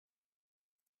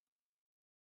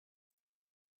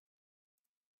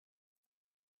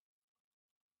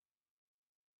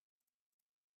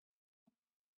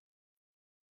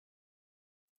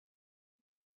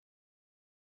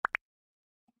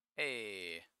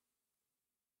Hey.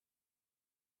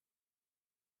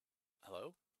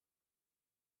 Hello?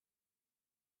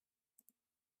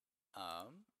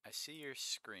 I see your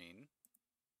screen.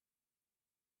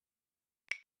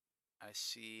 I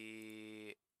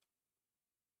see,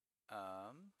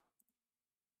 um,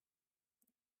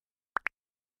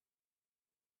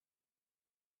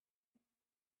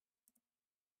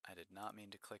 I did not mean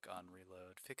to click on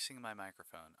reload. Fixing my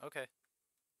microphone. Okay.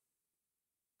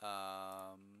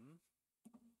 Um,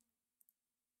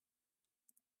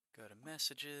 Go to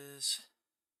messages.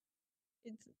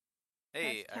 It's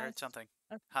Hey, test I heard test. something.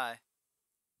 Uh, Hi.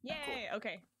 Cool. Yay!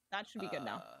 Okay, that should be good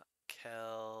now.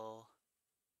 Kel.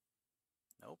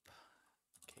 Nope.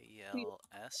 We,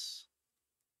 KELS.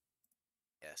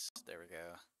 Yes, there we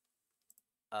go.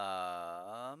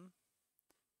 Um,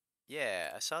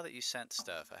 yeah, I saw that you sent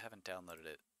stuff. I haven't downloaded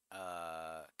it.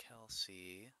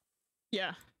 Kelsey.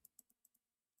 yeah.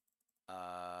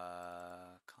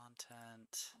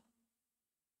 Content.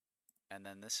 And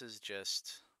then this is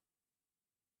just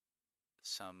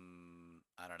some,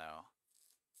 I don't know,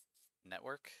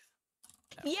 network?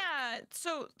 Network. Yeah.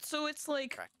 So it's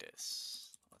like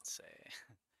Practice, let's say.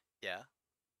 Yeah?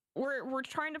 we're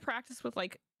trying to practice with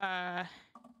like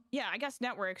yeah, I guess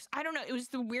networks. I don't know. It was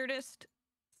the weirdest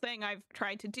thing I've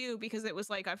tried to do because it was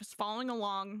like I was following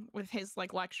along with his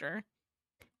like lecture,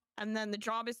 and then the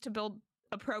job is to build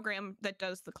a program that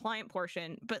does the client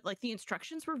portion, but like the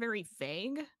instructions were very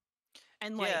vague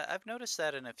and Yeah, like I've noticed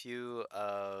that in a few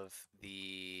of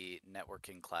the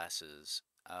networking classes.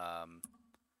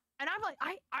 and I'm like,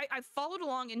 I followed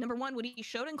along, and number one, what he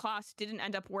showed in class didn't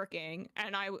end up working,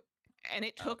 and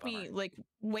it Oh, took me bummer. like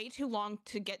way too long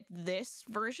to get this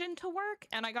version to work,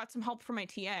 and I got some help from my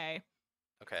TA.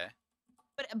 Okay.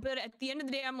 But at the end of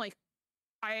the day, I'm like,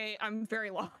 I'm very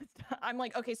lost. I'm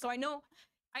like, okay, so I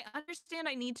understand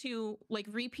I need to like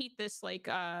repeat this like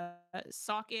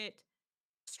socket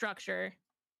structure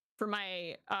for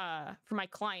my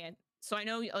client. So I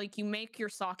know like you make your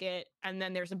socket and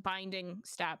then there's a binding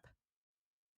step,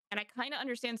 and I kind of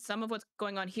understand some of what's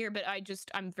going on here, but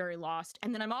I'm very lost.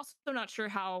 And then I'm also not sure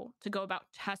how to go about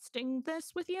testing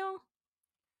this with you.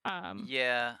 Um,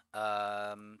 Yeah,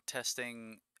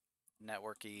 testing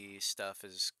networky stuff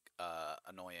is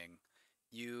annoying.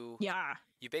 You yeah,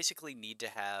 you basically need to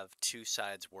have two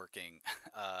sides working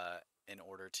in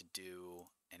order to do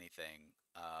anything,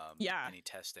 yeah. any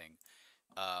testing.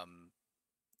 Um,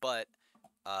 but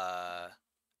uh,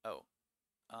 oh,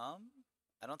 um,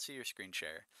 I don't see your screen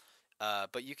share.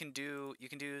 But you can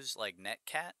use like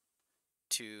netcat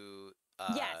to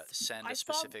Yes, send I a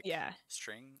saw. specific Yeah,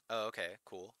 string. Oh, okay,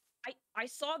 cool. I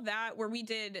saw that where we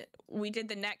did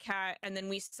the netcat, and then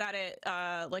we set it.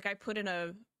 Like I put in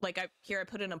a like I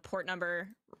put in a port number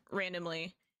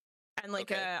randomly, and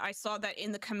like Okay. I saw that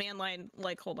in the command line.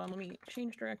 Like, hold on, let me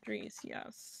change directories.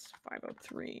 Yes,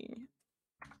 503.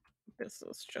 This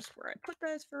is just where I put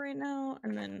this for right now,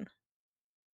 and then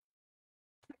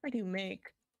if I do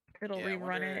make, it'll Yeah, I rerun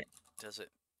wonder it. does it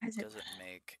Has it? does it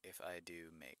make if I do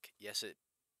make? Yes, it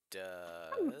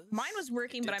Mine does. was It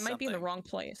working, but did I might be in the something. wrong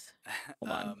place.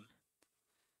 Hold on. um,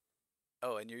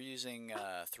 oh, and you're using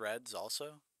threads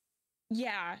also?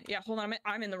 Yeah, yeah. Hold on.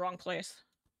 I'm in the wrong place.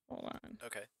 Hold on.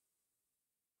 Okay.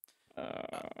 Uh,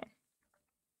 Uh,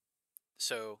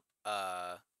 so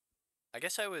I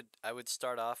guess I would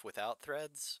start off without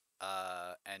threads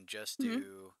and just mhm.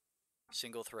 do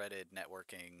single threaded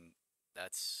networking.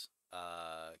 That's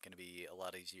going to be a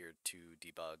lot easier to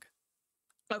debug.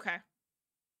 Okay.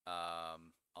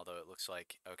 Although it looks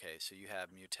like okay, so you have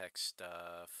mutex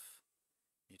stuff,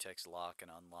 mutex lock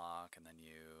and unlock, and then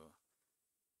you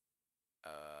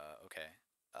okay.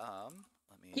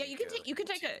 Let Yeah, me you can go take you can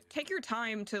into take your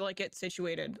time to like get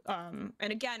situated. And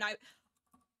again, I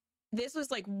this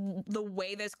was like the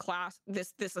way this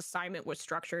assignment was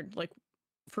structured. Like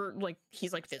for like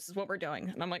he's like this is what we're doing,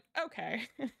 and I'm like okay.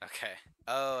 okay.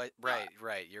 Oh, Uh,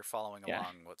 right. You're following yeah,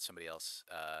 along what somebody else.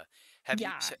 Have you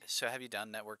yeah. so have you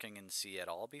done networking in C at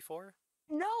all before?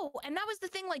 No, and that was the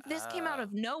thing. Like this came out Oh,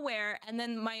 of nowhere, and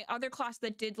then my other class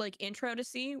that did like intro to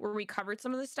C, where we covered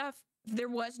some of this stuff, there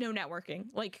was no networking.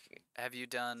 Like have you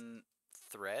done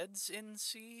threads in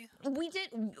C? we did,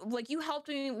 like you helped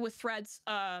me with threads,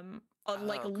 like a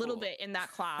Oh, little cool. bit in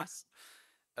that class,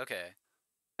 Okay.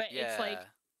 but it's like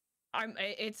Yeah.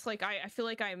 it's like I feel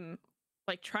like I'm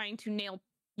like trying to nail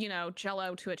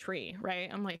Jello to a tree, right?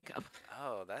 I'm like, ugh.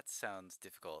 Oh, that sounds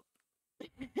difficult.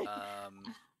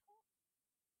 Um,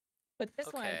 But this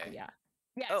one, okay. yeah,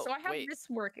 yeah. So Oh, I have wait. this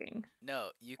working. No,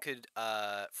 you could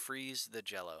freeze the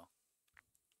jello.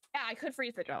 Yeah, I could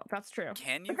freeze the Jello. That's true.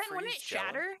 Can But you then wouldn't freeze it jello?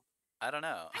 shatter? I don't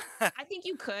know. I think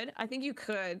you could. I think you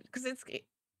could because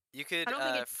You I could don't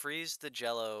think it. freeze the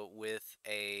Jello with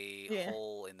a Yeah.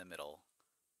 hole in the middle.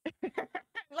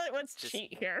 Let's Just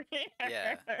cheat here.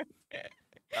 yeah.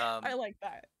 I Um. like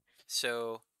that.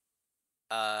 So,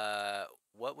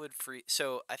 what would free?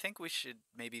 So I think we should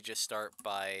maybe just start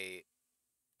by.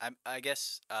 I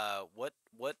guess. What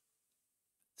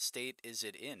state is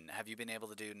it in? Have you been able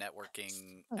to do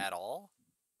networking at all?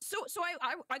 So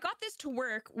I got this to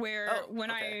work where Oh,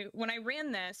 okay. when I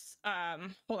ran this,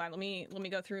 hold on, let me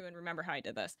go through and remember how I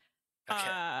did this. Okay.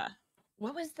 Uh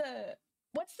what was the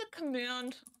what's the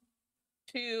command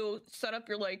to set up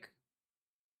your like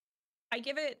I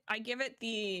give it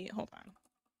the hold on.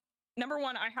 Number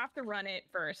one, I have to run it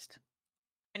first.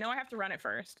 I know I have to run it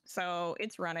first. So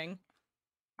it's running.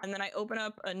 And then I open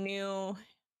up a new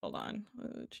hold on.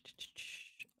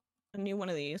 A new one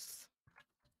of these.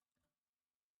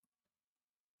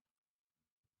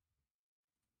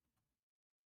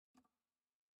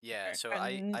 Yeah, Okay. so I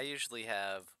And usually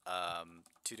have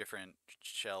two different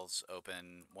shells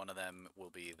open. One of them will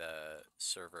be the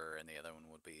server and the other one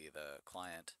would be the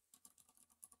client.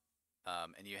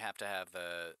 And you have to have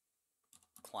the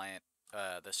client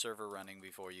the server running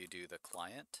before you do the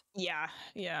client. yeah,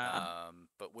 yeah.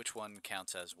 But which one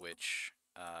counts as which?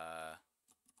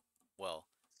 Well,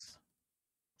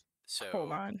 Hold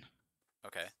so on.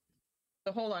 okay.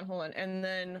 So hold on. And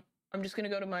then I'm just gonna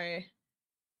go to my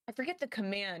I forget the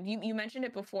command. You mentioned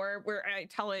it before where I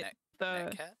tell it Net the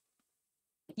netcat?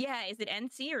 yeah, is it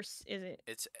NC or is it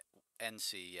It's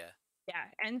NC, yeah. yeah,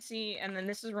 NC and then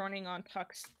this is running on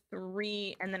Tux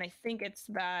 3 and then I think it's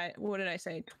that what did I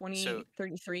say? So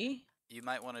 2033? you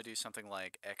might want to do something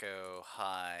like echo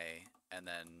hi and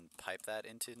then pipe that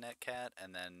into netcat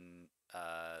and then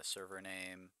server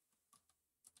name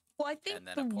Well, I think and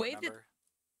then a port number.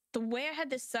 the way I had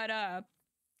this set up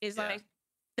is Yeah. I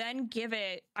then give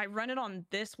it I run it on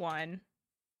this one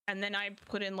and then I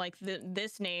put in like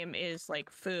this name is like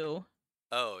foo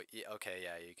Oh, yeah, okay,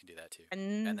 yeah, you can do that too.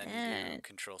 And and then you do then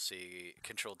control C,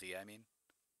 control D, I mean.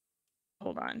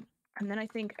 hold on. And then I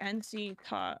think NC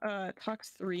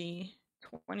Tux 3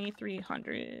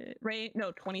 2300 right?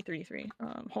 No, 233.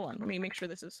 Hold on. Let me make sure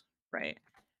this is right.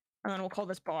 And then we'll call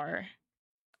this bar.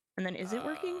 And then is it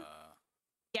working? Uh,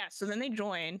 Yeah, so then they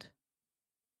joined.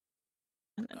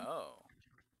 And then oh.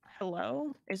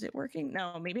 hello? Is it working?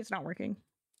 No, maybe it's not working.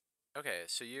 Okay,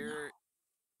 so No. you're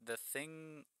the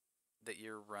thing that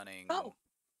you're running. Oh,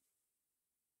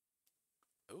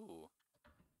 Ooh,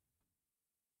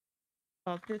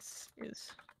 oh, this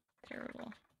is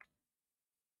terrible.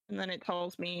 And then it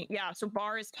tells me, yeah, so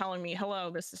bar is telling me, hello,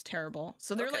 this is terrible.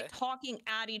 So they're like okay, talking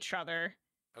at each other.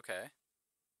 okay.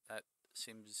 That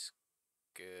seems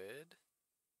good.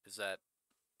 Is that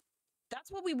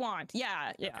That's what we want.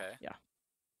 Yeah, yeah, okay? yeah.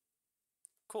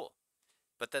 Cool.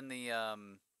 But then the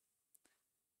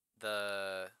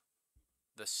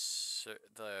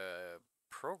the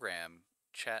program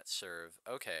chat serve.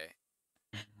 Okay.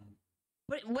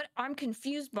 But what I'm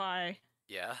confused by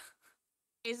Yeah.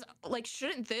 is like,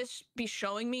 shouldn't this be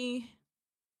showing me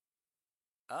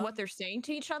what Um they're saying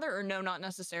to each other, or no, not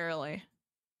necessarily?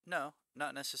 no, not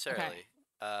Okay, necessarily.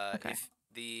 okay, If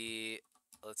the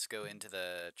let's go into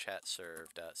the chat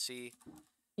serve.c.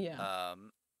 yeah.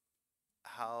 Um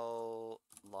how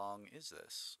long is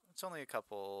this? It's only a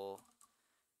couple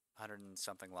hundred and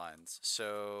something lines.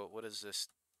 So what does this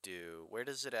do? Where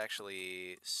does it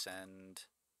actually send?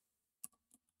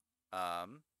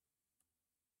 Um,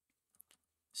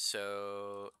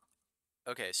 so,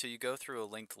 okay, so you go through a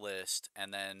linked list,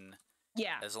 and then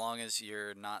Yeah, as long as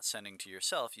you're not sending to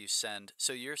yourself, you send.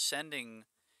 So you're sending,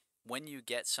 when you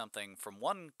get something from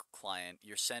one client,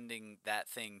 you're sending that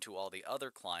thing to all the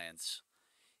other clients.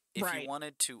 If you right,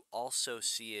 wanted to also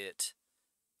see it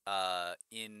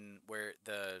in where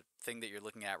the thing that you're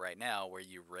looking at right now, where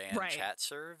you ran right. chat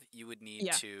serve, you would need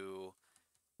Yeah, to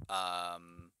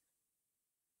um,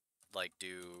 like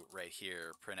do right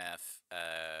here printf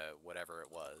whatever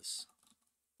it was.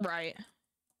 right.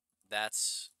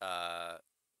 That's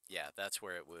yeah, that's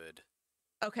where it would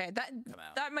Okay, come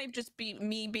out. that might just be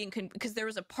me being because there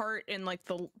was a part in like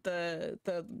the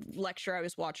lecture I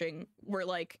was watching where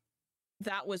like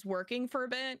that was working for a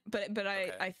bit, but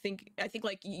Okay, I think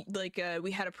like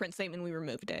we had a print statement, we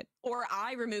removed it, or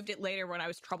I removed it later when I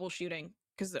was troubleshooting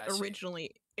because I see.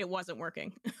 originally it wasn't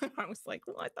working. I was like,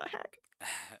 what the heck?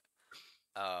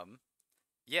 um,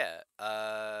 yeah.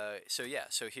 So yeah.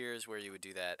 So here's where you would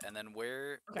do that, and then Okay.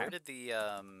 where did the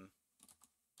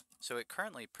so it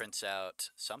currently prints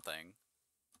out something.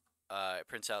 It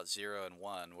prints out 0 and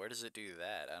 1. Where does it do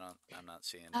that? I'm not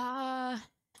seeing Uh,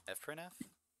 fprintf.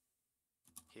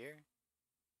 Here?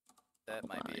 That Hold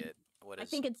might be on. it. What I is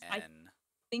think it's I N?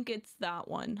 think it's that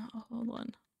one. Oh, hold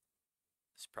on.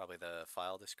 It's probably the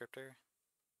file descriptor.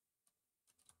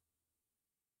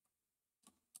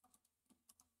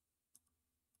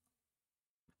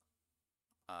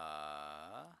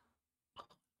 Uh,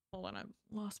 Hold on, I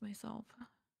lost myself.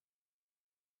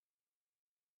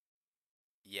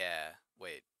 yeah.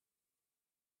 Wait.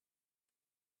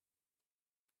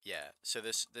 Yeah. So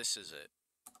this is it.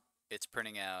 It's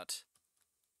printing out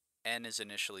n is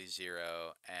initially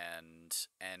 0 and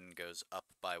n goes up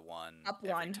by 1 Up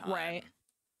every one, right?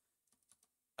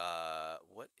 time.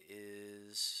 What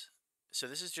is... So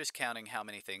this is just counting how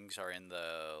many things are in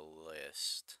the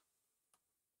list.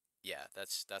 Yeah,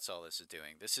 that's all this is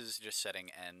doing. This is just setting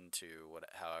n to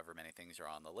however many things are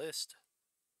on the list.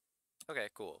 Okay,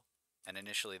 cool. And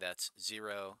initially that's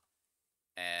 0,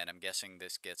 and I'm guessing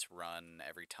this gets run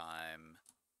every time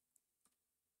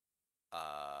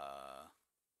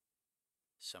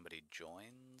somebody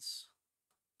joins.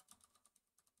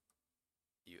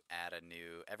 You add a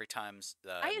new... Every time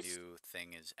the I new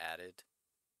thing is added.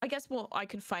 I guess I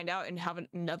could find out and have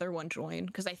another one join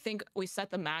because I think we set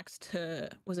the max to,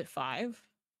 was it 5?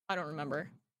 I don't remember.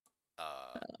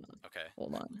 Uh, okay.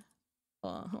 Hold on.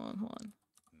 Hold on.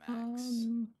 Max.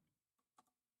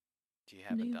 Do you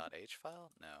have a New. .h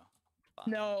file?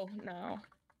 No. 5. No.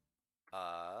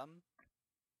 Um,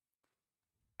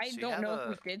 I so you don't have know if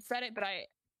we a did set it, but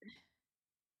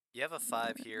you have a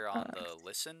 5 here on the Max.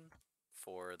 listen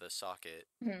for the socket.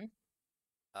 Mhm.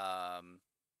 Um,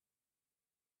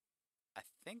 I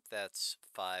think that's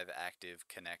 5 active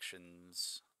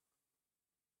connections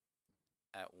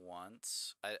at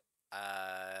once.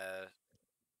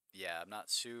 Yeah, I'm not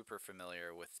super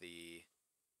familiar with the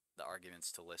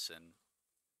arguments to listen.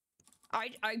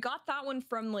 I got that one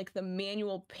from like the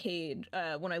manual page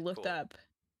when I looked Cool. up,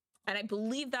 and I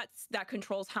believe that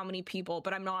controls how many people,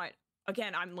 but I'm not.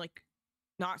 Again, I'm like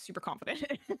not super confident.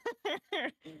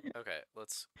 Okay,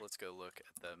 let's go look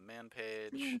at the man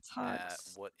page It's at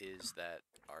hux. what is that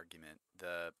argument.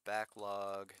 The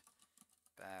backlog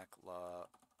backlog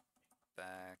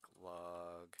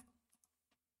backlog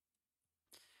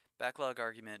backlog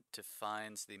argument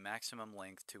defines the maximum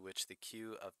length to which the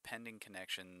queue of pending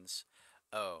connections.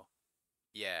 Oh,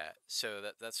 yeah. So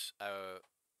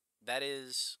that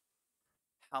is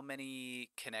how many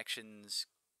connections,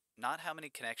 not how many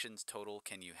connections total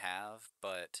can you have,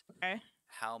 but Okay.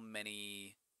 how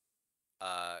many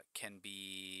can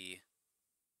be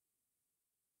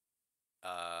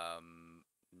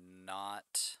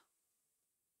not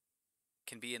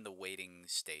can be in the waiting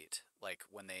state, like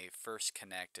when they first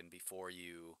connect and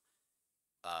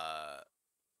uh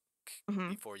Hmm.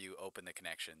 before you open the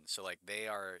connection. So like they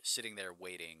are sitting there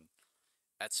waiting.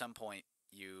 At some point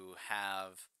you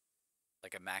have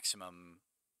like a maximum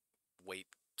wait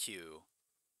queue.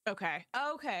 Okay.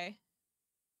 Okay.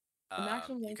 The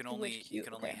maximum length to which You queue.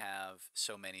 can only Okay. have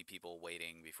so many people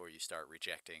waiting before you start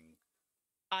rejecting.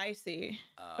 I see.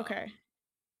 Okay. Um,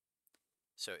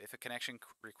 so if a connection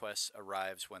request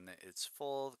arrives when it's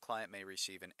full, the client may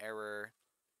receive an error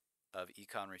of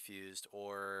econ refused,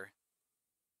 or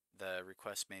the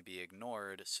request may be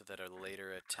ignored so that a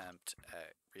later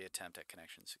reattempt at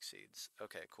connection succeeds.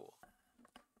 Okay, cool.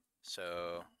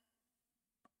 So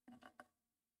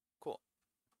cool.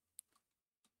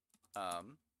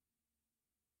 Um,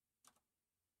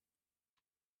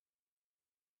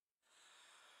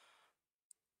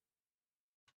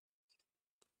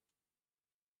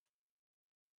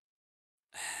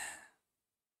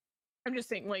 I'm just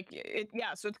saying, like it.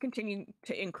 Yeah. So it's continuing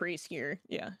to increase here.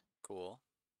 Yeah. cool.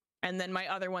 And then my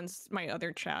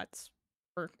other chats,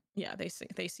 or yeah, they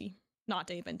see not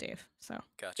Dave and Dave. So it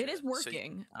Gotcha. is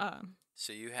working.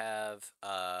 So you have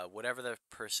whatever the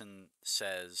person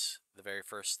says. The very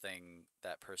first thing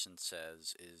that person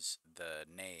says is the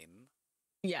name,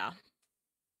 Yeah.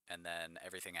 and then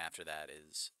everything after that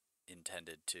is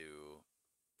intended to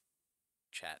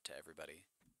chat to everybody.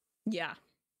 Yeah.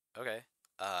 Okay.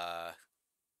 Uh,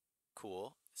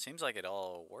 cool. Seems like it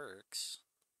all works.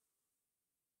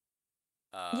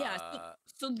 Yeah. So, Uh,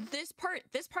 so this part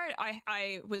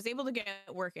I was able to get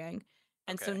working.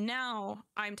 And so okay. now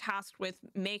I'm tasked with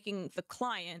making the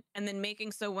client and then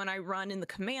making so when I run in the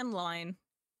command line,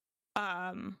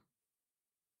 um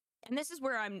and this is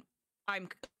where I'm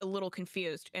a little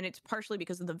confused, and it's partially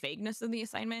because of the vagueness of the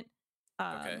assignment.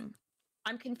 Okay. Um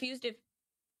I'm confused if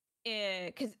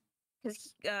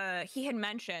because he had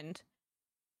mentioned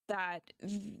that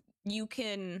you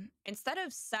can, instead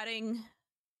of setting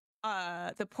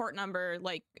the port number,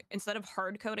 like instead of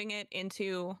hard coding it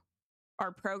into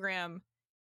our program,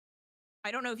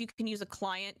 I don't know if you can use a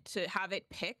client to have it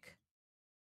pick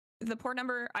the port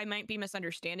number. I might be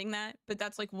misunderstanding that, but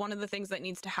that's like one of the things that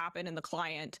needs to happen in the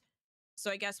client.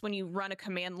 So I guess when you run a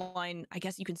command line, I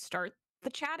guess you can start the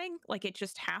chatting, like it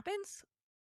just happens.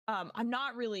 I'm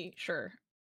not really sure.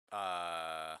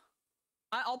 Uh,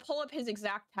 I'll pull up his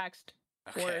exact text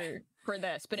okay. for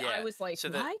this, but I Yeah. was like, So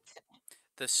what?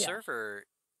 the Yeah. server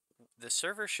the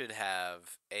server should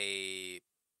have a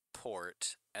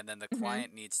port, and then the Hmm.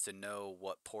 client needs to know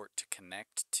what port to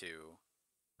connect to.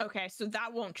 Okay, so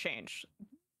that won't change.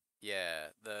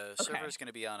 Yeah, the server Okay. is going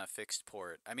to be on a fixed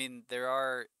port. I mean,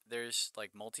 there's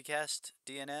like multicast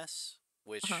DNS, Uh-huh.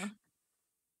 which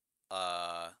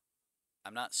uh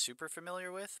I'm not super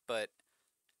familiar with, but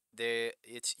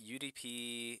it's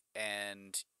UDP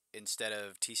and instead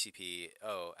of TCP.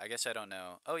 Oh, I guess I don't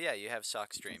know. Oh yeah, you have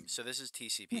sock stream. So this is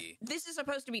TCP. This is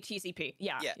supposed to be TCP.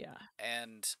 Yeah, Yeah. yeah.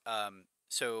 And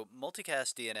so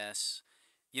multicast DNS,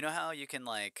 you know how you can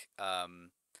like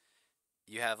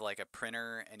you have like a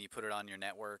printer and you put it on your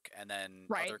network and then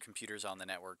other Right. computers on the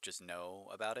network just know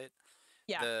about it.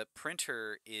 Yeah. The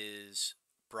printer is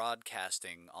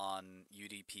broadcasting on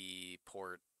UDP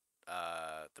port,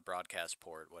 the broadcast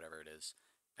port, whatever it is,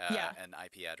 Yeah. an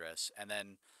IP address,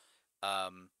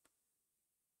 um,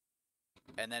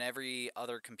 and then every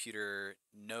other computer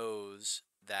knows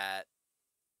that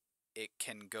it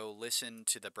can go listen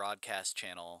to the broadcast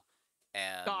channel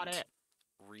Got and it.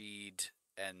 read,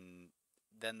 and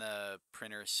then the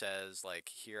printer says like,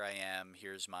 here I am,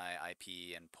 here's my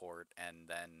IP and port, and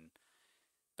then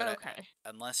but Okay.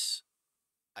 unless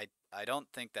I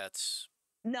don't think that's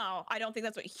No, I don't think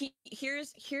that's what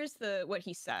here's the what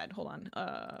he said. Hold on.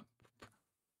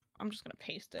 I'm just gonna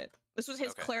paste it. This was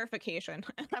his okay. clarification.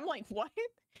 And I'm like, what?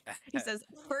 He says,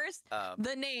 first, the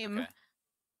Okay. name,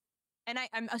 and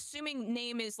I'm assuming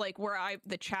name is like where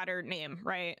the chatter name,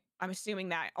 right? I'm assuming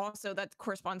that. Also, that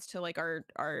corresponds to like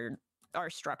our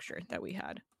structure that we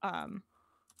had.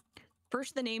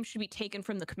 First, the name should be taken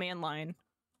from the command line.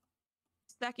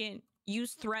 Second,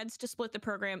 use threads to split the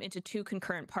program into two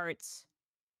concurrent parts.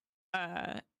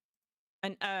 Uh,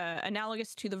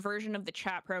 analogous to the version of the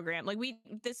chat program. Like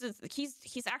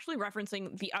he's actually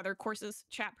referencing the other course's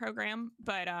chat program,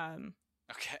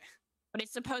 Okay. but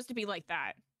it's supposed to be like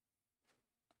that.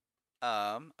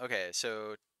 Okay,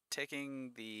 so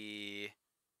taking the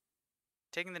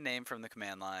taking the name from the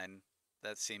command line,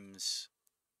 that seems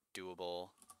doable.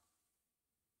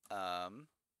 Um,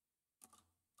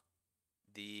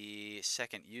 the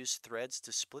second, use threads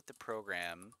to split the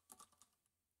program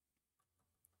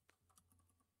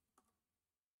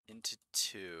into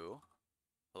two.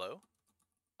 Hello?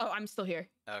 Oh, I'm still here.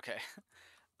 Okay.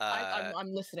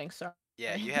 I'm listening. Sorry.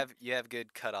 Yeah, you have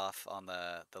good cutoff on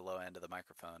the low end of the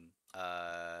microphone.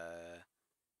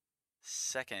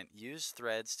 Second, use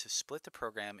threads to split the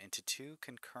program into two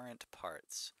concurrent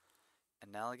parts,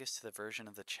 analogous to the version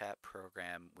of the chat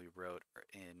program we wrote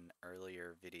in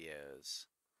earlier videos.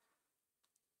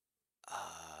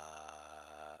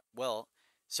 Well,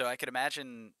 so I could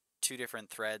imagine two different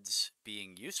threads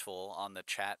being useful on the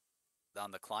chat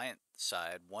on the client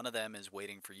side. One of them is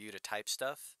waiting for you to type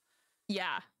stuff,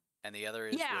 Yeah. and the other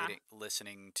is Yeah.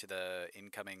 listening to the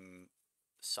incoming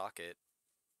socket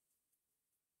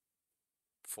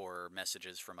for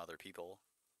messages from other people.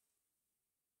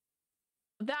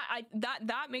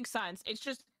 That makes sense. It's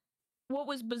just what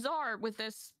was bizarre with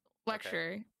this Okay.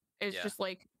 lecture is Yeah. just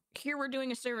like, here we're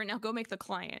doing a server, now go make the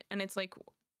client. And it's like,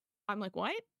 I'm like,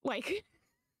 what? Like,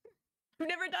 I've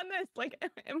never done this. Like,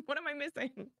 and what am I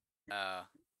missing? Uh,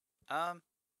 um,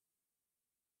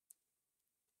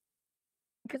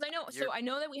 Because you're. I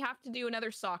know that we have to do another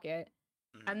socket,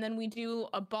 Mhm. and then we do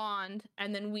a bond,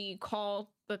 and then we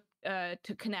call the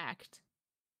to connect.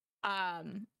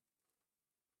 Um,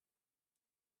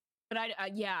 but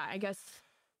yeah,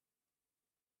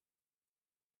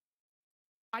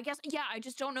 yeah, I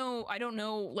just don't know. I don't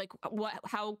know like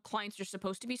how clients are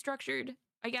supposed to be structured.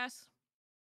 I guess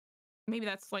maybe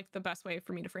that's like the best way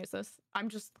for me to phrase this. I'm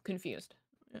just confused.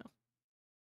 Yeah.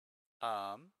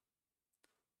 Um,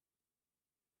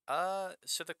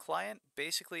 so the client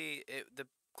basically the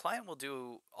client will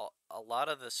do a lot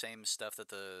of the same stuff that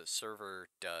the server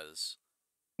does.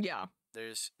 Yeah.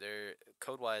 Their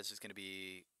code wise is going to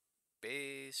be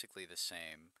basically the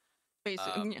same.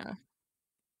 Basically, Um, yeah.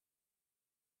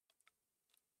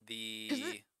 Because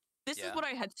the this is yeah, what I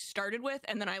had started with,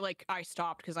 and then I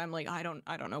stopped because I'm like I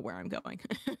don't know where I'm going.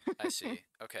 I see.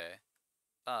 Okay.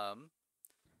 Um,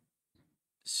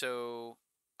 so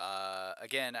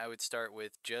again, I would start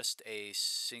with just a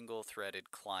single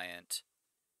threaded client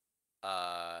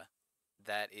uh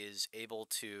that is able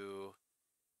to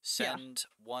Yeah. send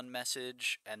one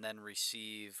message and then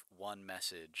receive one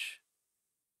message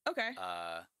Okay.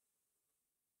 uh,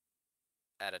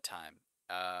 at a time.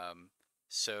 Um,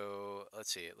 so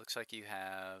let's see. It looks like you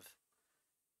have.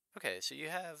 Okay, so you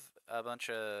have a bunch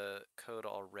of code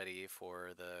already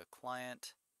for the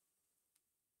client.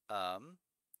 Um,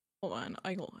 Hold on.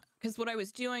 Because what I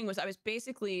was doing was I was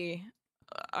basically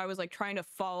I was like trying to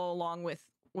follow along with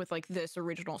like this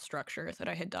original structure that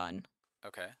I had done.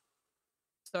 okay.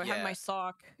 So I had my Yeah.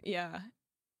 sock. Yeah.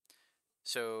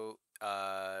 So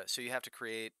you have to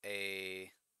create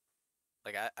a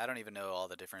like I don't even know all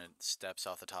the different steps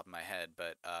off the top of my head,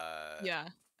 but Yeah.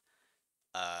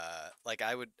 like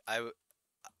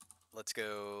let's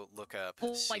go look up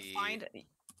Well, like C find. Yeah.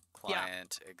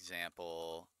 client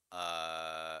example.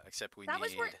 Except we That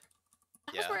was where need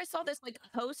that was yeah. where I saw this like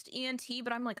host ENT,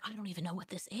 but I'm like, I don't even know what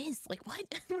this is. Like, what?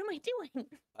 What am I doing?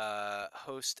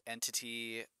 Host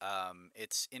entity.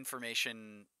 It's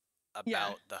information Yeah.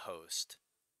 about the host.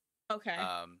 Okay.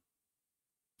 Um,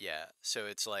 yeah. So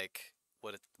it's like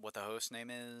what the host name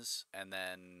is, and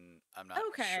then I'm not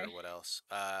sure Okay. what else.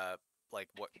 Like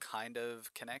what kind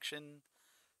of connection,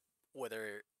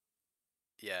 whether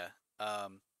yeah.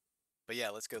 Um, but yeah,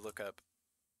 let's go look up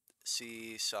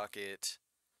C socket.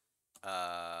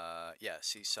 Yeah,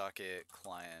 C socket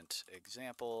client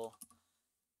example,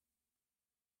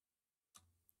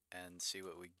 and see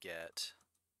what we get.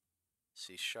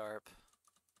 C sharp.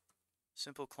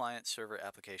 Simple client server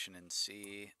application in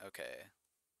C. Okay.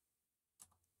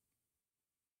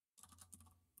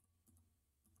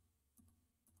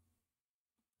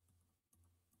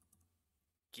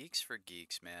 Geeks for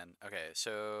geeks, man. Okay,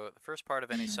 so the first part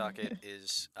of any socket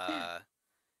is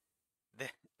they,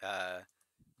 uh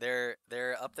they're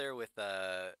up there with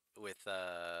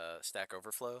Stack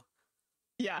Overflow,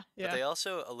 Yeah. but Yeah. they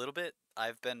also a little bit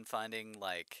I've been finding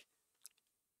like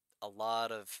a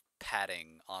lot of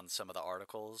padding on some of the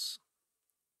articles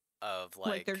of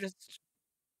Like they're like just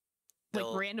like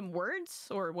they'll random words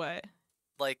or what?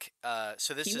 like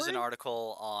so this is an Keywords?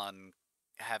 article on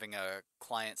having a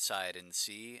client side in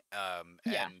C,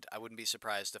 Yeah. and I wouldn't be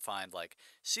surprised to find like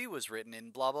C was written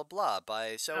in blah blah blah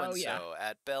by so Oh and yeah. so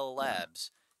at Bell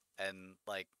Labs, and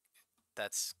like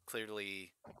that's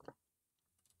clearly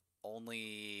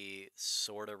only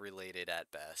sort of related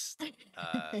at best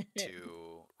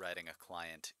to writing a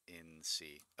client in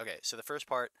C. Okay, so the first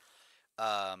part,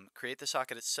 create the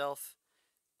socket itself.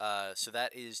 So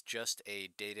that is just a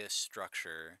data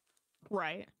structure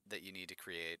Right. that you need to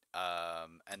create.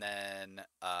 And then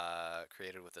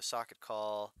created with a socket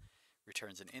call,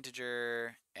 returns an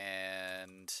integer,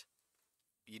 and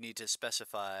you need to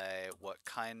specify what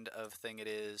kind of thing it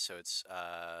is. So it's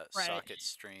Right. socket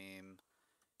stream,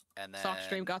 and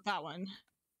Sockstream then got that one.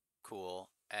 cool.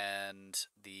 And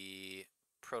the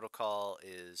protocol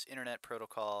is internet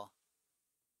protocol.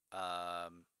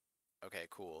 Um, okay,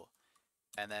 cool.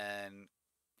 And then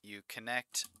you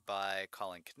connect by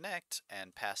calling connect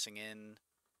and passing in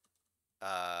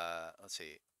let's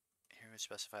see. Here we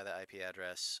specify the IP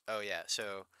address. Oh yeah,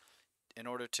 so in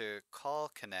order to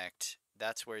call connect,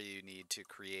 that's where you need to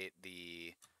create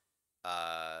the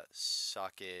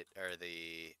socket or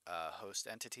the host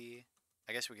entity.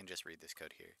 I guess we can just read this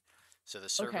code here. So Okay.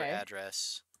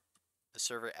 the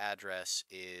server address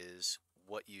is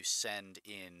what you send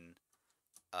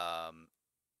um,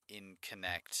 in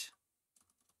connect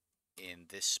in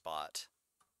this spot.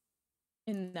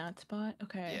 In that spot.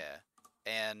 Okay. Yeah,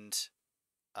 and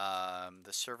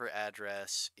the server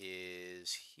address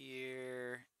is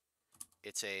here.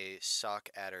 It's a sock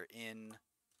adder in,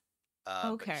 but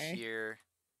Okay. here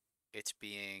it's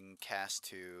being cast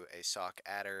to a sock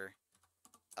adder.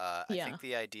 I Yeah. think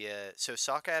the idea, so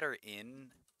sock adder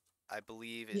in, I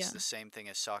believe, is Yeah. the same thing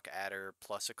as sock adder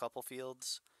plus a couple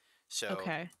fields. So,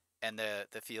 Okay. and the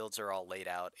fields are all laid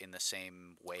out in the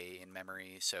same way in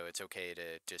memory, so it's okay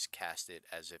to just cast it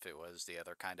as if it was the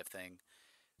other kind of thing.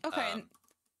 Okay. And Um,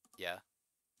 yeah.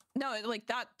 no, like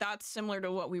that's similar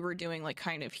to what we were doing like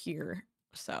kind of here.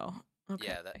 So, okay.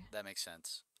 Yeah, that makes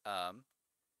sense.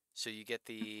 So you get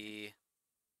the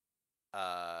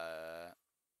uh,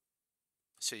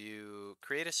 so you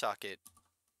create a socket,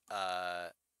 uh,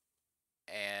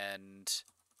 and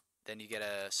then you get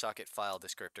a socket file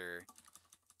descriptor.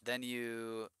 Then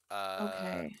you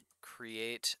Okay.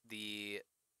 create the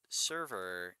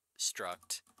server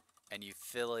struct, and you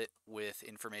fill it with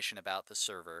information about the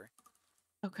server.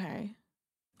 Okay.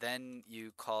 Then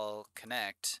you call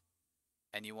connect,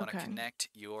 and you want to Okay. connect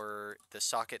the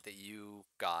socket that you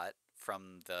got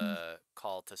from Mm, the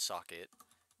call to socket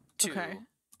okay. to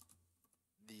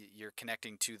you're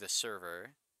connecting to the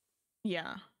server.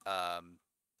 Yeah. Um,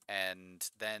 and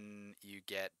then you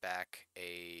get back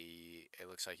it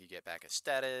looks like you get back a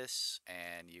status,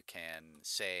 and you can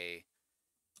say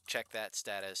check that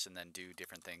status and then do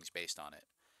different things based on it.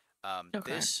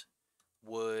 Okay. This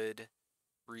would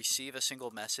receive a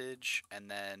single message and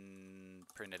then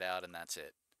print it out, and that's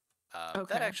it. That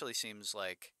Okay. actually seems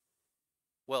like,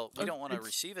 well, we A don't want to good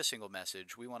receive a single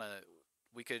message.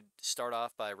 We could start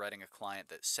off by writing a client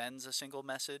that sends a single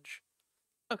message,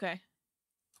 okay.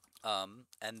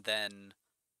 and then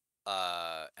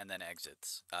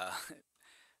exits. Yeah,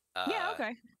 Uh,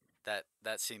 okay.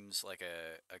 that seems like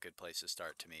a good place to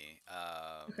start to me.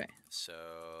 Okay.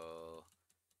 So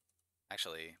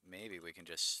actually, maybe we can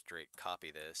just straight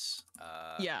copy this.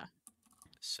 Yeah.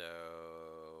 So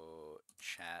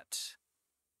chat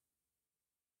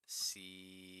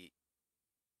C.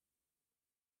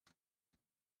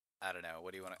 I don't know.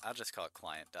 What do you want to? I'll just call it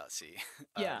client.c.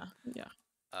 Yeah. Yeah.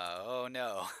 Oh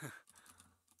no.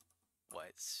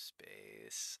 White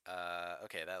space.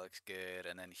 Okay, that looks good.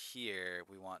 And then here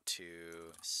we want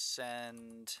to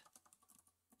send.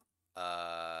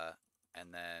 Uh,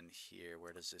 and then here,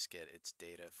 where does this get its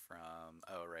data from?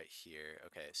 Oh, right here.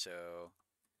 Okay, so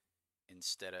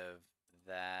instead of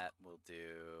that, we'll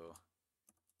do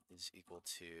is equal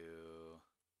to.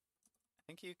 I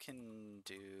think you can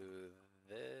do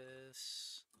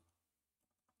this.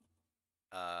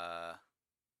 Uh,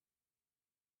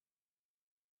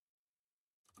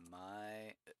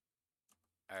 my.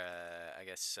 I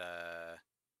guess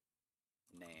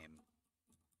name.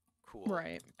 Cool.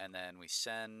 Right. And then we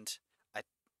send.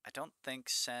 I don't think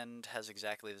send has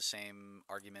exactly the same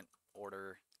argument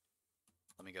order.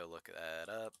 Let me go look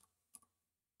that up.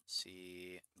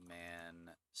 C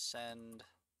man send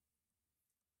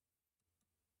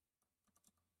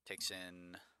takes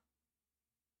in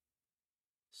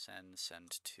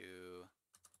send to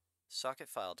socket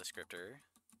file descriptor.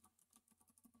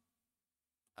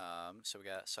 So we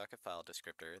got socket file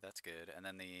descriptor, that's good, and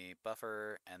then the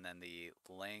buffer, and then the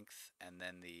length, and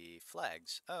then the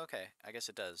flags. Oh, okay, I guess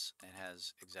it does. It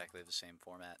has exactly the same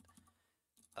format.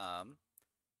 Um,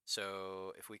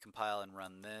 so if we compile and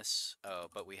run this, oh,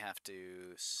 but we have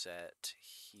to set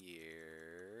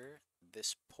here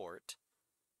this port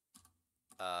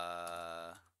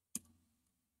uh,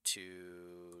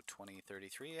 to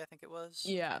 2033, I think it was,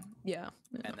 Yeah. Yeah.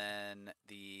 Yeah. and then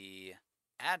the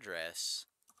address.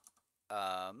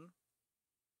 Um,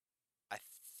 I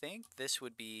think this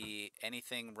would be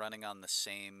anything running on the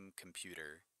same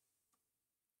computer.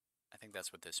 I think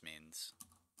that's what this means.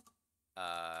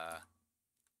 Uh,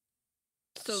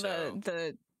 So so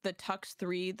the Tux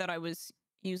 3 that I was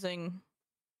using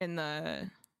in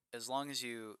the as long as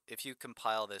if you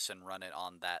compile this and run it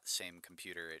on that same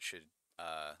computer,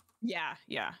 uh, yeah,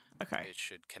 yeah. Okay. it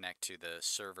should connect to the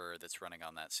server that's running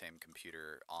on that same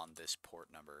computer on this port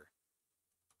number.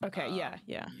 Okay, yeah,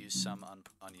 yeah. Use some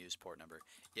unused port number.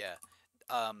 Yeah.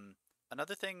 Um,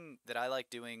 Another thing that I like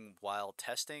doing while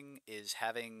testing is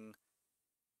having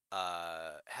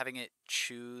it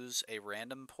choose a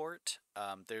random port.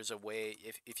 There's a way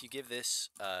if you give this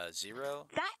 0.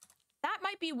 That that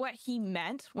might be what he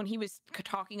meant when he was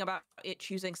talking about it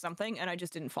choosing something and I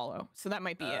just didn't follow. So that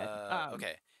might be it.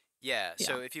 Okay. Yeah, Yeah.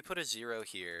 so if you put a 0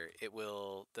 here, it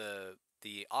will the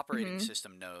operating Mhm.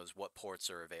 system knows what ports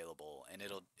are available, and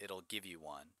it'll give you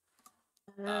one.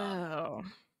 Um, Oh.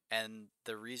 and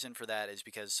the reason for that is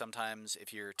because sometimes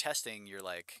if you're testing, you're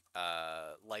like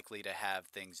likely to have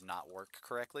things not work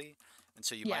correctly, and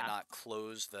so you might Yeah. not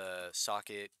close the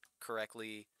socket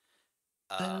correctly.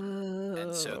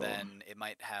 And so Oh. then it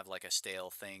might have like a stale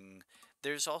thing.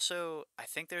 There's also, I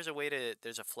think there's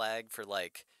a flag for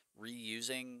like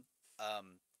reusing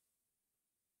um,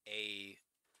 a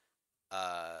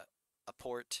uh, a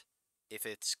port if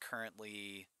it's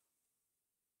currently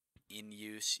in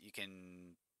use. You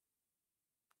can.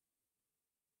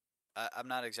 I'm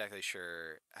not exactly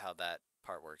sure how that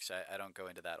part works. I don't go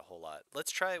into that a whole lot.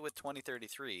 Let's try it with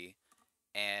 2033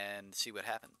 and see what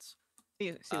happens.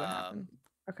 See what Um, happens.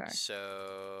 Okay.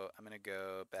 So I'm gonna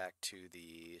go back to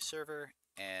the server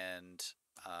and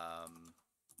um,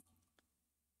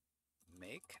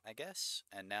 make, I guess,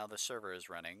 and now the server is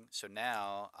running. So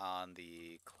now on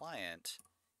the client,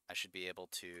 I should be able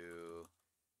to,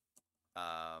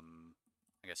 I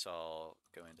guess I'll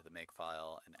go into the make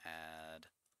file and add,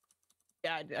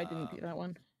 Yeah, I didn't do um, that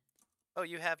one. oh,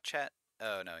 you have chat.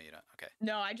 Oh, no, you don't. Okay.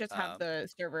 No, I just have Um, the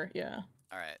server. Yeah.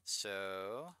 all right.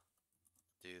 So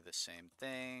do the same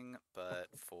thing, but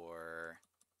for,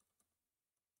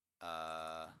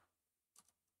 uh,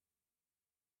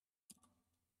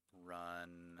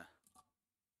 run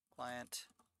client,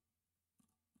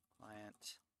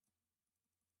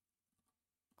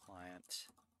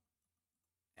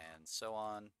 and so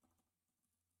on.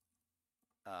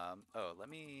 Oh, let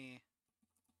me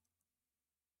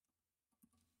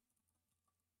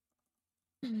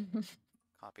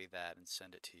copy that and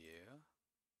send it to you.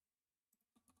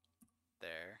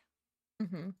 There.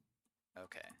 Mhm.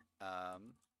 Okay.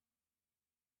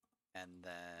 And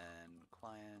then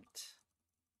client,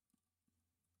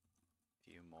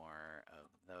 few more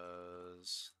of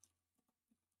those.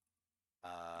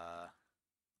 Run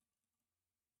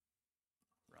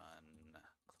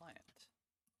client.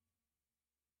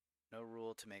 No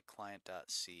rule to make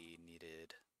client.c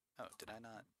needed. Oh, did I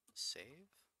not save?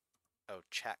 Oh,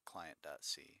 chat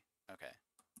client.c. Okay.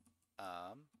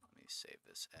 Let me save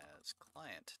this as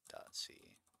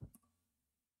client.c.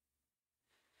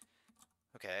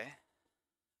 Okay.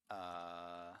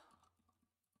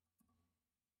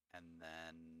 And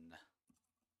then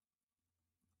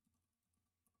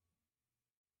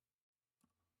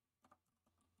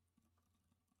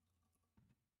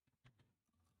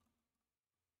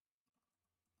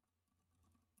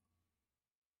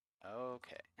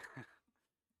okay.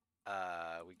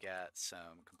 We got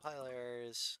some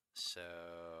compilers, so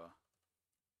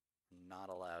not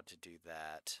allowed to do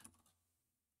that.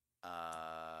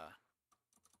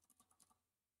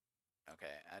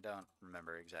 Okay, I don't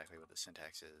remember exactly what the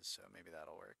syntax is, so maybe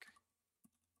that'll work.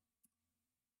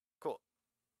 Cool.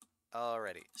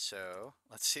 Alrighty, so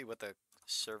let's see what the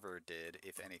server did,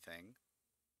 if anything.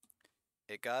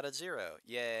 It got a 0.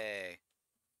 Yay!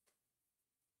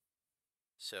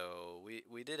 So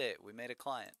we did it. We made a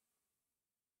client.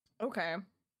 Okay.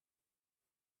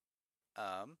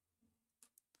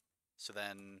 So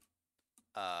then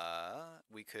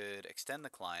we could extend the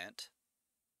client,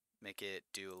 make it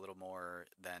do a little more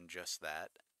than just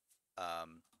that.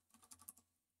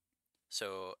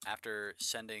 So after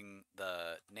sending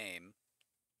the name,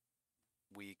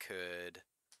 we could,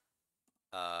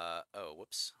 oh,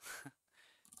 whoops.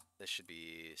 This should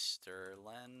be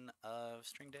strlen of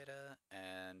string data,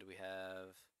 and we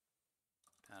have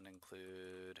pound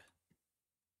include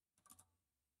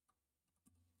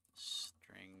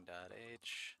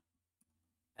string.h.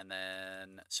 And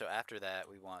then, so after that,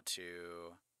 we want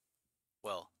to,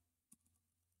 well,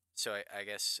 so I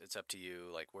guess it's up to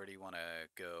you, like, where do you want to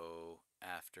go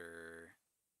after,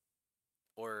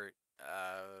 or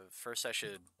first I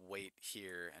should wait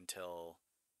here until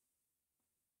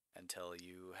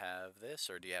you have this,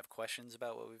 or do you have questions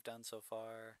about what we've done so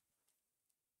far?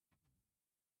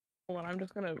 Hold on, I'm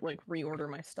just gonna like reorder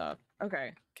my stuff.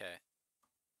 Okay. Okay.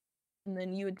 And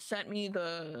then you had sent me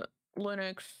the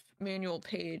Linux manual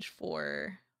page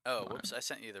for. Oh, whoops, I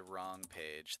sent you the wrong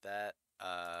page. That,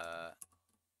 I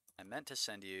meant to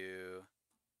send you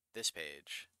this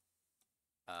page.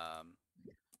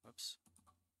 Whoops.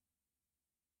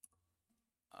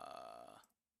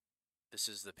 This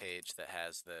is the page that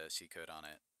has the C code on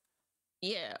it.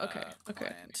 Yeah. Okay. Okay.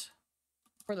 Client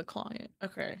For the client.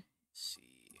 Okay. C.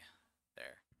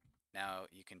 There. Now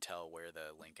you can tell where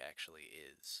the link actually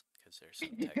is because there's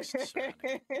some text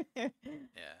surrounding it.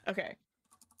 Yeah. Okay.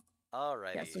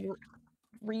 Alrighty. Yeah. So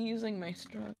we're reusing my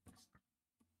struct.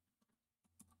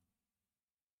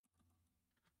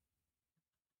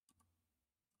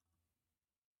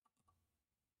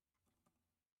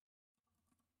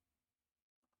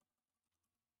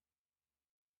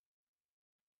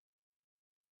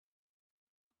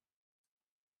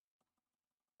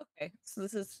 Okay, so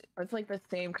it's like the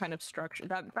same kind of structure.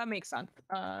 That makes sense.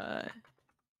 And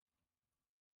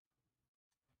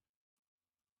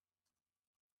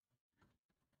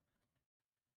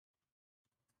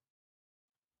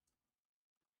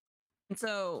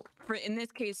so for in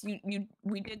this case,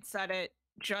 we did set it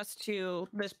just to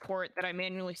this port that I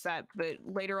manually set, but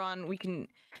later on we can.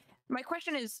 My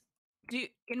question is, do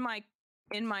in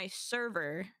my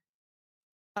server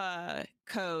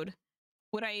code,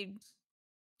 would I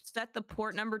set the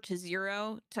port number to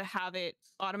 0 to have it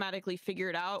automatically figure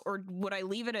it out, or would I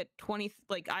leave it at 20?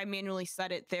 Like I manually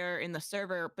set it there in the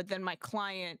server, but then my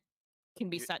client can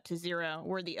be set to 0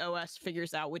 where the OS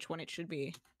figures out which one it should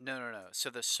be. No. So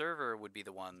the server would be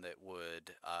the one that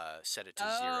would set it to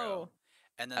 0. Oh,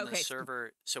 And then the okay.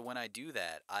 server, so when I do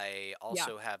that, I Yeah.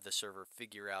 also have the server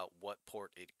figure out what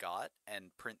port it got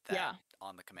and print that Yeah.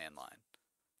 on the command line.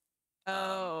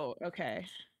 Oh, okay.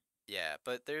 Yeah,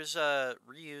 but there's a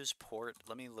reuse port.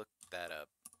 Let me look that up.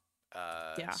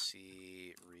 Yeah.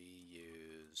 C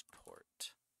reuse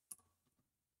port.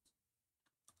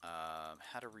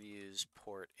 How to reuse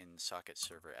port in socket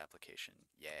server application.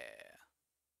 Yeah.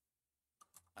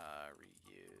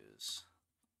 Reuse.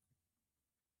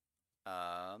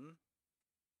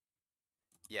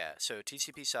 Yeah, so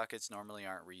TCP sockets normally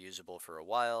aren't reusable for a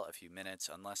while, a few minutes,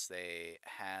 unless they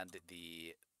had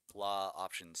the blah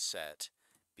options set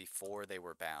before they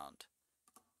were bound.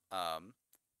 Um,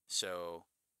 so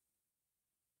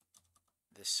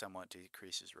this somewhat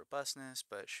decreases robustness,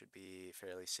 but should be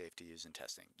fairly safe to use in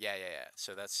testing. Yeah.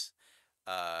 So that's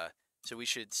so we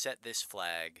should set this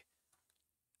flag,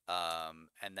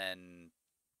 and then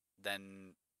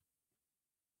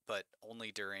but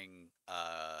only during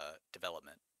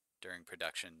development. During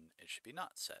production, it should be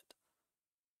not set.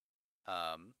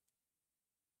 Um,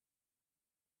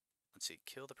 let's see,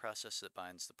 kill the process that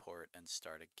binds the port and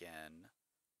start again.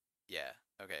 Yeah,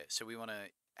 okay, so we want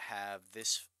to have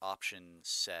this option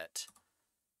set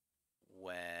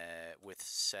with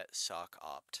set sock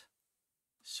opt.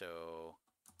 So,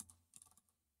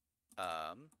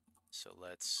 um, so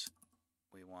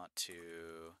we want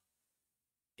to,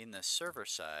 in the server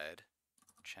side,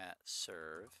 chat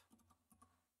serve,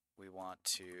 we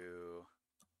want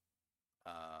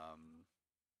um,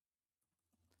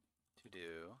 to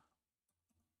do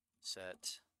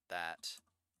set that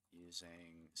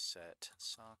using set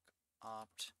sock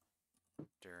opt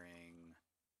during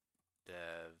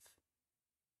dev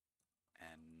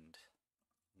and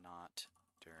not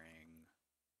during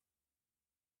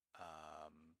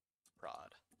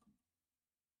prod.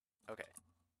 Okay.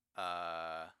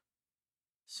 Uh,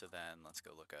 so then let's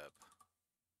go look up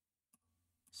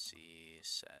C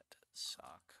set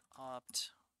sock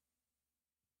opt.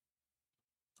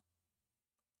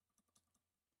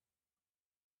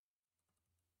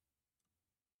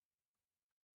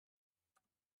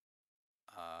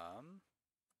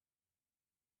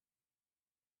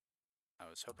 I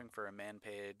was hoping for a man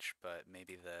page, but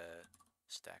maybe the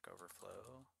Stack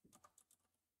Overflow.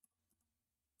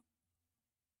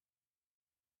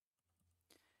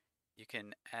 You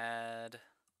can add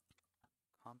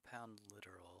compound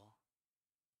literal.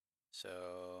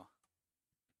 So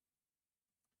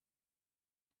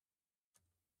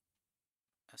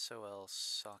SOL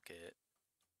socket,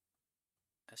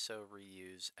 SO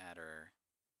reuse adder.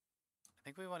 I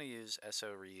think we want to use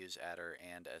SO reuse adder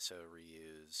and SO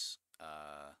reuse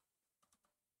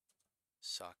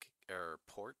sock or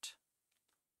port.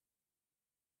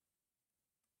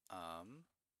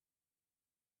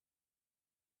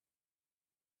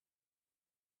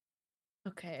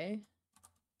 Okay.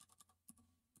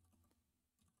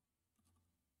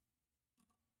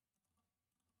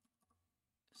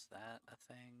 Is that a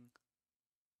thing?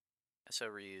 SO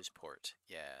reuse port.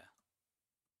 Yeah.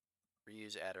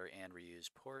 Reuse adder and reuse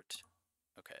port.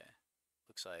 Okay.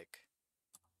 Looks like.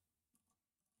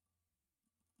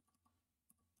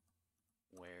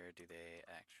 Where do they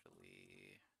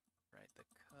actually write the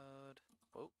code?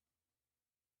 Whoa.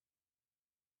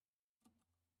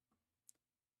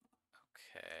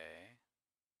 Okay.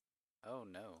 Oh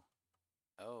no.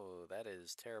 Oh, that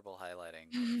is terrible highlighting.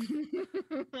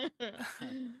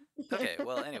 Okay,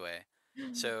 well anyway.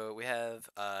 So we have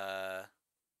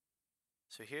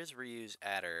so here's reuse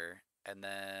adder, and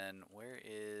then where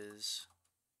is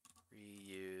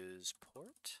reuse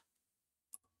port?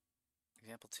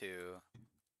 Example 2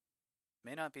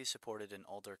 may not be supported in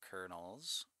older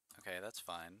kernels. Okay, that's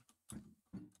fine.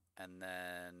 And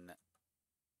then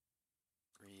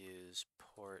reuse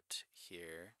port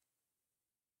here.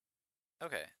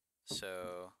 Okay,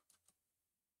 so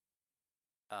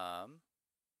um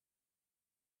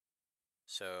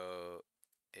so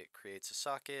it creates a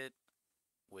socket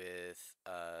with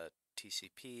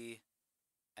TCP,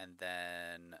 and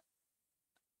then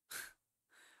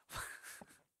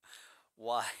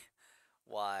why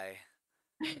why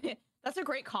That's a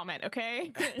great comment,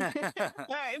 okay?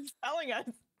 It's telling us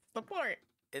support.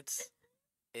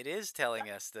 it is telling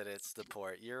us that it's the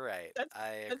port. You're right. That's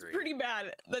I that's agree. pretty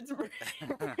bad. That's pretty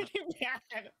bad.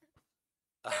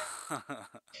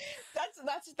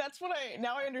 That's what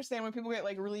I understand when people get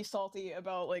like really salty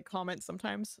about like comments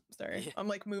sometimes. Sorry. Yeah. I'm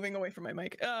like moving away from my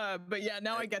mic. But yeah,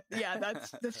 now I get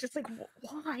that's just like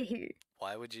why?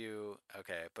 Why would you?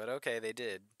 Okay, but okay, they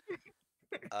did.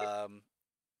 Um,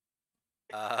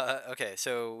 okay,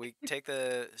 so we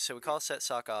call set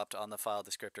sock opt on the file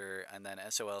descriptor, and then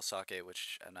SOL socket,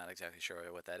 which I'm not exactly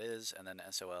sure what that is, and then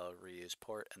SOL reuse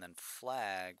port, and then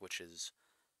flag, which is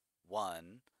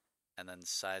 1, and then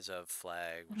size of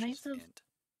flag, which is Size of int.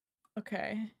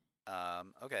 okay.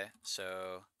 Okay,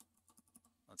 so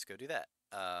let's go do that.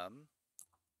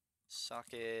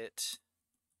 Socket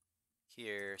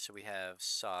here, so we have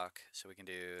sock, so we can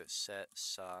do set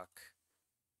sock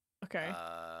Okay.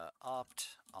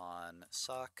 opt on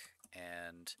sock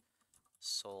and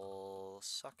sol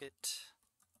socket.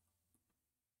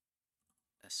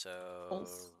 So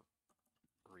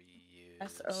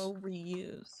SO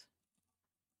reuse.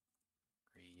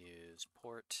 Reuse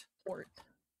port. Port.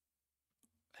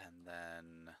 And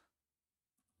then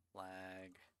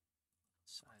flag.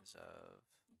 Size of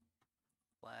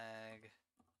flag.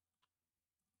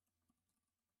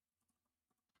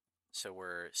 So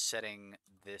we're setting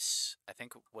this, I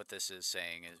think what this is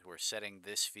saying is we're setting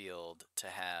this field to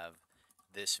have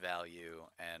this value,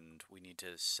 and we need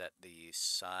to set the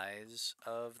size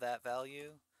of that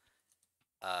value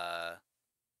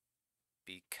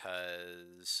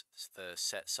because the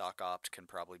set sock opt can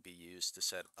probably be used to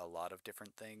set a lot of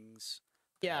different things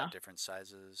that have different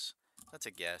sizes. That's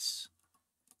a guess.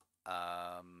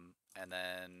 And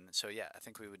then, so yeah, I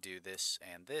think we would do this,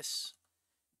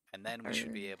 and then we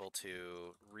should be able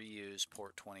to reuse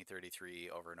port 2033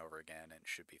 over and over again, and it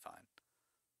should be fine.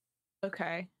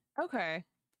 Okay. Okay.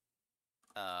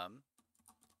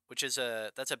 Which is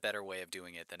that's a better way of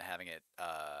doing it than having it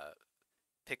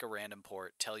pick a random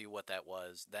port, tell you what that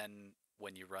was, then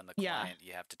when you run the client,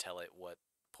 you have to tell it what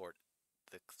port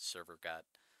the server got.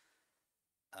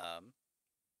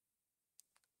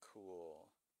 Cool.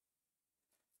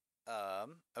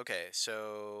 Okay,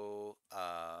 so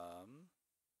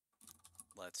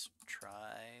let's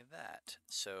try that.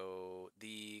 So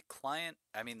the client,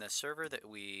 I mean the server that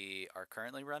we are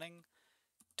currently running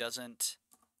didn't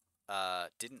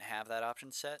have that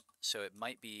option set, so it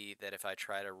might be that if I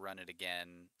try to run it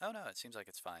again, oh no, it seems like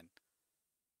it's fine.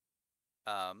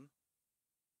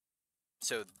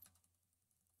 So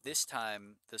this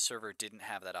time the server didn't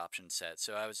have that option set,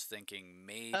 so I was thinking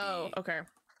maybe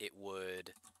it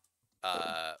would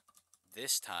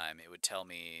this time it would tell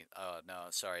me, oh no,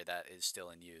 sorry, that is still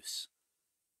in use.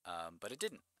 But it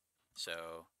didn't.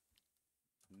 So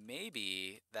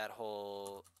maybe that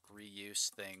whole reuse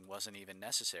thing wasn't even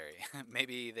necessary.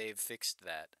 Maybe they've fixed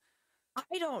that.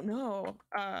 I don't know.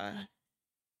 Okay,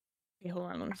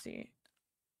 hold on, let me see.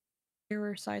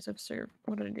 Error size of serve.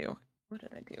 What did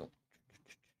I do?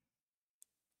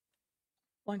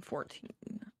 Line 14.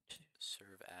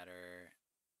 Serve adder.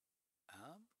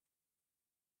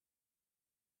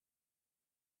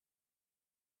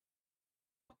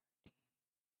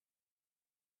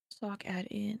 Sock add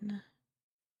in.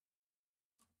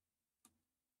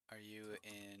 Are you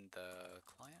in the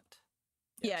client?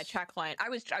 Yes. Yeah, chat client. I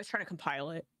was trying to compile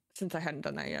it since I hadn't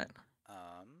done that yet.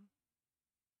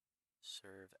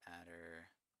 Serve adder.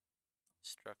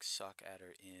 Struct sock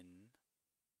adder in.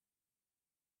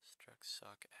 Struct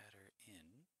sock adder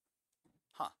in.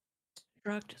 Huh.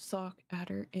 Struct sock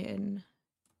adder in.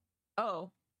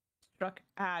 Oh. Struct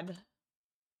add.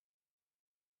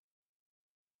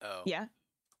 Oh. Yeah.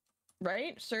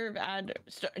 Right? Serve add.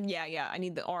 Yeah. I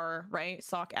need the R, right?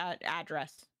 Sock add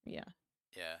address. Yeah.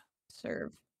 Yeah.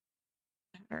 Serve.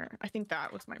 I think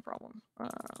that was my problem.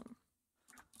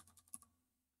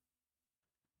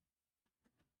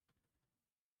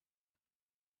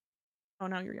 Oh,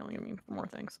 now you're yelling at me for more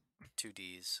things. 2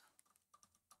 Ds.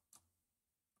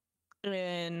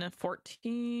 In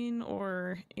 14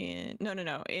 or in...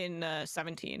 No. In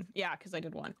 17. Yeah, because I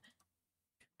did one.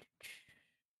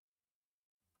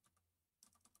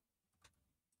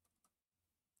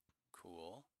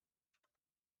 Cool.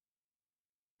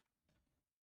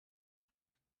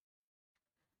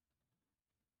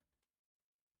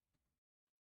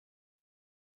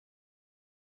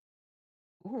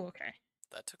 Ooh, okay.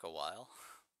 That took a while.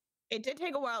 It did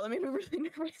take a while. It made me really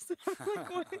nervous. I'm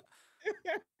like, what?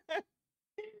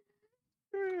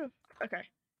 Okay.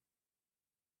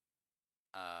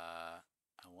 I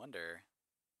wonder.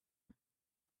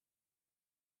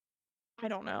 I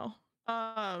don't know.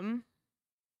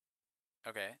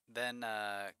 Okay, then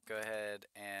go ahead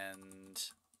and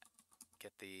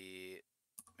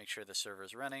make sure the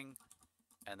server's running,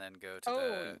 and then go to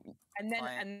the client. And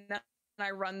then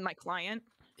I run my client.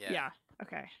 Yeah.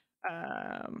 Okay.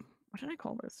 What did I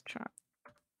call this chat?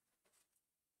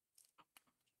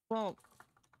 Well.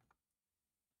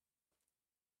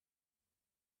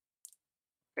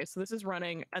 Okay, so this is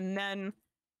running, and then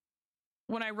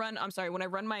when I run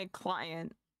my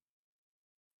client,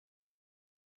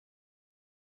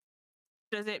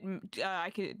 does it? I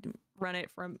could run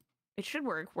it from. It should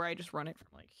work where I just run it from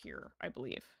like here, I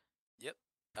believe. Yep.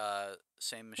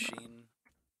 Same machine.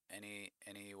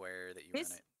 Anywhere that you run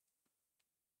it.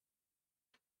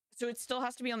 So it still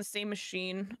has to be on the same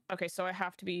machine. Okay, so I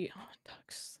have to be on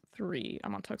Tux 3.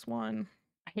 I'm on Tux 1.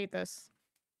 I hate this.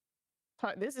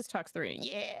 This is Tux 3.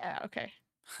 Yeah. Okay.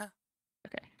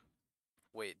 Okay.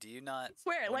 Wait, do you not? I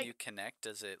swear, when you connect,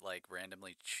 does it like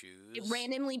randomly choose? It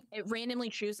randomly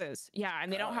chooses. Yeah,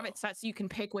 and they don't have it set so you can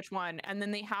pick which one. And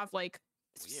then they have like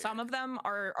some of them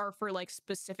are for like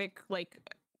specific like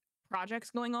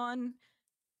projects going on.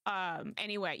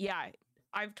 Anyway, yeah,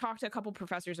 I've talked to a couple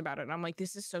professors about it, and I'm like,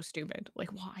 this is so stupid.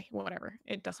 Like, why? Whatever.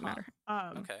 It doesn't Huh.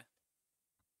 matter. Okay.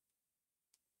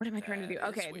 What am I trying to That do? is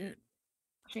Okay, weird.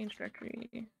 change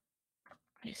directory.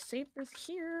 I save this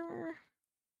here.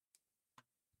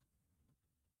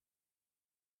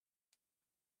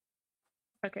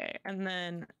 Okay, and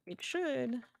then it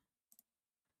should.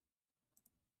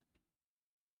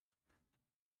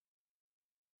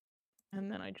 And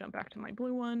then I jump back to my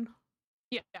blue one.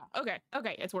 Yeah, okay,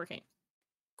 it's working.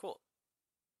 Cool.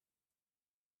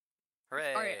 All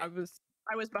right, Hooray. I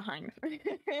was behind.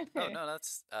 Oh no,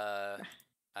 that's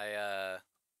I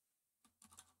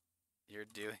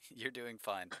you're doing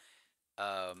fine.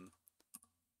 Um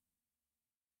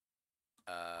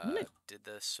I'm gonna, did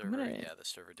the I'm server, gonna. yeah, the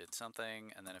server did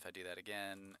something, and then if I do that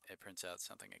again, it prints out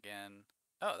something again.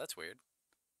 Oh, that's weird.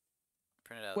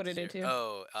 Printed out What did it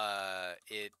zero. do? Oh,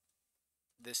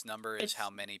 this number is how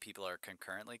It's many people are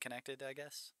concurrently connected, I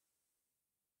guess.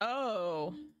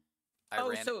 oh I oh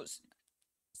ran it.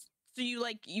 so you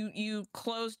like you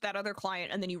closed that other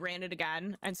client and then you ran it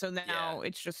again, and so Yeah, now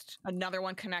it's just another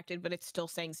one connected, but it's still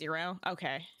saying 0.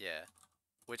 Okay. yeah.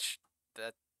 Which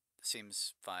that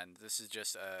seems fine. This is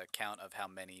just a count of how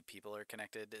many people are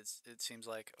connected. It seems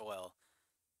like, oh, well,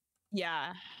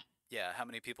 Yeah. yeah, how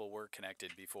many people were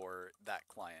connected before that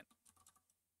client.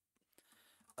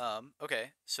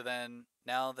 Okay, so then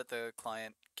now that the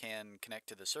client can connect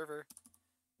to the server,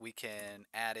 we can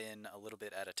add in a little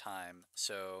bit at a time.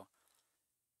 So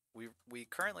we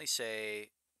currently say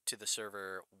to the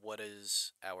server, what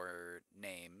is our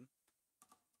name?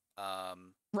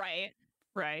 Um, Right.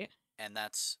 Right. and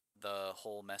that's the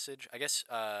whole message. I guess,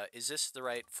 is this the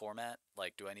right format?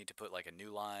 Like, do I need to put like a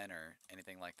new line or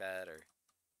anything like that, or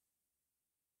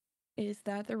Is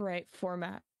that the right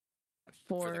format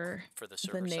for for the the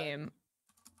server side? name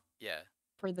Yeah.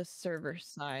 for the server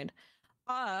side?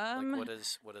 Like, Um, what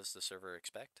does the server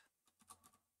expect?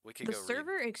 We could the go read.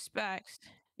 server expects.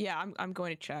 Yeah, I'm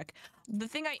going to check. The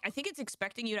thing I think it's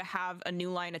expecting you to have a new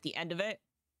line at the end of it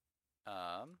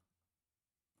Um,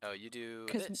 oh, you do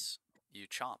because this. You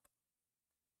chomp.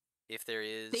 If there they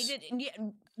is, did. Yeah,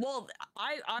 well,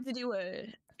 I had to do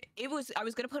a. It was I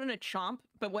was gonna put in a chomp,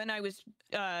 but when I was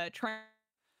trying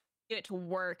to get it to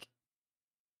work,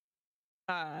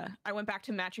 I went back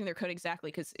to matching their code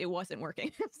exactly because it wasn't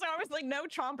working. So I was like, no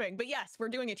chomping. But yes, we're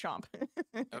doing a chomp.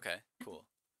 okay, cool.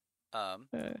 Um,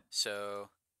 Uh, so,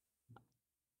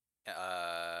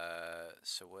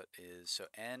 so what is, so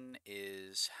n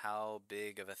is how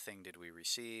big of a thing did we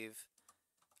receive?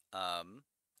 Um,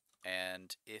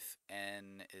 and if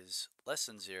n is less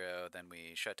than 0, then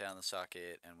we shut down the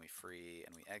socket and we free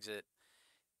and we exit.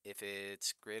 If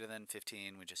it's greater than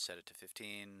 15, we just set it to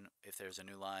 15. If there's a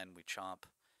new line, we chomp,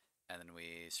 and then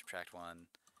we subtract 1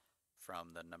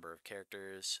 from the number of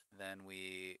characters. Then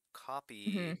we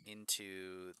copy mhm.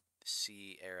 into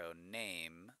C arrow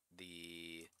name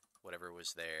the whatever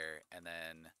was there, and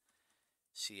then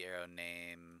C arrow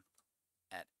name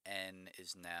at n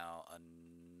is now a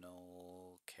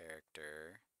null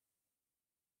character.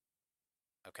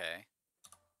 Okay.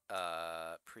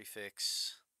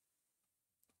 Prefix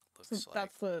So looks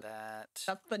like that.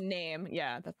 that's the name.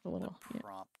 Yeah, that's the The little. Yeah.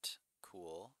 prompt,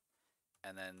 cool.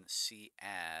 And then C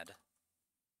add.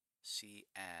 C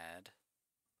add.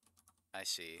 I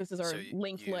see. This is So our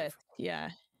linked you've list.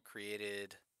 Yeah.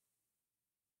 created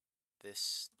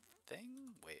this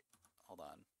thing? Wait, hold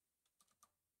on.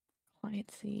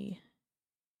 Client C.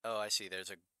 Oh, I see.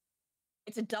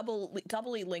 It's a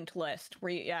doubly linked list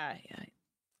where you, yeah.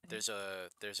 There's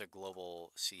a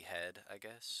global C head, I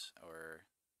guess, or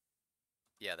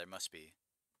yeah, there must be.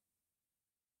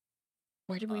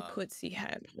 Where did we Um, put C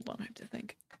head? Hold on, I have to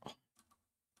think.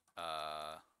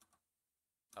 uh,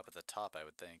 up at the top, I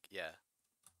would think. Yeah.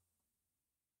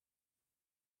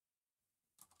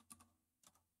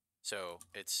 So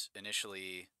it's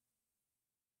initially,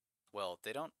 well,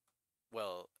 they don't,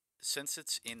 well, since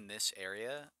it's in this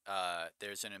area,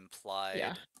 there's an Yeah.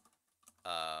 implied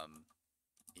um,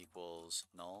 equals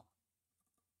null.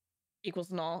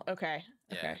 Equals null. Okay.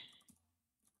 Yeah. Okay.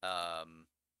 Um,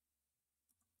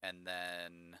 and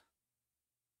then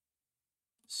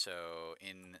so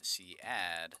in C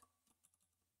add,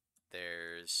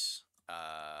 there's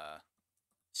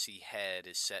C head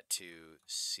is set to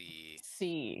C,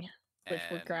 C, which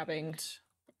we're grabbing and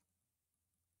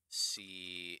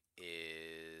C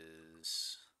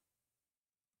is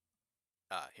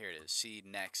here it is. C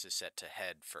next is set to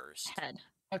head first. head.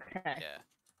 Okay. Yeah.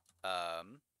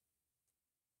 Um,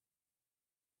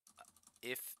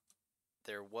 if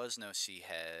there was no C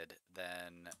head,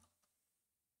 then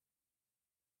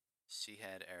C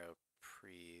head arrow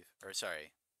prev, or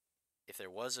sorry, if there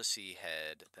was a C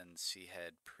head, then C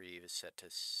head prev is set to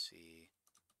C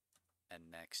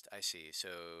and next. I see. So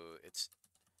it's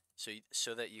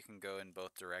so that you can go in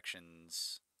both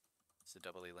directions. It's a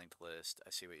doubly linked list. I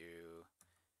see what you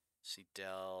see.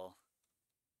 Del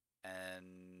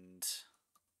and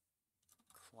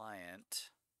client.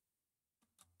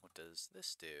 What does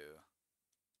this do?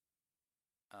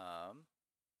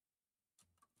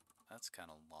 That's kind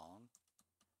of long.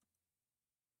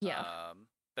 Yeah.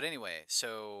 But anyway,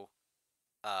 so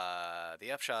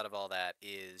the upshot of all that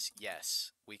is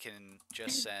yes, we can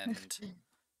just send.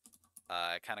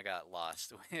 I kind of got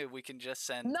lost. We can just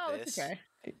send No, it's this, okay.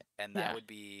 and that Yeah. would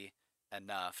be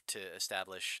enough to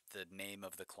establish the name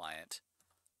of the client.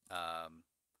 I'll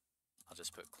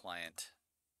just put client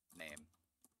name.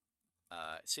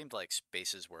 It seemed like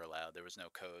spaces were allowed. There was no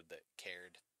code that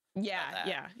cared about Yeah, that.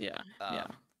 yeah, yeah, yeah.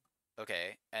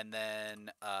 Okay, and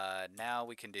then now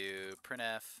we can do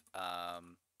printf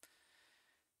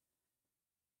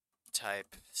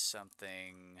type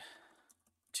something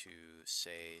to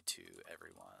say to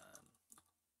everyone,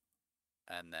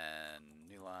 and then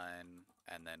new line,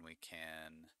 and then we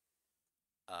can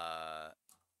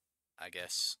I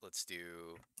guess let's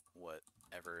do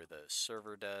whatever the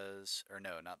server does, or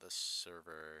no, not the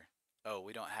server. Oh,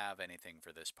 we don't have anything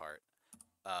for this part.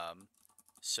 Um,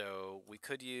 so we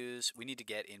need to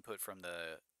get input from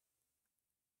the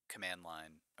command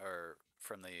line or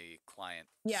from the client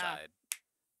Yeah, side.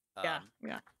 yeah, Um,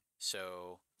 yeah.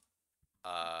 so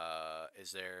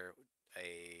is there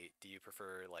do you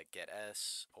prefer like get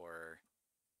s or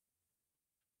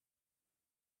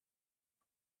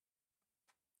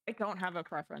I don't have a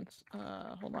preference.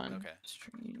 Hold on. okay?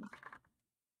 Stream.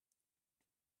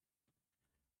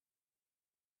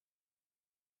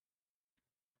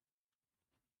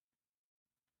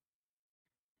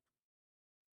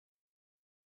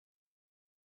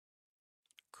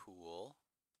 Cool.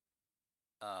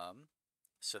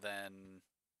 So then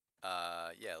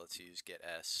yeah, let's use get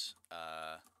s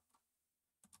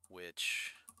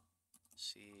which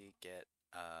see get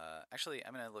actually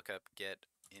I'm gonna look up get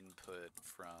input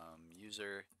from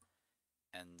user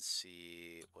and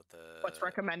see what What's the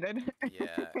recommended?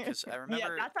 yeah, because I Yeah,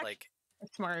 remember that's actually like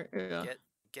smart. Yeah.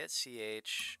 get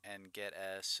ch and get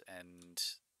s, and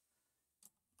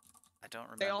I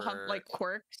don't They all have remember like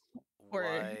quirks or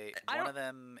why I one don't of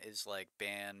them is like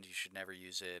banned. You should never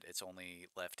use it. It's only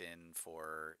left in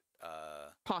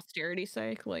posterity's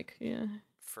sake. Like, yeah.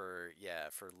 for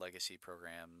legacy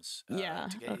programs. Yeah.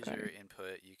 To get user Okay.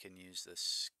 input, you can use the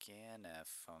scanf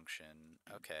function.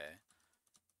 Okay.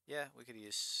 Yeah, we could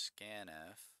use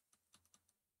scanf.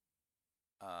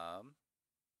 Um,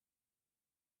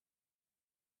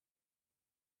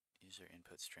 user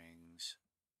input strings.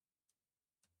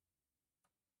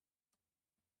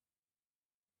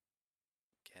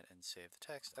 Get and save the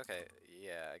text. Okay,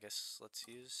 yeah, I guess let's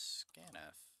use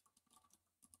scanf,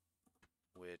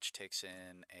 which takes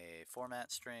in a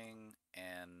format string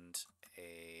and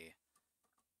a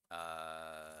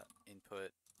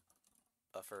input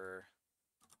buffer.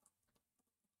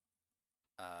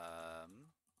 Um,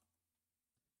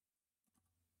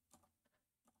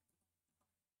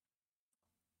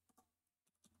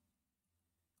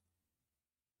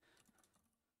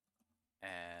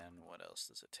 and what else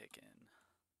does it take in?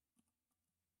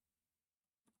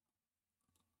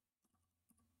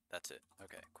 That's it.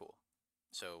 Okay, cool.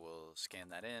 So we'll scan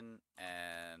that in,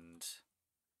 and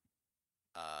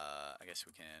I guess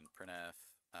we can printf.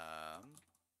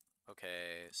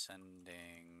 Okay,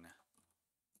 sending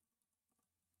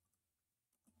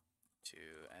to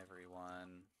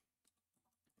everyone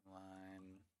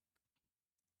line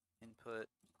input.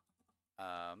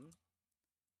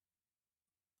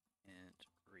 Int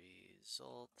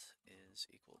result is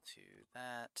equal to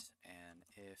that, and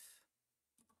if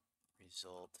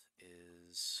result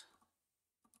is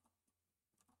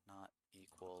not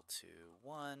equal to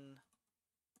 1,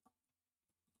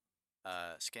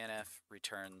 scanf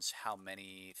returns how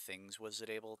many things was it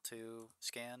able to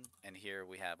scan, and here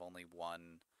we have only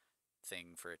one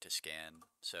thing for it to scan.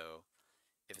 So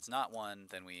if it's not 1,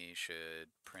 then we should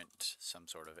print some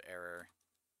sort of error.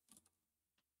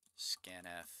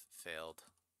 Scanf failed.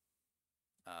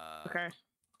 Okay.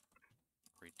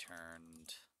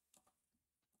 Returned,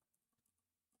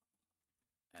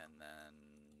 and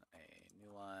then a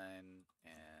new line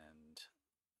and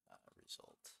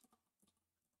result,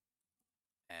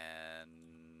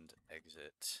 and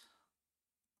exit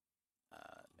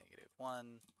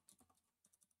 -1.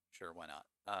 Sure, why not?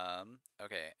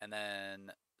 Okay, and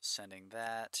then sending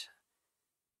that.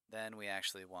 Then we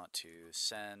actually want to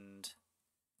send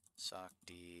sock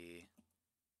D,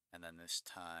 and then this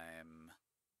time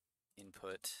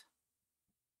input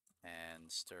and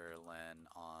strlen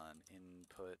on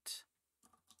input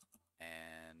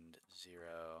and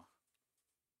 0.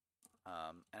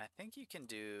 And I think you can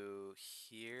do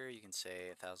here, you can say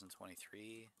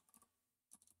 1023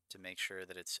 to make sure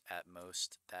that it's at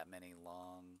most that many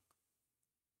long.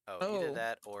 Oh, either Oh,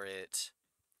 that or it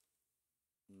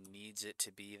needs it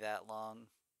to be that long.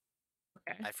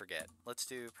 okay. I forget. Let's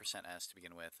do %s to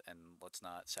begin with, and let's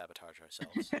not sabotage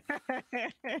ourselves.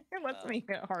 Let's Um, make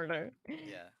it harder.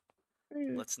 yeah.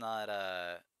 Let's not,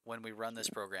 when we run this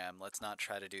program, let's not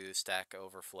try to do Stack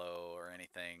Overflow or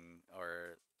anything,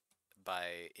 or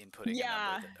by inputting a number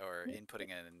Yeah. that, or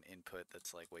inputting an input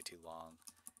that's like way too long.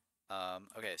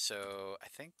 Okay, so I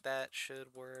think that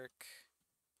should work.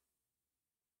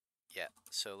 Yeah,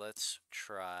 so let's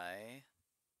try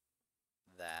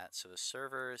that. So the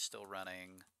server is still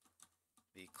running.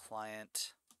 The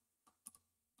client,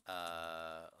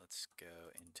 let's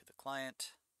go into the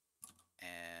client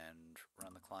and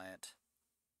run the client.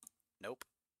 Nope.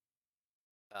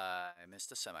 I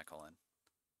missed a semicolon.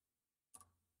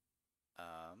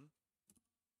 Um,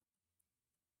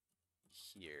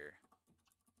 Here.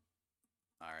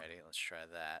 Alrighty, let's try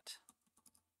that.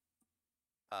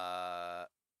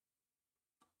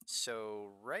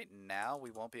 So right now we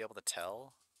won't be able to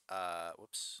tell.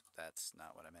 Whoops, that's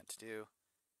not what I meant to do.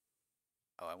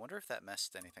 Oh, I wonder if that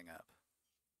messed anything up.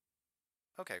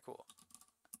 Okay, cool.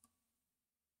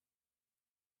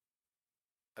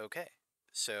 Okay,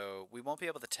 so we won't be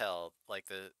able to tell, like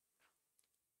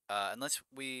unless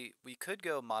we could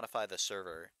go modify the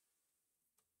server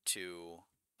to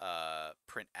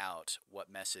print out what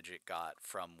message it got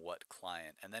from what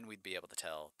client, and then we'd be able to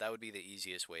tell. That would be the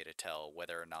easiest way to tell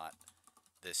whether or not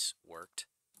this worked.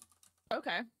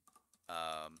 Okay.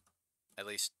 At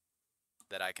least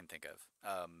that I can think of.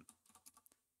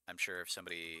 I'm sure if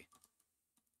somebody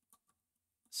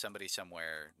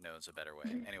somewhere knows a better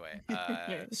way. Anyway,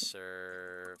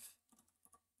 serve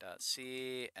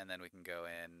 .c, and then we can go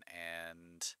in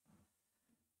and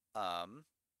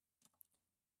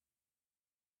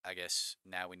I guess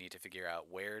now we need to figure out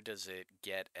where does it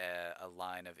get a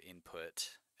line of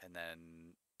input and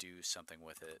then do something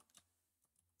with it.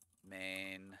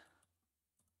 Main.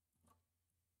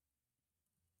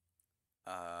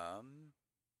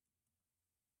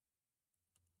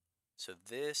 So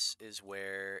this is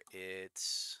where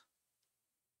it's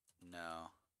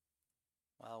no.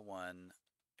 While one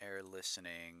error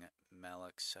listening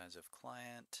malloc size of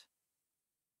client.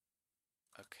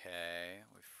 Okay,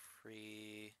 we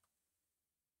free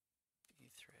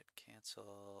thread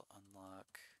cancel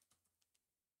unlock.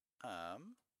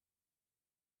 Um.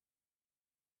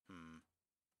 Hmm.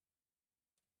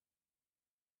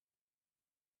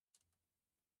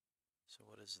 So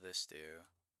what does this do?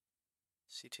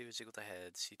 C2 is equal to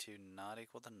head, C2 not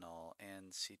equal to null,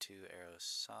 and C2 arrow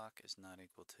sock is not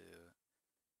equal to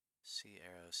C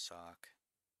arrow sock.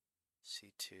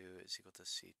 C2 is equal to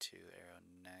C2 arrow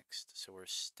next. So we're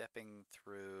stepping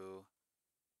through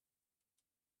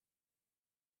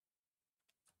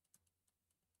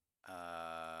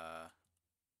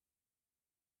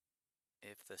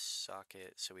if the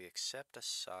socket, so we accept a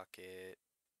socket.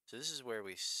 So this is where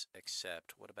we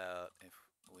accept. What about if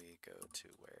we go to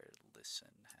where listen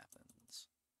happens?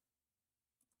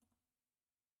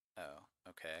 Oh,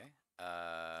 okay.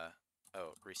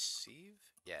 Oh, receive?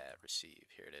 Yeah, receive.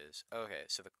 Here it is. Okay,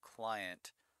 so the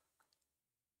client,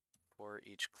 for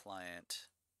each client,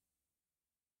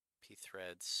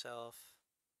 pthread self.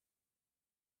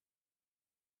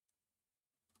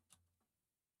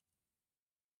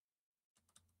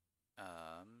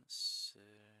 So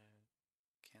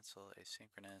cancel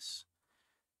asynchronous.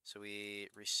 So we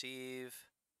receive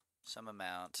some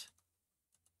amount,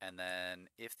 and then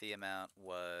if the amount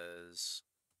was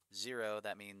 0,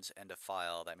 that means end of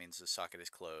file. That means the socket is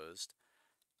closed.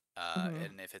 Mhm.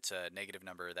 And if it's a negative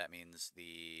number, that means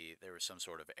there was some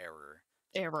sort of error.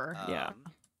 Error. Yeah.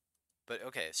 But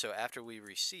okay, so after we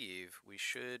receive, we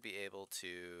should be able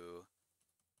to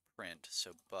print.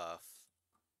 So buff.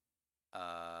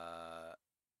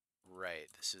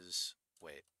 Right. This is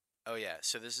wait. Oh yeah.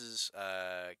 So this is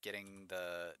getting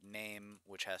the name,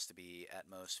 which has to be at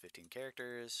most 15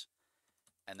 characters,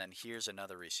 and then here's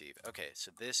another receive. Okay,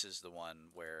 so this is the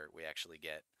one where we actually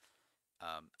get.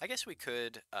 I guess we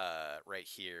could right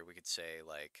here we could say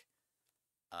like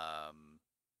I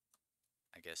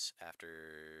guess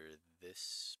after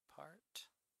this part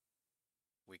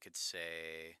we could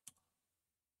say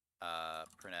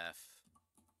printf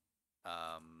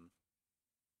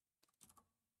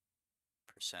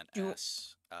Do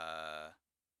 %s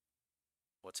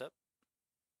What's up?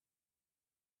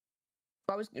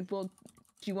 Well, do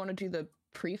you want to do the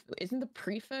isn't the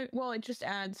prefix? Well, it just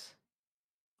adds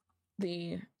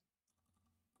the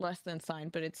less than sign,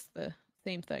 but it's the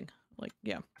same thing. Like,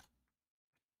 yeah.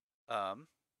 Um.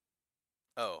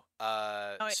 Oh.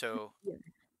 Oh, So yeah.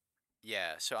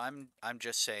 yeah. So I'm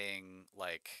just saying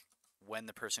like when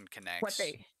the person What connects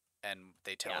they? and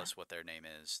they tell Yeah. us what their name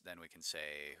is, then we can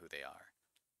say who they are.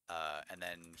 And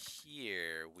then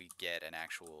here we get an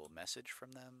actual message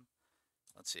from them.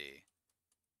 Let's see.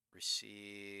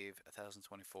 Receive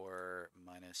 1024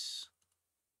 minus.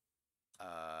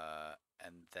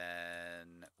 And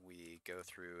then we go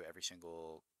through every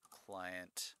single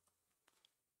client.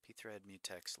 Pthread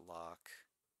mutex lock.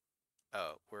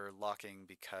 Oh, we're locking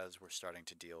because we're starting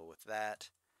to deal with that.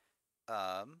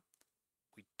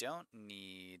 We don't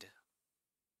need.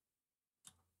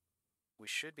 We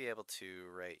should be able to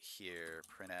right here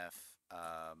printf.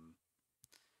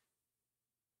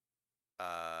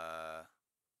 Uh,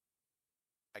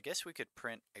 I guess we could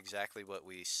print exactly what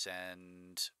we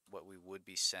send, what we would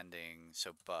be sending.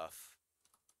 So buff,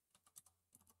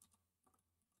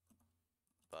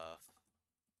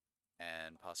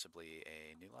 and possibly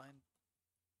a new line.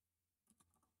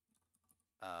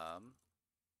 Um,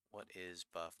 what is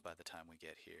buff by the time we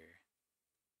get here?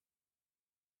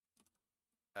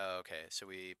 Oh, okay, so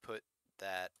we put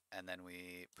that and then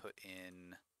we put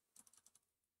in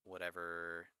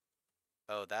whatever.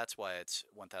 Oh, that's why it's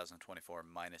 1024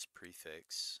 minus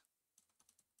prefix.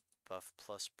 Buff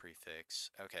plus prefix.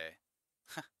 Okay.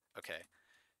 Okay.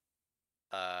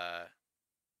 Uh,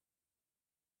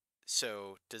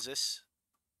 so does this?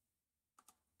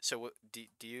 So do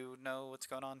you know what's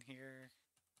going on here?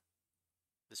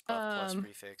 This buff plus Um.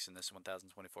 prefix and this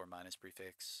 1024 minus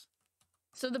prefix.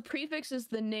 So the prefix is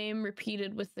the name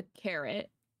repeated with the caret.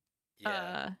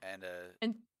 Yeah, And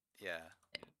yeah.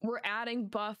 we're adding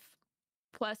buff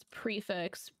plus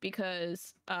prefix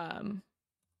because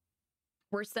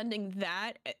we're sending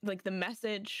that like the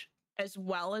message as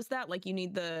well as that. Like you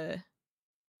need the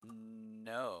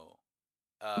No.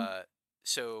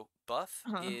 So buff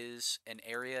huh. is an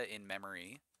area in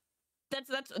memory. That's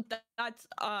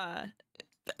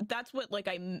that's what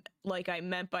I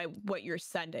meant by what you're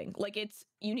sending. Like it's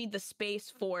you need the space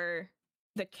for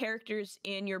the characters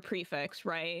in your prefix,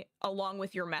 right? Along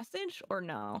with your message or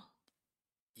no?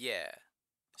 Yeah.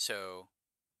 So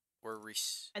we're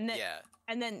And then yeah,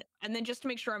 and then just to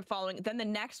make sure I'm following, then the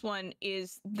next one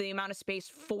is the amount of space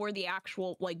for the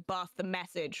actual like buff, the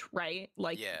message, right?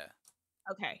 Like yeah.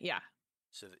 okay, yeah.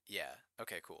 So yeah.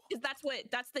 Okay, cool. Because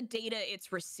that's the data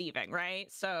it's receiving,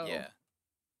 right? So Yeah.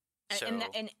 and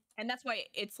So and that's why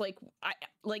it's like I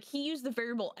like he used the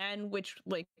variable n, which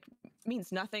like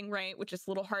means nothing, right? Which is a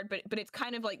little hard, but it's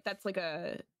kind of like that's like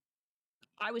a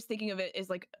I was thinking of it as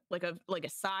like a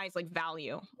size like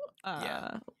value,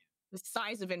 yeah, the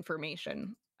size of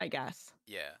information, I guess.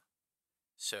 yeah.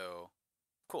 So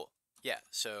cool. Yeah.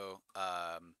 So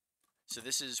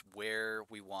this is where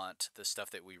we want the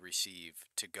stuff that we receive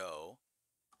to go,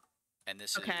 and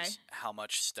this Okay. is how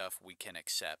much stuff we can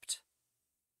accept.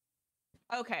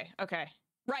 Okay.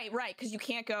 Right, because you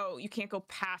can't go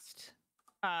past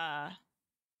uh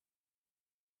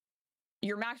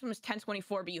your maximum is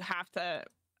 1024, but you have to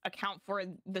account for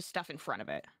the stuff in front of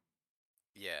it.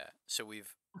 Yeah. So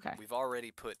Okay. we've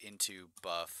already put into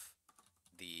buff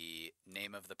the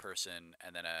name of the person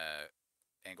and then a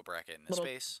angle bracket and a Little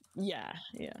space. yeah.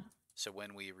 So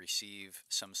when we receive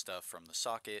some stuff from the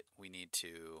socket, we need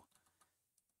to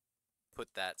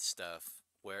put that stuff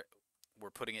where we're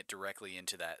putting it directly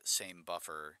into that same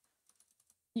buffer,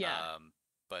 Yeah.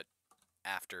 but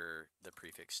after the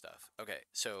prefix stuff. Okay,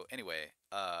 so anyway,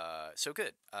 so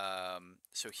good.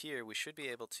 So here we should be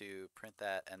able to print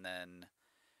that, and then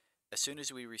as soon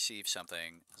as we receive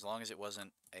something, as long as it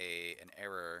wasn't an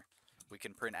error, we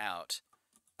can print out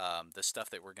the stuff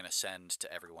that we're going to send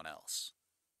to everyone else.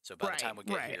 So by the time we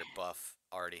get Right. here, buff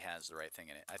already has the right thing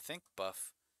in it. I think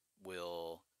buff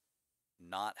will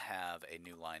not have a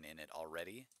new line in it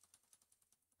already.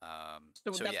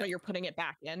 So So that's yeah, why you're putting it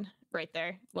back in right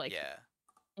there. Like yeah.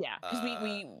 yeah, because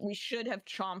Uh, we should have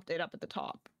chomped it up at the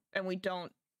top, and we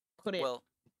don't put it. well,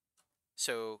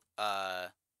 so I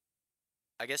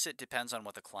guess it depends on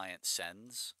what the client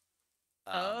sends.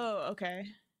 Um, Oh, okay.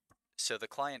 so the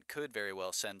client could very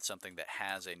well send something that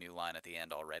has a new line at the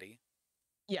end already.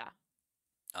 Yeah.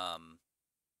 Um,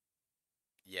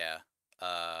 yeah.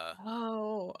 Uh,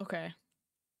 Oh, okay.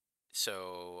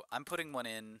 so I'm putting one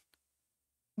in.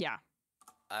 Yeah.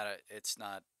 It's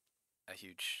not a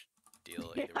huge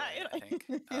deal Yeah. either way, I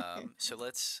think. So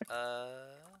let's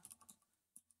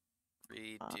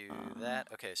redo that.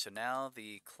 Okay, so now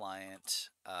the client,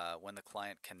 when the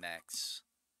client connects,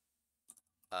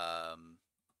 um,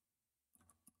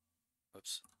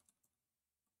 whoops,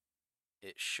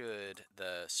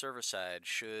 the server side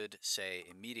should say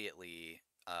immediately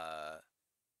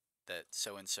that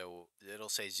so and so, it'll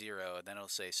say 0, and then it'll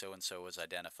say so and so was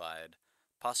identified,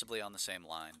 possibly on the same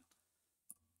line.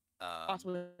 Um,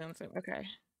 Possibly. Okay.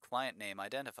 Client name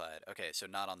identified. Okay, so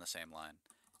not on the same line.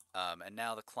 And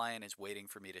now the client is waiting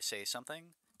for me to say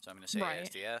something. So I'm going to say Right.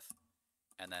 ASDF,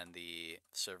 and then the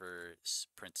server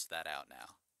prints that out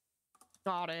now.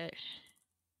 Got it.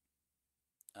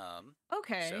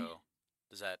 Okay. So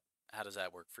how does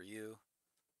that work for you?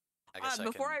 I guess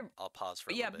I'll pause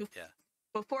for a Yeah, little bit. Yeah.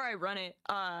 before I run it,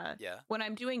 Yeah. when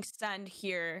I'm doing send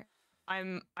here,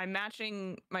 I'm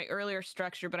matching my earlier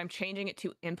structure, but I'm changing it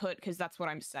to input because that's what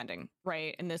I'm sending,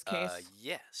 right? In this case.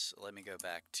 Yes. Let me go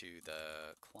back to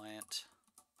the client.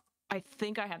 I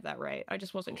think I have that right. I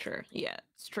just wasn't sure. Yeah.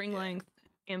 String length,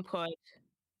 input.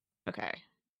 Okay.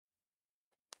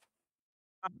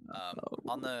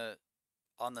 On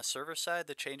the server side,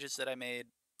 the changes that I made,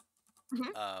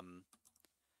 Mhm.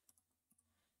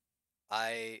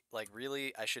 I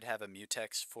should have a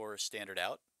mutex for standard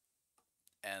out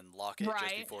and lock it just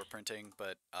Right. before printing,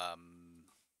 but I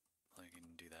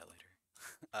can do that later.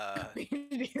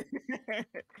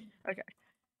 Okay.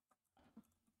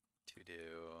 To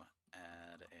do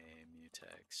add a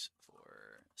mutex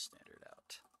for standard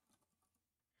out.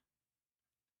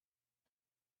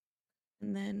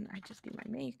 And then I just do my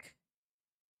make.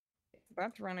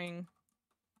 That's running.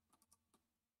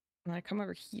 And I come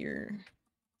over here.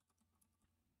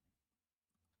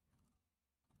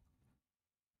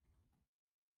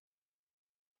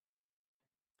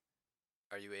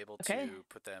 Are you able Okay. to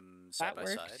put them side That by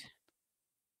worked. side?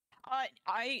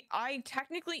 I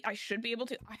technically I should be able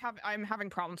to. I'm having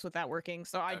problems with that working,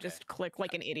 so I Okay. just click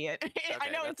like an idiot. I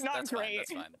Okay, know it's not great.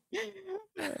 Fine.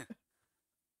 That's fine.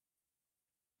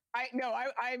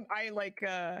 I like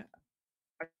I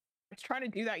was trying to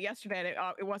do that yesterday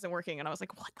and it wasn't working and I was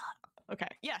like, what the? Okay,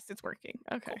 yes, it's working.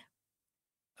 Okay. Cool.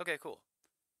 Okay, cool.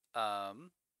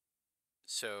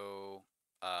 So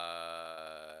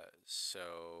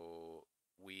so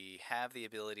we have the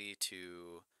ability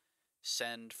to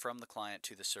send from the client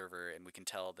to the server, and we can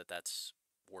tell that that's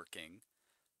working.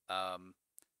 Um,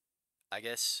 I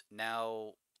guess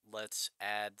now let's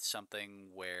add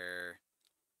something where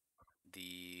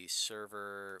the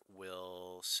server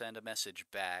will send a message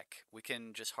back. We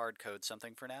can just hard code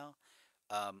something for now.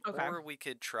 Okay. Or we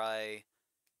could try,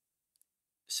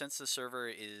 since the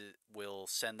server will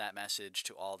send that message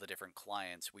to all the different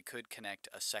clients, we could connect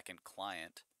a second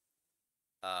client.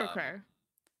 Okay.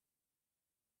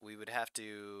 We would have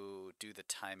to do the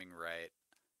timing right.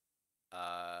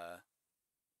 I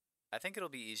think it'll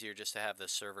be easier just to have the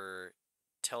server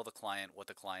tell the client what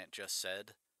the client just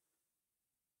said.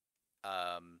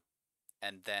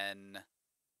 And then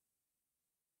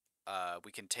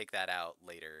we can take that out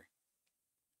later.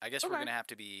 I guess we're Okay. going to have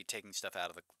to be taking stuff out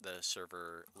of the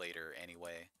server later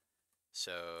anyway.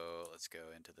 So let's go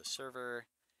into the server,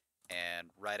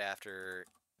 and right after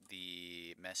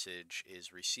the message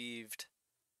is received,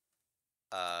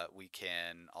 we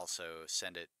can also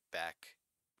send it back.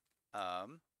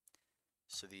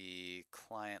 So the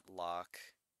client lock,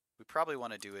 we probably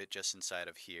want to do it just inside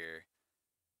of here.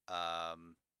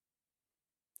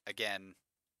 Again,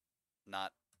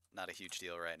 not a huge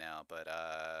deal right now, but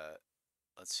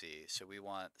let's see. So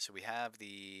we have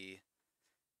the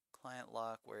client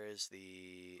lock. Where is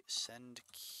the send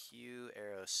Q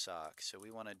arrow sock? So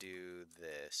we want to do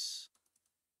this.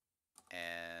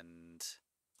 And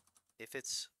if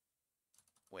it's,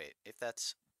 wait, if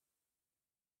that's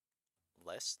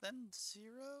less than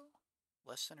 0,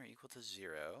 less than or equal to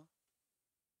 0,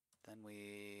 then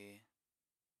we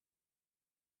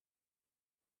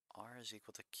R is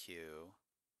equal to Q.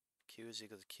 Q is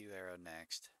equal to Q arrow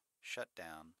next. Shut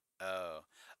down. Oh,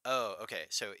 okay.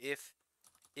 So if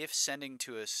sending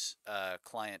to a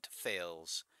client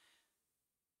fails,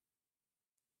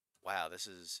 wow, this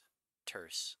is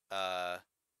terse.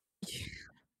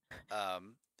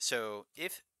 So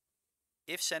if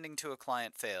sending to a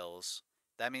client fails,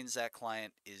 that means that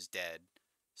client is dead.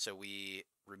 So we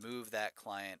remove that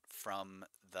client from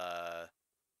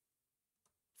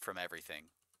everything.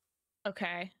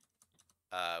 Okay.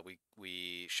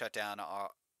 We shut down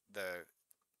the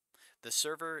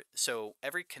server. So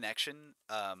every connection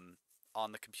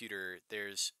on the computer,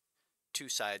 there's two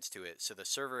sides to it. So the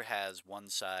server has one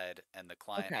side and the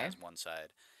client Okay. has one side.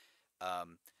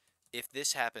 If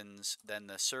this happens, then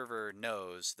the server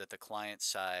knows that the client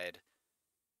side,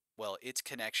 well, its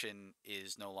connection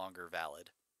is no longer valid.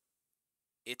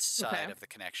 Its Okay. side of the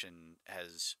connection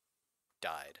has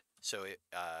died. So then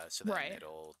Right.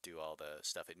 it'll do all the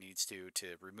stuff it needs to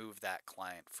remove that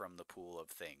client from the pool of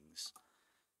things.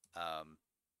 Um,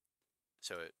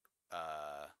 so it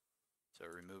uh, so it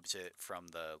removes it from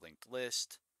the linked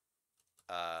list,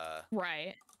 uh,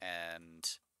 Right.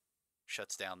 and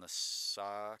shuts down the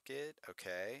socket.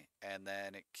 Okay, and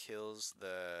then it kills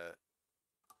the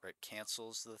or it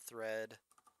cancels the thread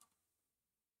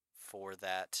for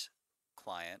that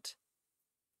client.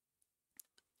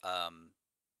 Um,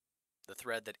 the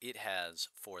thread that it has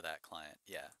for that client.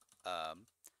 Yeah. Um,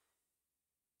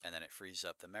 and then it frees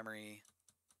up the memory.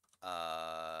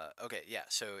 Okay, yeah.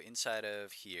 So inside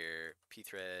of here,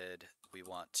 pthread, we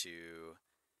want to.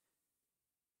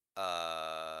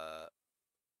 Uh,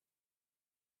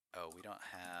 oh, we don't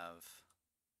have.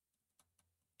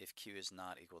 If q is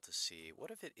not equal to c, what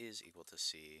if it is equal to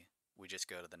c? We just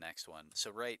go to the next one.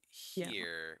 So right Yeah.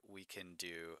 here we can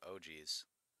do. Oh geez.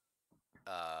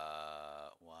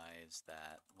 Why is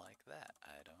that like that?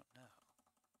 I don't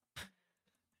know.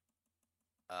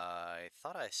 I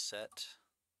thought I set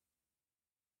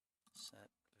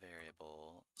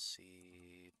variable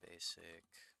c basic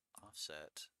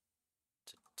offset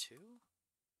to 2?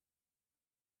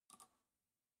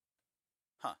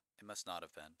 Huh, it must not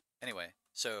have been. Anyway,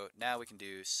 so now we can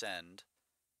do send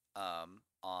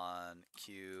on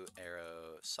q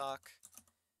arrow sock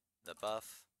the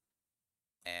buff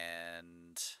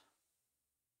and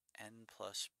n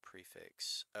plus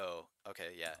prefix. Oh,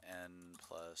 okay, yeah, n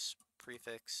plus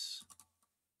prefix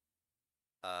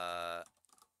uh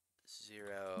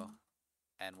 0,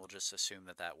 and we'll just assume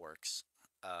that that works.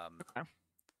 Um, Okay.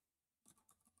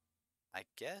 I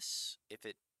guess if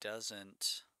it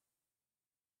doesn't,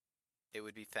 it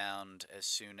would be found as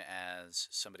soon as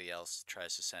somebody else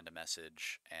tries to send a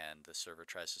message and the server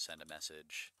tries to send a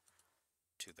message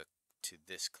to the to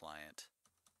this client.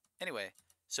 Anyway,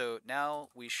 so now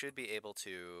we should be able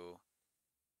to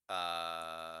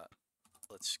uh,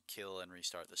 let's kill and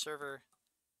restart the server.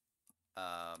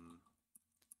 Um,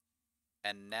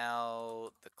 and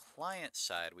now the client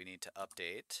side we need to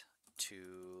update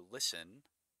to listen.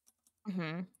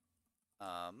 Mm-hmm.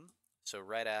 So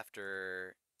right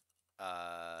after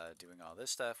doing all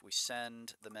this stuff, we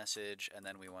send the message, and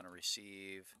then we want to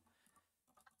receive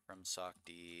from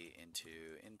sockd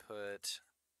into input.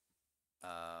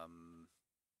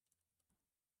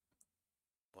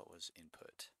 What was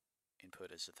input?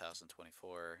 Input is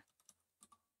 1024,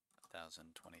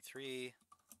 1023,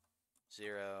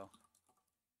 0,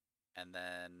 and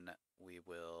then we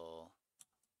will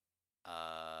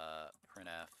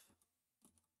printf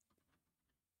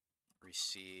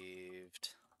received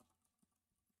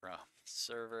from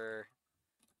server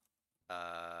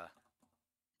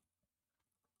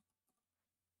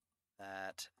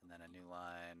that, and then a new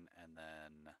line, and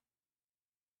then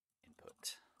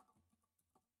input.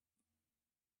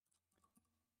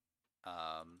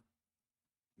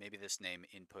 Maybe this name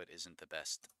input isn't the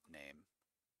best name,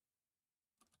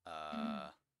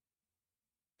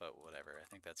 but whatever. I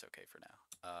think that's okay for now.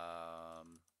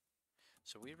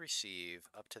 So we receive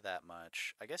up to that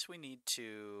much. I guess we need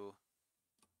to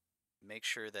make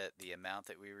sure that the amount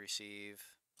that we receive,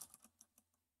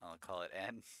 I'll call it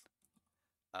n,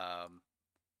 um,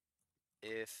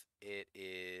 if it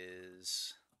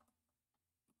is,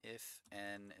 if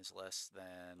n is less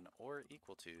than or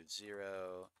equal to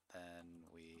 0, then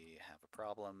we have a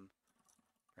problem.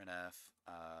 Printf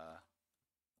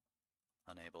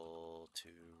unable to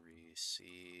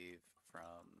receive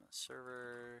from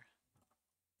server,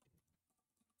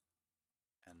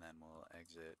 and then we'll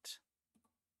exit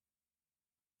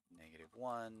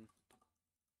 -1,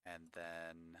 and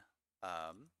then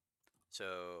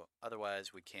so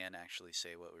otherwise we can actually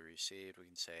say what we received. We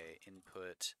can say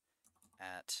input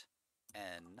at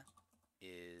n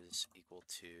is equal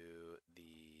to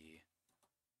the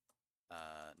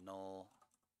null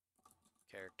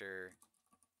character.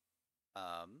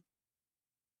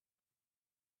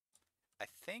 I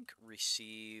think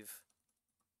receive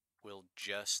will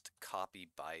just copy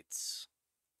bytes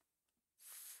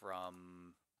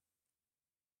from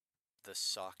the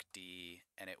sockd,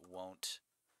 and it won't.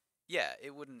 Yeah,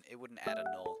 it wouldn't add a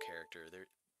null character there,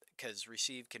 because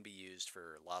receive can be used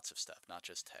for lots of stuff, not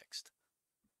just text.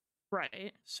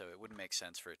 Right. So it wouldn't make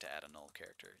sense for it to add a null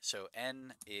character. So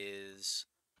n is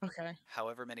Okay.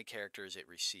 however many characters it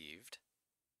received.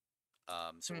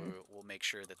 So Mm. we'll make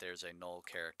sure that there's a null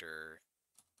character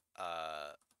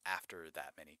after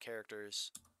that many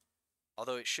characters.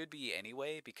 Although it should be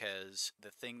anyway, because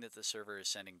the thing that the server is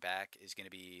sending back is going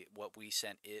to be what we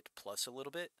sent it plus a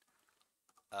little bit.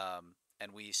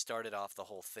 And we started off the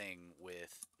whole thing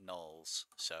with nulls,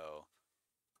 so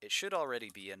it should already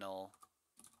be a null.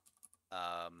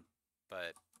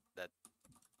 But that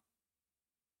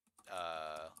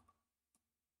uh,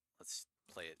 let's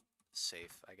play it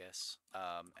safe, I guess.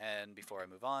 And before I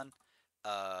move on,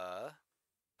 I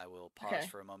will pause Okay.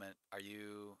 for a moment. Are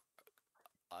you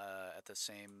at the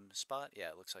same spot? Yeah,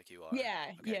 it looks like you are.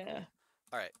 Yeah, Okay, yeah. cool.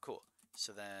 All right, cool.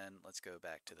 So then let's go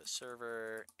back to the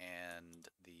server and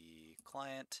the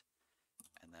client,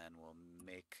 and then we'll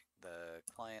make the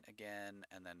client again,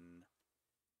 and then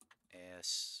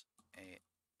AS A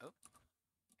oh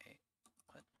A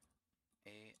what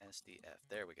ASDF.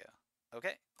 There we go.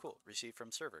 Okay, cool. Receive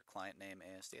from server. Client name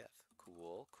ASDF.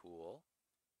 Cool, cool.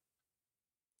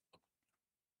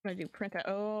 I do print out.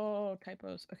 Oh,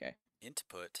 typos. Okay.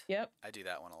 Input. Yep. I do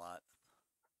that one a lot.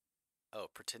 Oh,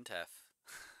 printf.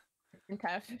 Print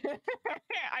out.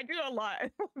 I do a lot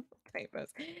of typos.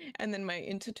 And then my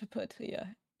into to put, yeah.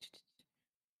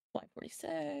 Fly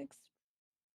 46.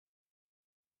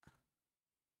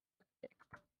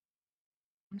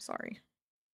 I'm sorry.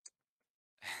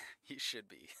 You should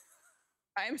be.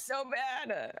 I'm so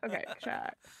bad. Okay,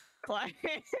 chat. Client.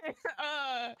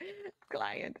 uh,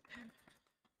 client.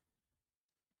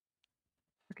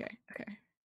 Okay, okay.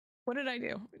 What did I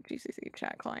do? GCC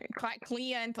chat client.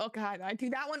 Client. Oh god, I do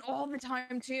that one all the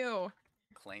time too.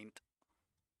 Claimed.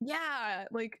 Yeah,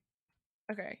 like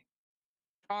okay.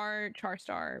 Char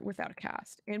star without a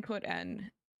cast. Input N.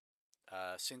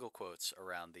 Single quotes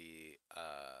around the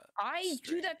I do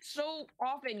string. that so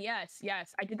often. Yes,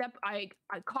 yes. I did that. I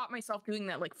caught myself doing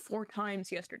that like 4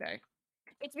 times yesterday.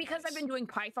 It's because I've Nice. been doing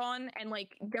Python and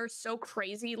like they're so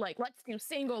crazy. Like, let's do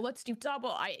single, let's do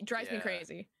double. It drives me Yeah.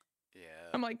 crazy. Yeah.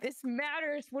 I'm like, this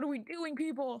matters. What are we doing,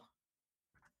 people?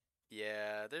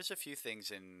 Yeah, there's a few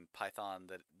things in Python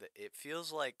that it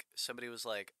feels like somebody was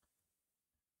like,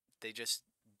 they just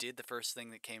did the first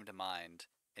thing that came to mind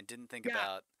and didn't think Yeah.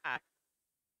 about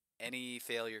any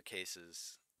failure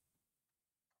cases,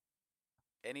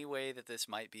 any way that this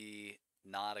might be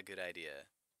not a good idea.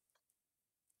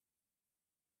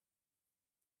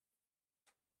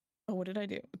 Oh, what did I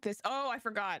do? This. Oh, I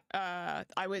forgot.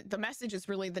 The message is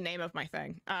really the name of my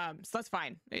thing. So that's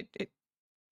fine. It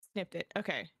snipped it.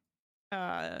 Okay.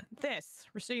 This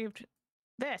received.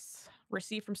 This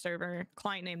received from server.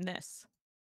 Client name this.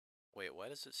 Wait, why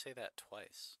does it say that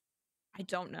twice? I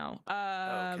don't know.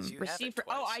 Oh, because you have it Received for.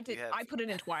 Oh, twice. I You did. have. I put it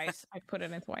in twice. I put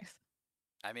it in twice.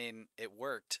 I mean, it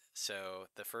worked. So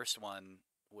the first one,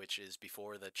 which is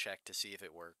before the check to see if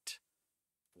it worked,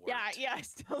 Yeah, worked. yeah. I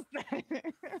still say.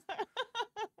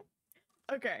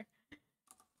 Okay.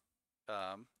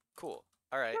 Cool.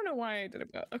 All I right. don't know why I did it,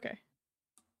 but okay.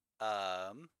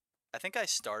 I think I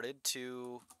started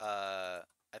to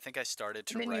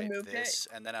And then you write moved it. this,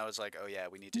 and then I was like, oh yeah,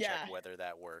 we need to check Yeah, whether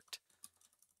that worked.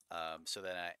 So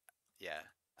then yeah,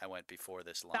 I went before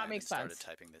this that line and makes started sense.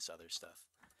 typing this other stuff.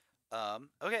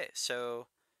 Okay, so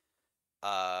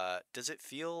does it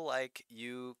feel like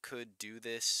you could do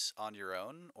this on your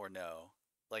own or no?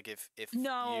 Like if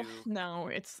No, you no,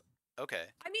 it's. okay,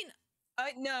 I mean,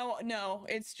 no, no.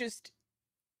 It's just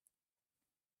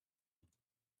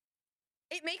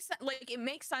it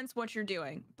makes sense what you're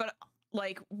doing, but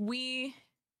like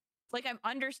I'm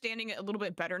understanding it a little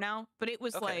bit better now. But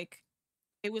okay,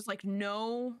 it was like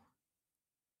no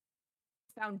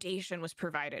foundation was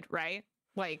provided, right?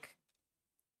 Like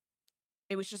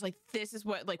it was just like this is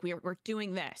what like we're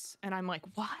doing this, and I'm like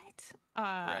what? Uh,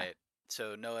 right.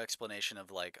 So no explanation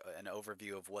of like an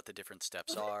overview of what the different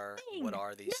steps are. What Nothing.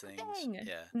 are these things? Nothing.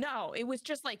 Yeah. No, it was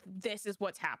just like this is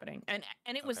what's happening. And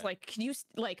it was Okay. like, can you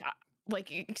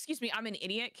excuse me, I'm an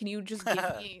idiot. Can you just give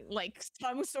me like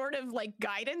some sort of like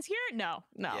guidance here? No,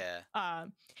 no. Yeah. I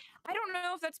don't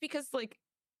know if that's because like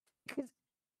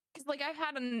because like I've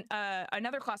had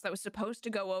another class that was supposed to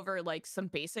go over like some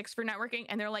basics for networking,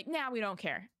 and they're like, "Nah, we don't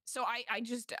care." So I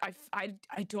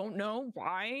don't know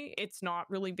why it's not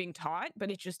really being taught, but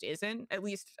it just isn't. At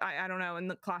least I don't know in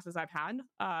the classes I've had.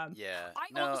 Yeah. I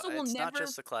No, also will it's not never.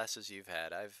 just the classes you've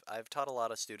had. I've taught a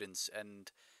lot of students and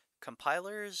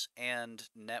compilers and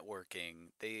networking.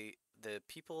 The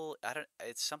people I don't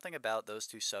it's something about those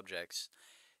two subjects.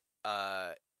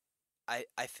 Uh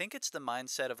I think it's the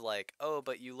mindset of like, "Oh,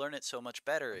 but you learn it so much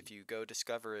better if you go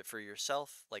discover it for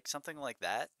yourself." Like something like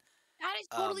that. That is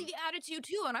totally Um the attitude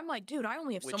too, and I'm like, dude, I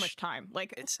only have so much which time.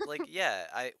 Like, it's like, yeah,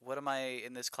 I what am I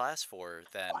in this class for oh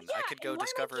then? I could yeah, go and why am I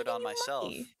discover it giving on you myself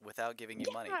money? without giving you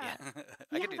money. Yeah, Yeah.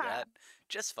 I could do yeah. that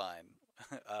just fine.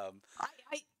 Um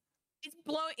I it's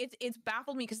blowing it's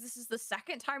baffled me because this is the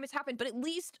second time it's happened, but at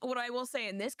least what I will say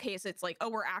in this case, it's like, oh,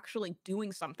 we're actually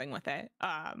doing something with it.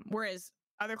 Whereas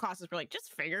other classes were like,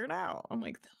 just figure it out. I'm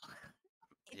like,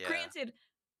 Yeah. granted,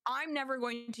 I'm never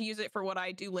going to use it for what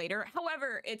I do later.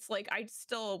 However, it's like I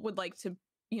still would like to,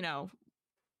 you know,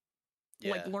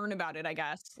 like Yeah. learn about it, I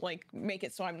guess. Like make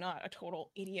it so I'm not a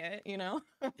total idiot, you know?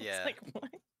 It's Yeah. like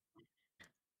what?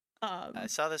 I Um,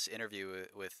 saw this interview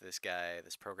with this guy,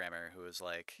 this programmer, who was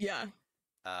like, yeah.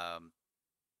 um,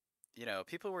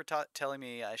 people were telling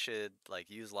me I should like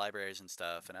use libraries and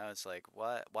stuff, and I was like,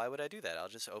 why? Why would I do that? I'll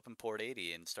just open port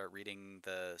 80 and start reading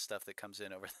the stuff that comes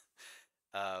in over.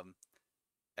 Um,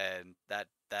 and that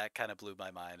kind of blew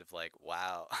my mind of like,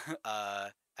 wow.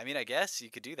 I mean, I guess you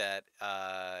could do that.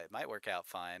 It might work out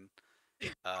fine.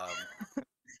 Um,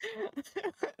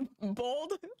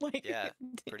 Bold, yeah, like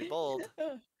pretty bold.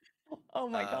 oh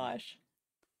my Um, gosh.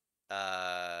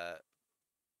 uh,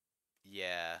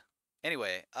 yeah.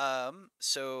 Anyway,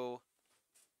 so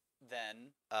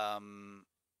then,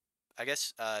 I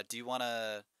guess, do you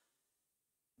wanna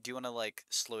like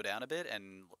slow down a bit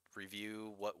and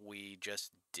review what we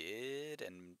just did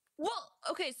and Well,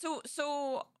 okay,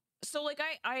 so like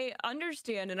I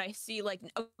understand and I see like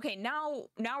okay, now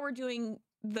we're doing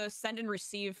the send and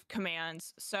receive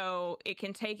commands so it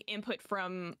can take input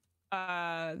from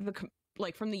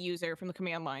like from the user from the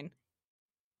command line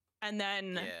and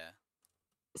then yeah.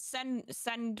 send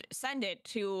it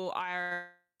to our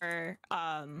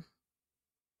um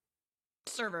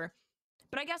server.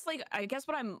 But I guess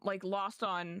what I'm like lost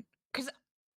on cuz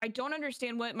I don't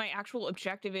understand what my actual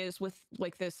objective is with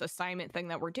like this assignment thing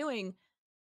that we're doing.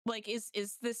 Like is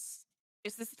this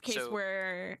the case So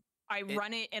where I it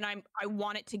run it and I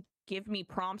want it to give me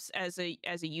prompts as a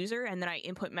user and then I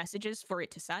input messages for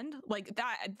it to send? Like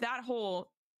that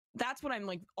whole that's what I'm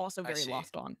like also I very see.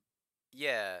 lost on.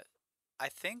 Yeah, I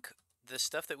think the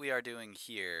stuff that we are doing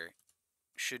here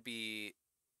should be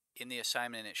in the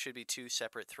assignment, it should be two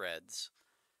separate threads.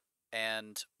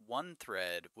 And one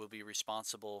thread will be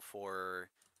responsible for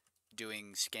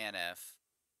doing scanf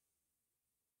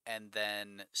and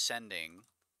then sending.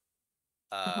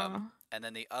 Uh-huh. And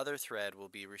then the other thread will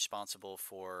be responsible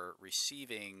for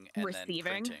receiving and then Receiving.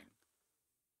 printing.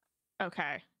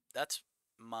 Okay. That's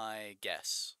my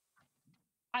guess.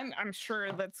 I'm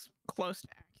sure that's close to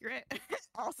accurate.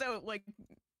 Also, like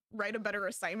write a better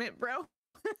assignment, bro.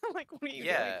 Like what are you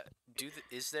doing? Yeah.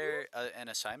 Is there an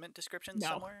assignment description No.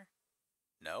 somewhere?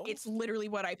 No? It's literally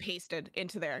what I pasted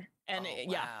into there. And Oh,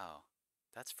 yeah. wow.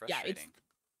 That's Yeah, frustrating.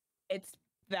 it's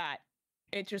that.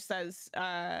 It just says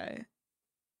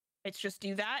it's just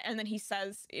do that and then he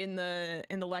says in the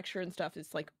lecture and stuff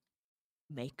it's like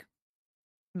make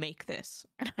make this.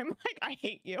 And I'm like I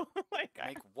hate you. Like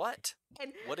Make what?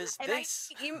 and What is and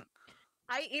this?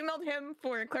 I emailed him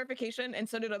for clarification and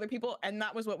so did other people and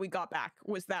that was what we got back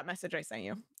was that message I sent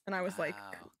you. And I was like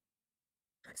Wow.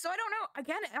 so I don't know.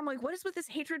 Again, I'm like what is with this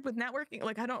hatred with networking?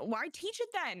 Like I don't why teach it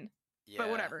then? But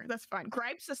Yeah. whatever, that's fine.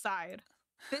 Gripes aside,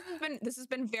 this has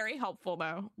been very helpful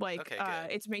though. Like Okay,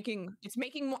 good. it's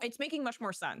making much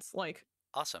more sense. Like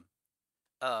Awesome.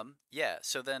 Yeah,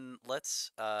 so then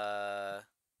let's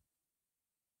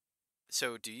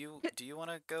so do you want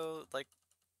to go like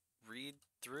read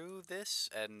through this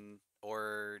and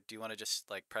or do you want to just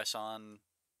like press on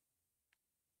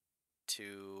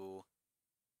to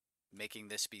making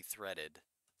this be threaded?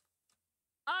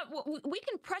 we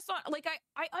can press on. Like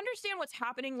I understand what's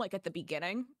happening. Like at the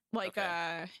beginning.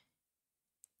 Okay.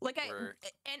 Like I We're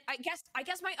and I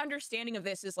guess my understanding of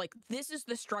this is like this is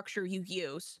the structure you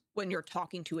use when you're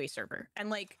talking to a server. And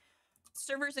like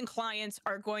servers and clients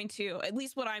are going to at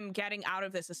least what I'm getting out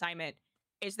of this assignment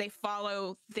is they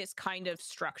follow this kind of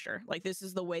structure. Like this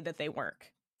is the way that they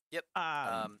work. Yep.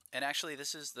 Um And actually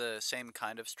this is the same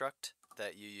kind of struct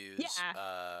that you use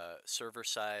yeah, server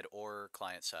side or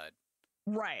client side.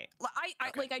 right. I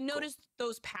Okay, like I cool. noticed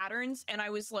those patterns and I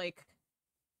was like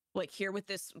here with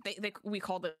this we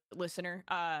called it listener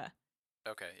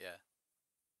Okay, yeah.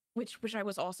 which I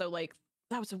was also like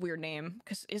that was a weird name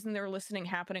because isn't there listening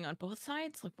happening on both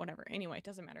sides like whatever anyway it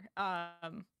doesn't matter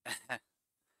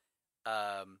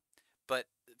Um, but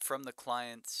from the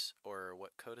client's or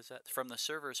what code is that? From the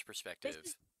server's this is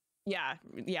perspective,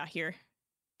 yeah here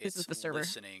this is it's the server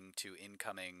listening to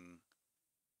incoming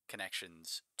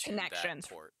connections to that connections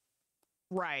port.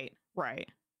 right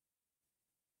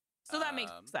so that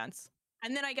makes Um, sense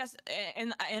and then I guess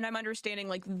and I'm understanding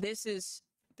like this is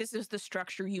the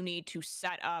structure you need to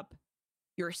set up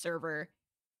your server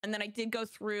and then I did go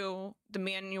through the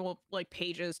manual like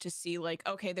pages to see like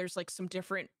okay there's like some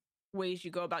different ways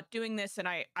you go about doing this and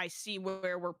I see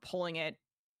where we're pulling it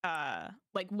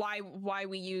like why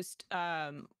we used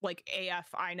like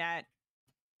AF inet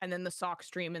and then the sock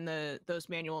stream and those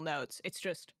manual notes. It's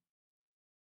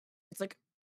like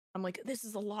I'm like, this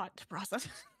is a lot to process.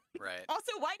 Right.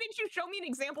 Also, why didn't you show me an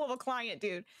example of a client,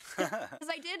 dude? Because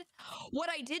I did what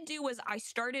I did do was I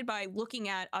started by looking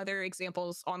at other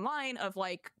examples online of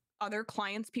like other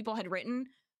clients people had written,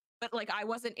 but like I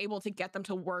wasn't able to get them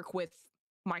to work with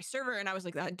my server, and I was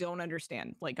like, I don't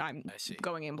understand. Like I'm I see.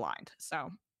 going in blind.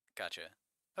 So Gotcha.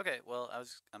 Okay, well,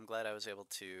 I'm glad I was able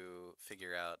to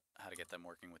figure out how to get them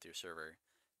working with your server.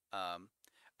 Um,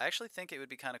 I actually think it would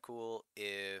be kind of cool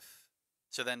if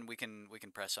so then we can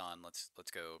press on. Let's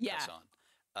go press yeah,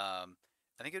 on.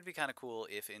 I think it would be kind of cool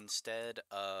if instead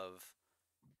of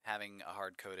having a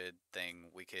hard coded thing,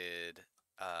 we could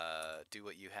do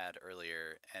what you had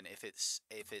earlier, and if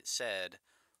it said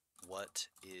what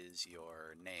is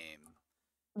your name,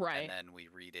 and right, then we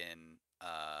read in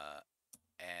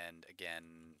and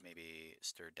again maybe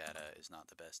stir data is not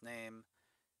the best name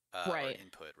or right.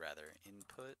 input rather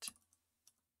input.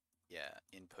 Yeah,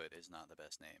 input is not the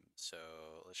best name. So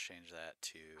let's change that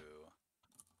to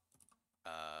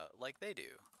like they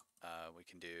do. We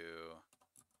can do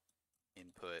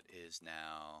input is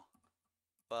now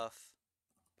buff,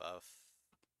 buff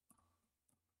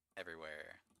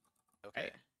everywhere.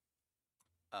 Okay.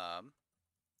 Right. Um,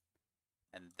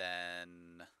 and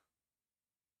then,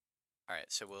 all right,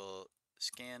 so we'll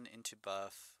scan into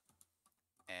buff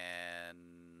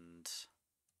and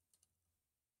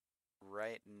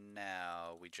right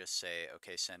now we just say,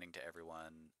 okay, sending to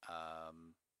everyone.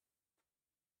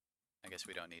 I guess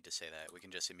we don't need to say that. We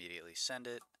can just immediately send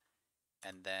it.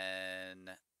 And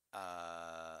then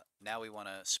now we want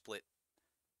to split.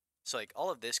 So like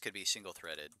all of this could be single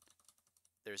threaded.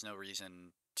 There's no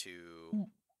reason to Mm,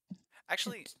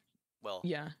 actually, well,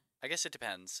 yeah. I guess it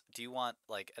depends. Do you want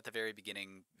like at the very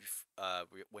beginning,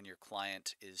 when your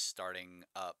client is starting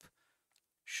up,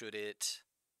 should it?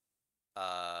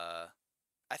 Uh,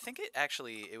 I think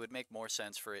it would make more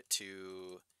sense for it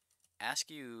to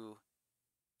ask you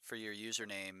for your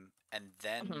username and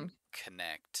then Mhm.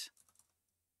 connect.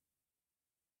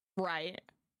 Right.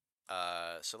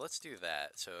 So let's do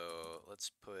that. So let's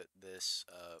put this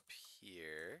up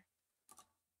here.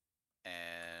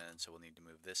 And so we'll need to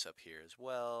move this up here as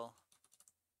well.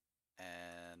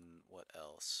 And what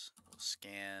else? We'll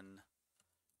scan.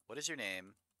 What is your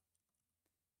name?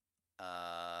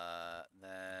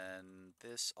 Then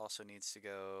this also needs to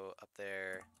go up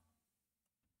there.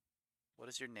 What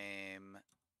is your name?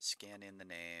 Scan in the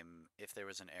name. If there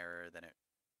was an error, then it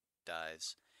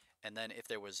dies. And then if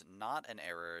there was not an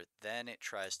error, then it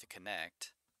tries to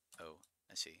connect. Oh,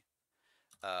 I see.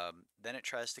 Then it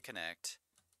tries to connect,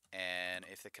 and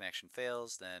if the connection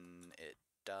fails, then it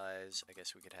dies. I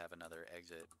guess we could have another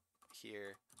exit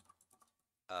here.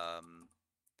 Um,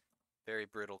 very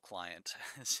brittle client.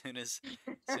 As soon as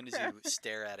you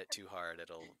stare at it too hard,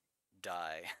 it'll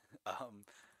die. Um,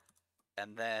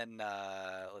 and then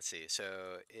let's see.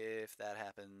 So if that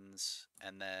happens,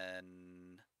 and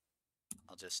then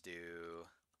I'll just do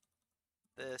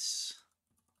this.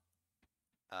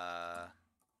 Uh,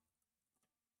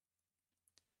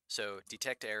 so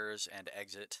detect errors and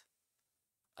exit.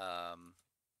 Um,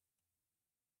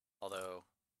 although,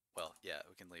 well, yeah,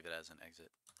 we can leave it as an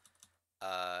exit.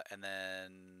 And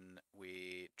then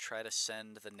we try to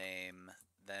send the name.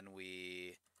 Then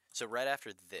so right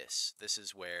after this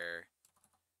is where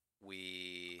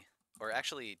or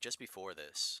actually just before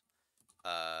this,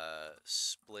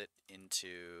 split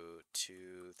into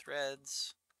two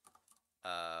threads.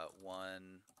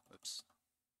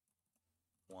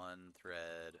 One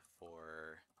thread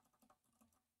for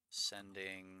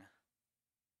sending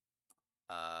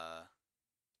uh,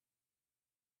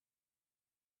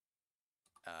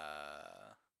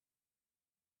 uh,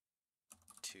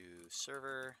 to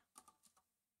server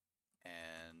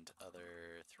and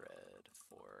other thread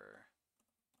for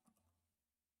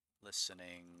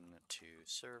listening to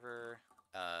server.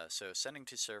 So sending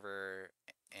to server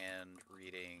and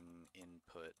reading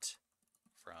input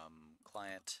from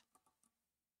client.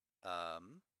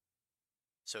 Um,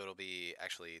 so it'll be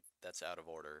actually that's out of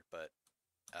order, but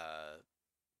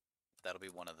that'll be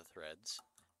one of the threads.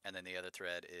 And then the other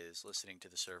thread is listening to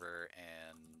the server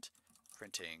and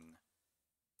printing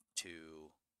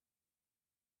to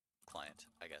client,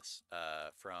 I guess.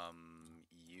 From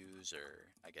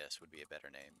user, I guess would be a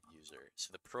better name, user. So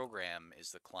the program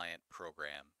is the client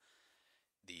program.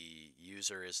 The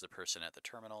user is the person at the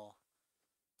terminal.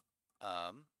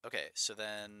 Okay, so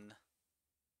then,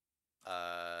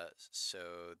 so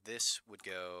this would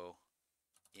go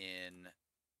in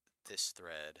this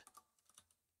thread.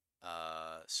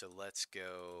 So let's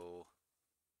go.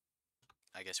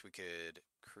 I guess we could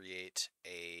create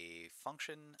a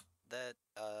function that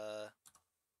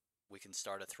we can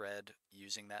start a thread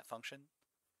using that function.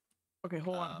 Okay, Um,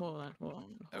 hold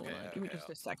okay, on. Give me okay. just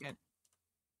a second.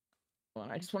 Hold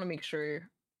on. I just want to make sure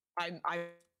I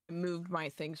moved my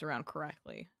things around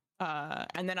correctly.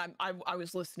 And then I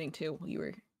was listening to while you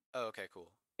were Oh, okay, cool,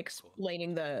 cool.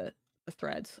 explaining the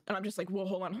threads, and I'm just like, well,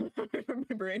 hold on,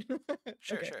 my brain.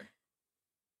 Sure, Okay, sure.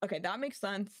 okay, that makes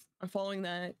sense. I'm following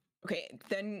that. Okay,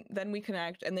 then we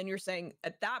connect, and then you're saying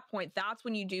at that point, that's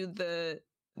when you do the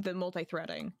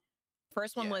multi-threading.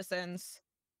 First one Yeah. listens,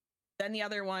 then the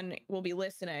other one will be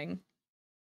listening.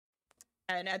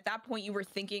 And at that point, you were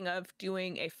thinking of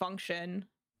doing a function.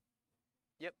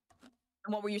 Yep.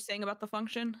 And what were you saying about the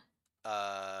function?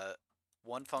 Uh,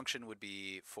 one function would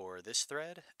be for this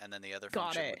thread, and then the other Got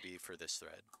function it. would be for this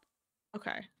thread.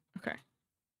 Okay. Okay.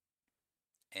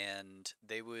 And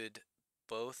they would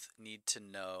both need to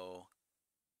know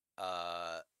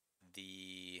uh,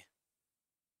 the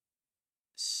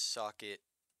socket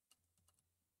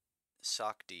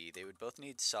sockd. They would both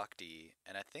need sockd,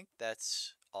 and I think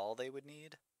that's all they would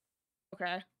need.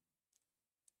 Okay.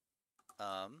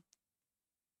 Um,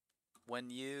 when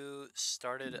you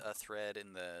started a thread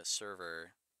in the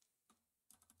server,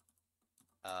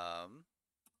 um,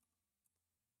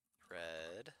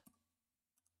 thread,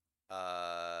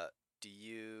 uh, do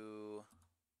you,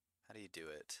 how do you do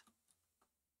it?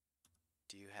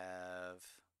 Do you have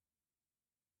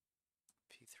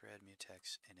pthread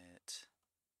mutex init,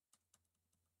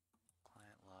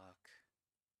 client lock?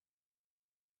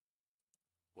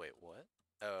 Wait, what?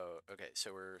 Oh, okay.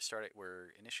 So we're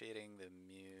initiating the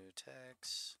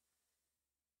mutex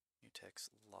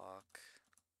lock.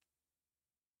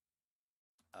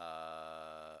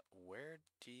 Where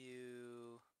do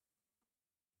you?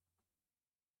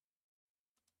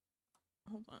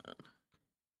 Hold on.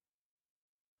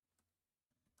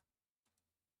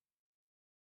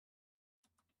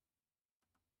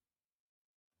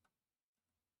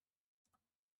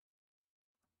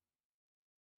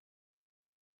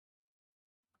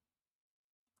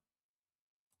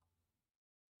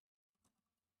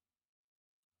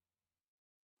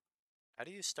 How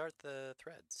do you start the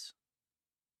threads?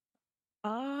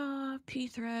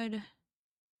 Pthread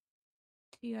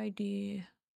TID.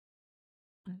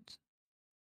 Let's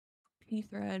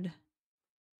pthread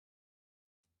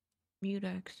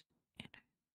mutex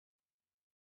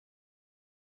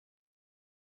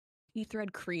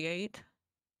pthread create.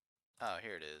 Oh,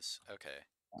 here it is. Okay,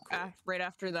 cool. Right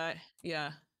after that.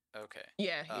 Yeah. Okay.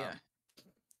 Yeah. Yeah. Um,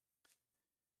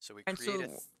 so we And create a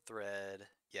so, thread.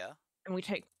 Yeah. and we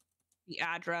take the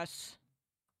address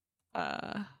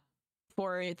uh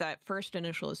for that first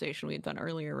initialization we had done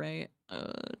earlier, right? Um,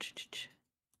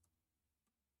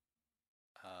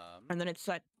 And then it's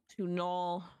set to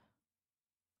null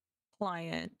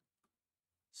client.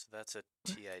 so that's a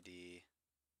TID.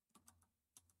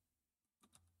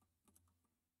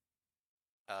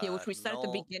 Yeah, which we set at the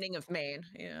Null, beginning of main.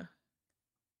 Yeah.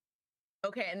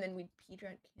 Okay, and then we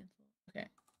pthread cancel. Okay.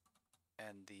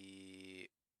 and the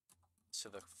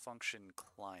function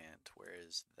client. Where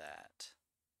is that?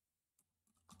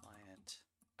 Client.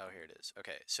 Oh, here it is.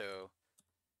 Okay, so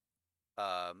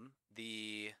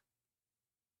the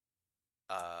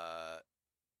uh,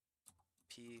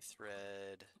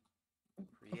 pthread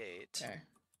create. Okay.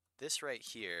 This right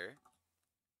here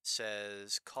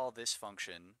says call this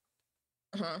function,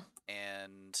 Uh-huh.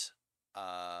 and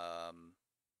um,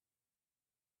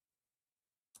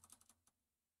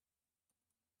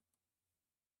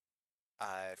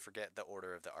 I forget the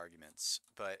order of the arguments,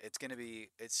 but it's gonna be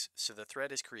so the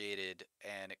thread is created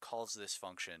and it calls this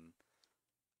function,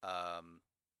 um,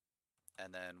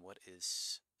 and then what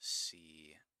is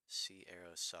C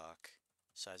arrow sock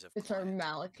size of It's our client?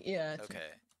 malloc. Yeah.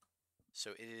 Okay,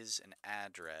 so it is an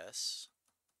address,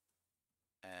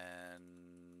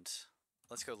 and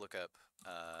let's go look up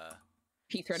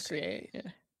Pthread create. C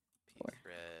Yeah.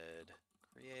 pthread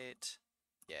create.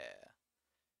 Yeah.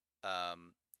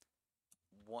 Um,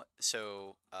 what?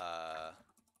 So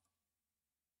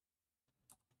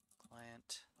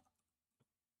client.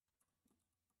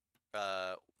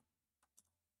 Uh,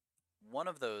 one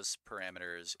of those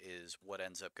parameters is what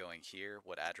ends up going here,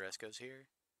 what address goes here.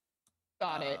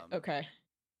 Got it. Um, Okay.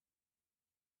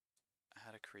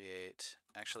 how to create.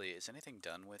 Actually, is anything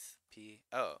done with P?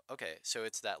 Oh, okay. So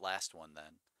it's that last one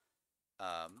then.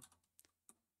 Um,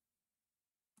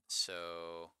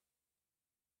 so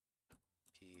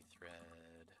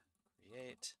pthread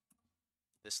create.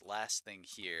 This last thing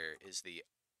here is the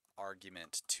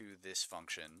argument to this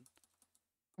function.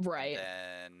 And Right.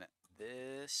 then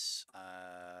this,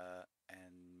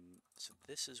 and so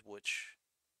this is which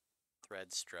thread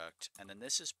struct, and then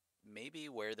this is maybe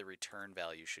where the return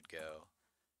value should go.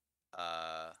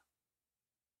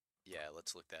 Yeah,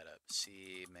 let's look that up.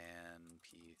 C man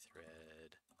p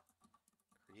thread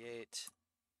create.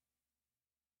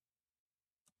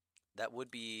 That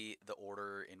would be the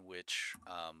order in which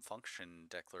function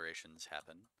declarations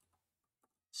happen.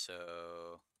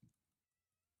 So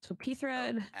So p oh,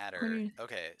 thread adder. pointer.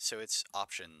 Okay, so it's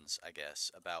options, I guess,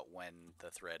 about when the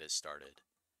thread is started.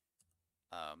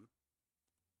 Um,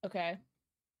 Okay.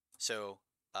 so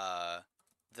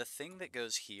the thing that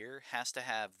goes here has to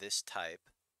have this type.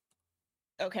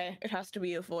 Okay. It has to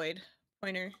be a void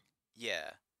pointer.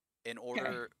 Yeah, in Okay.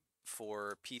 order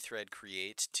for pthread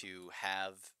create to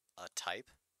have a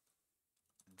type,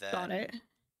 Got it.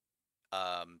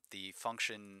 then the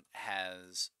function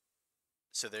has,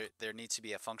 so there needs to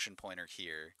be a function pointer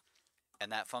here,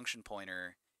 and that function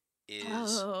pointer is,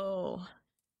 Oh.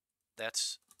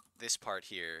 that's this part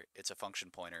here. It's a function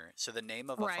pointer. So the name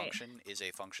of a Right. function is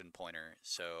a function pointer.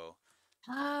 So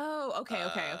Oh. Okay.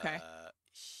 Okay. Okay.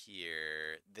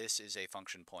 here, this is a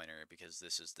function pointer because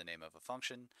this is the name of a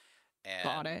function.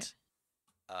 Got it.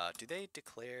 And do they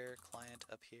declare client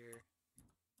up here?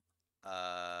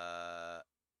 Uh,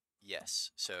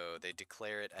 yes. So they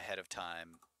declare it ahead of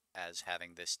time as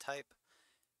having this type.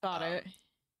 Got it.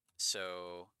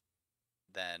 So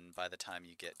then by the time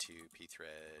you get to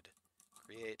pthread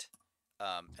create,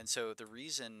 and so the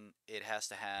reason it has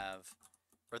to have,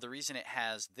 or the reason it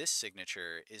has this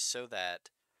signature is so that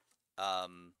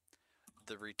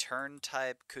the return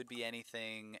type could be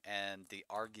anything and the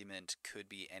argument could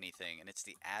be anything, and it's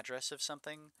the address of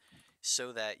something,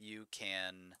 so that you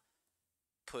can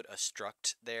put a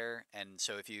struct there. And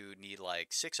so if you need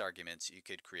like 6 arguments, you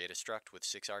could create a struct with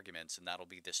 6 arguments, and that'll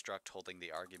be the struct holding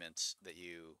the arguments that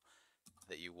you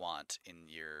want in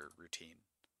your routine.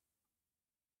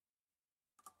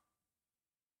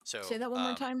 Say So that one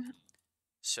more time.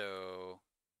 so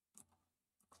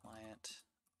client,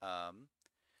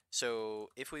 so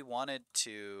if we wanted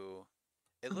to,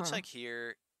 it looks Uh-huh. like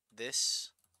here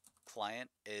this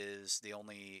client is the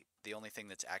only thing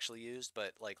that's actually used.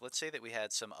 But like, let's say that we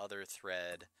had some other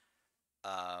thread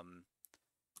um,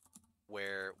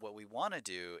 where what we want to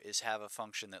do is have a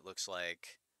function that looks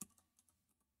like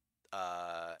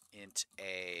int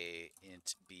a,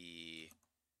 int b,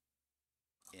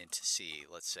 int c,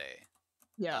 let's say.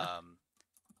 Yeah. Um,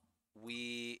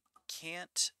 we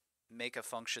can't make a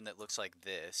function that looks like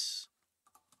this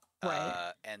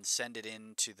Right. and send it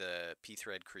into the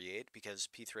pthread create, because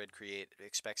pthread create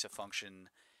expects a function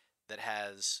that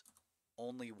has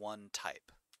only one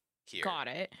type here. Got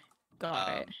it. Got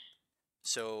it. Um,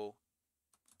 so,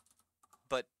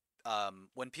 but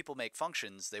when people make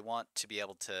functions, they want to be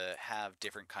able to have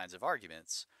different kinds of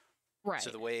arguments.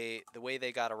 So Right. the way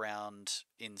they got around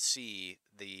in C,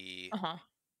 the Uh-huh.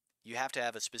 you have to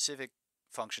have a specific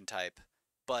function type,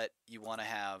 but you want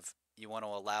to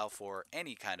allow for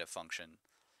any kind of function.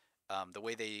 The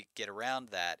way they get around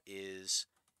that is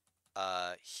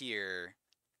here,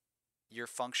 your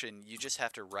function, you just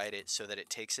have to write it so that it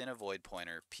takes in a void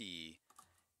pointer p,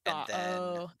 and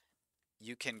then Oh.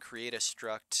 you can create a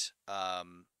struct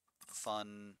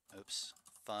fun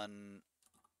fun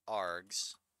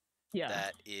args Yeah.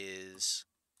 that is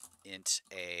int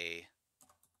a,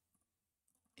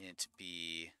 int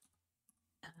b,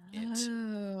 int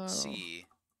Oh. c,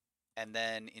 and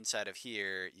then inside of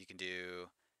here you can do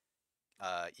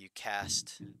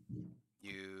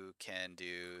you can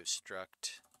do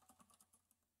struct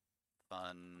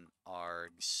fun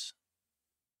args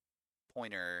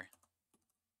pointer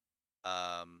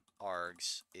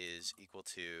args is equal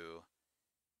to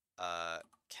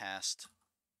cast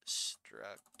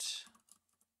struct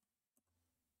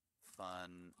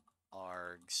fun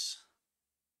args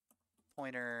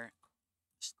pointer,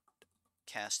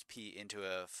 cast p into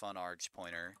a fun args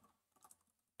pointer,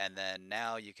 and then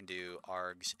now you can do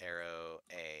args arrow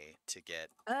a to get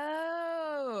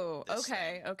Oh. this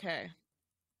Okay. thing. Okay.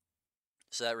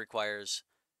 So that requires,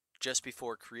 just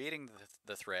before creating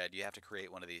the thread, you have to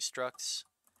create one of these structs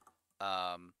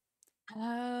um,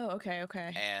 Oh. Okay.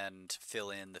 Okay. and fill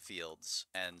in the fields.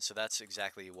 And so that's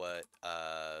exactly what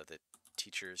the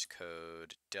teacher's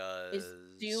code Is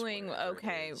does, doing wherever it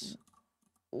okay is.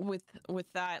 with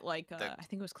that like The I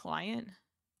think it was client,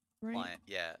 right? client,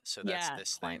 yeah. So that's Yeah,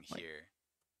 this thing client point. here.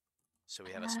 So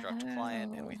we have a struct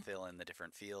client and we Oh. fill in the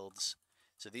different fields.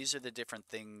 So these are the different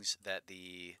things that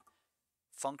the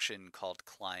function called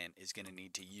client is going to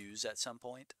need to use at some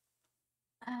point.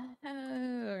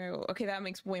 Oh. Okay, that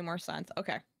makes way more sense.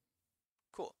 Okay.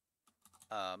 Cool.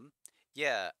 Um,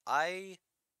 Yeah,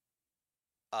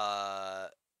 uh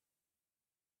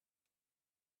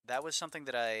that was something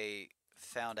that I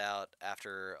found out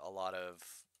after a lot of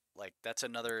like that's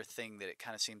another thing that it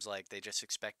kind of seems like they just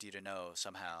expect you to know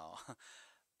somehow.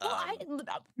 Well, um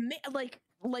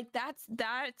like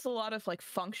that's a lot of like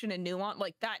function and nuance,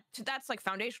 like that's like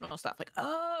foundational stuff. Like,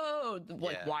 oh,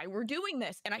 like yeah. why we're doing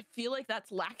this, and I feel like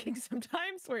that's lacking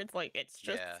sometimes, where it's like it's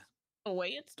just Yeah. the way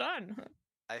it's done.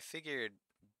 I figured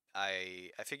I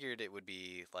figured it would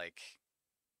be like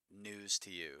news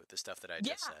to you, the stuff that I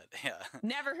just Yeah, said. Yeah.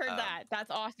 never heard um that.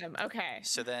 That's awesome. Okay,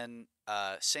 so then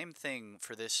same thing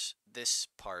for this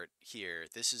part here.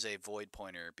 This is a void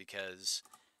pointer because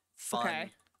fun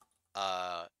okay,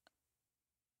 uh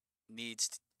needs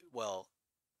t well,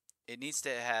 it needs to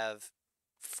have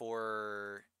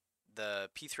for the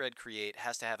pthread create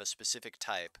has to have a specific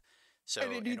type. and So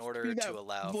it in needs to order be to that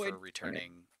allow for void pointer.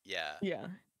 returning, yeah, Yeah.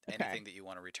 Okay. anything that you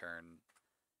want to return,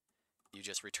 you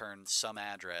just return some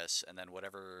address and then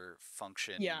whatever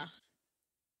function Yeah.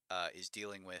 is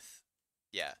dealing with.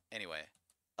 Yeah. Anyway,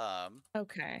 um,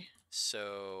 Okay.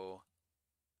 so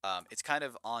it's kind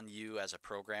of on you as a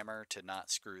programmer to not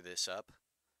screw this up.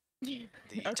 The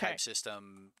type Okay.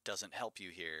 system doesn't help you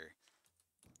here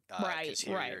Right. because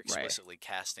here Right. you're Right. explicitly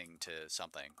casting to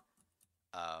something.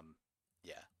 Um,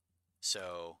 yeah.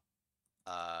 So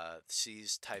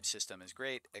C's type system is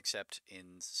great, except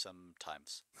in some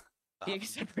times. Um,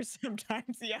 Except for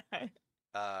sometimes, yeah.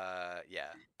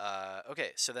 yeah.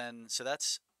 Okay. So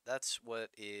that's what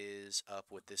is up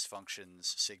with this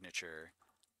function's signature.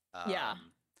 Yeah.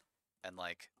 Um, and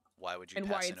like, why would you And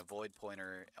why pass in it's a void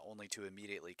pointer only to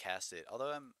immediately cast it?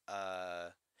 Although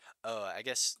oh, I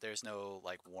guess there's no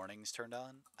like warnings turned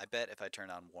on. I bet if I turn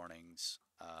on warnings,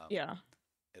 yeah.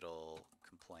 it'll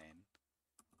complain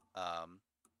um,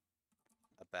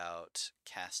 about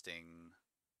casting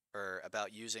or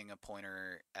about using a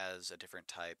pointer as a different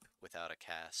type without a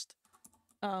cast.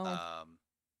 Oh. Um,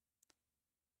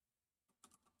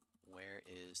 where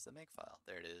is the makefile?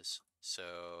 There it is.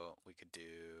 So we could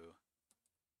do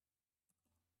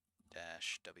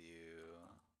dash w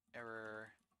error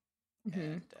Hmm.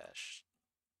 and dash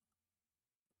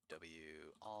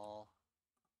w all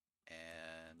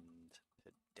and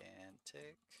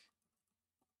pedantic.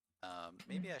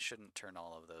 Maybe I shouldn't turn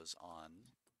all of those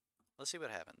on. Let's see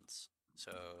what happens.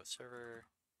 So server,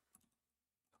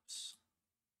 oops.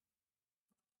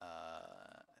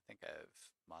 I think I've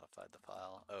modified the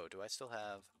file. Oh, do I still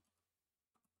have?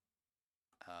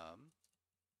 I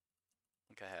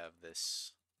think I have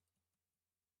this.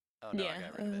 Oh no, I Yeah.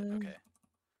 got rid of it. Okay.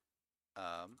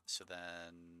 So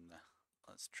then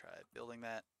let's try building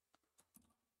that.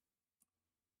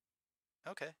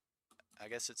 Okay, I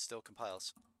guess it still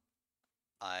compiles.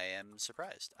 I am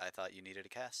surprised. I thought you needed a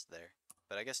cast there,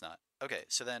 but I guess not. Okay,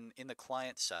 so then in the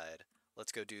client side,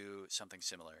 let's go do something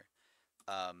similar.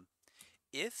 Um,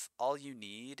 if all you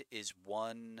need is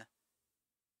one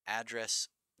address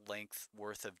length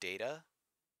worth of data,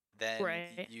 then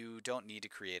Right. you don't need to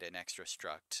create an extra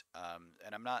struct.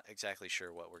 And I'm not exactly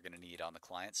sure what we're going to need on the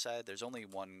client side. There's only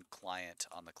one client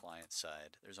on the client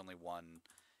side. There's only one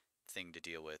thing to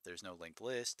deal with. There's no linked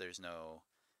list. There's no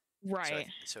Right.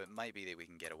 so it might be that we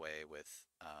can get away with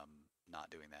not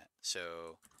doing that.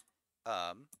 So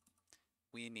um,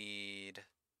 we need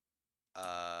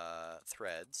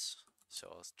threads. So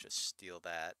I'll just steal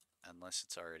that unless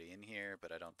it's already in here,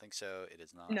 but I don't think so. It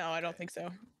is not. No, I don't Okay. think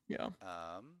so. Yeah.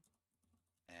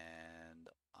 And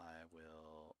I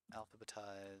will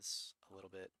alphabetize a little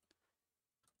bit.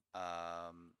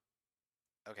 Um,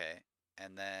 okay.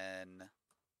 And then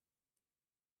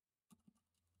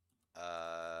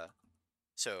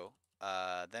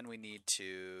uh, then we need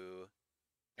to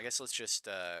I guess let's just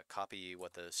copy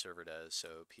what the server does.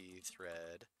 So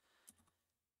pthread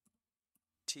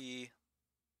t.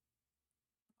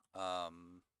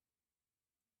 Um,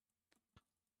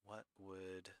 what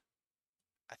would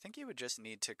I think you would just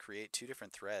need to create two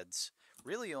different threads.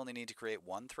 Really, you only need to create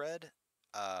one thread,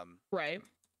 um, Right.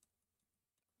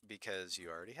 because you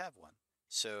already have one.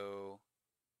 So,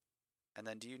 and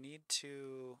then do you need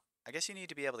to? I guess you need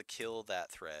to be able to kill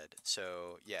that thread.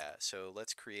 So yeah. So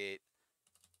let's create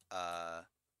uh,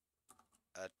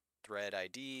 a thread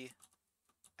ID,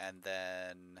 and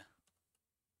then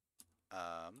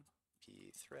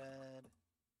pthread.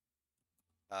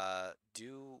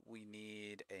 Do we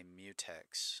need a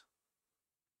mutex?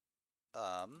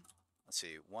 Let's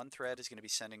see. One thread is going to be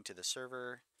sending to the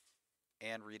server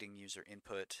and reading user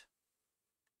input.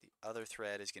 The other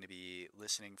thread is going to be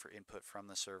listening for input from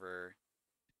the server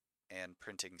and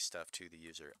printing stuff to the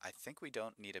user. I think we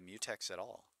don't need a mutex at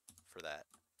all for that.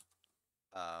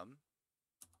 Um,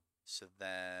 So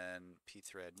then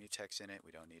pthread mutex in it.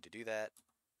 We don't need to do that.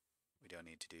 We don't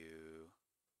need to do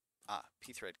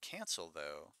pthread cancel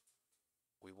though.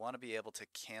 We want to be able to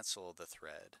cancel the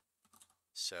thread.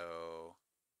 So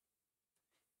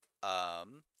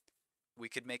we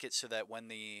could make it so that when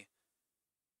the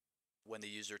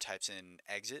user types in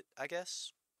exit, I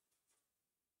guess,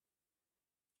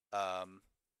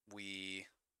 we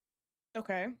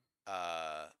Okay.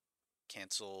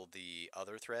 cancel the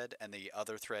other thread, and the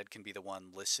other thread can be the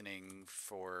one listening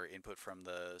for input from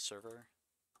the server.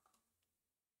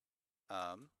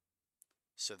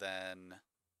 So then,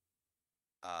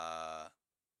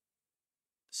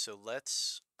 so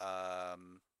let's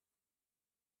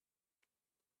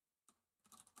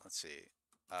see.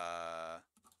 Uh,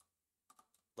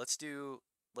 let's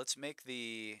make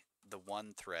the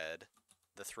one thread,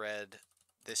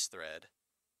 this thread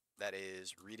that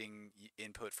is reading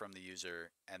input from the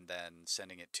user and then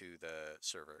sending it to the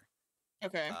server.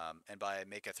 Okay. And by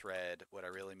make a thread, what I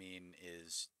really mean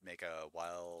is make a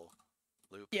while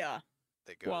loop Yeah.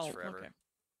 that goes Well, forever. okay.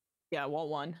 Yeah, wall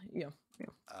one. Yeah.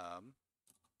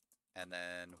 And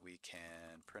then we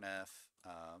can printf.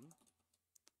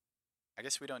 I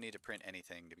guess we don't need to print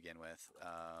anything to begin with,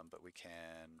 but we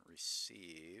can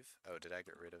receive. Oh, did I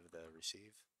get rid of the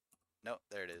receive? No,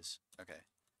 there it is. Okay.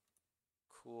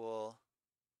 Cool.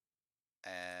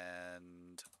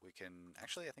 And we can,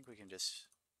 actually, I think we can just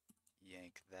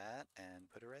yank that and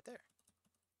put it right there.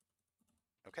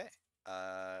 Okay.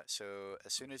 So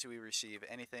as soon as we receive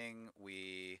anything,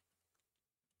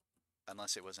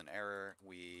 unless it was an error,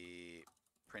 we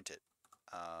print it.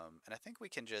 And I think we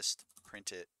can just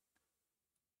print it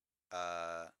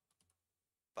by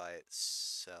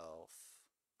itself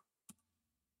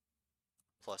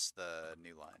plus the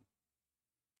new line.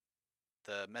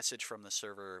 The message from the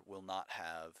server will not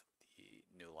have the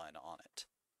new line on it,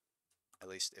 at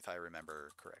least if I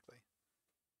remember correctly.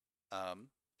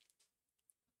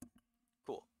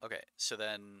 Cool. Okay. So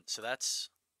that's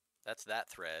that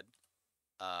thread.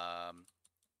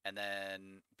 And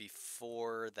then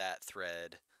before that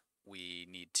thread, we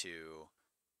need to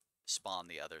spawn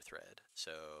the other thread.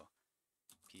 So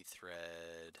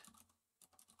pthread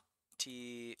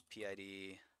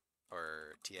pid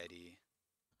or tid.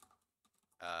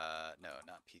 No,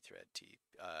 not pthread t.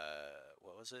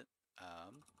 What was it?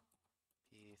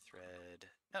 Pthread.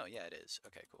 No, yeah, it is.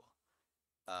 Okay, cool.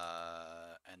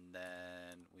 And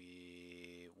then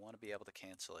we want to be able to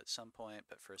cancel at some point,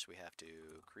 but first we have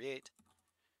to create.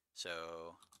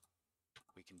 So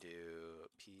we can do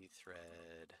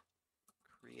pthread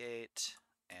create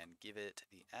and give it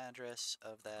the address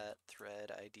of that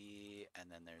thread ID,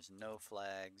 and then there's no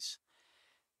flags.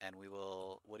 And we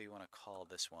will, what do you want to call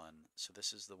this one? So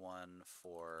this is the one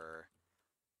for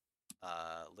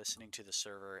listening to the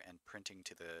server and printing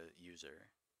to the user.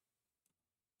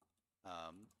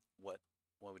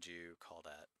 What would you call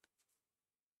that?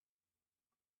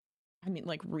 I mean,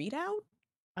 like readout?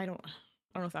 I don't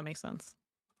know if that makes sense.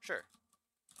 Sure,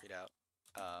 read out.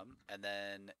 And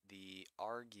then the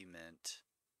argument,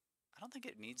 I don't think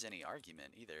it needs any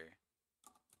argument either.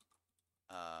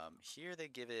 Here they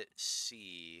give it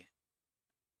C.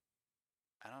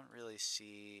 I don't really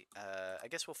see, I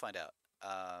guess we'll find out.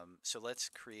 So let's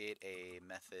create a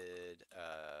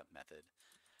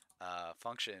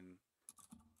function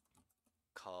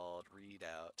called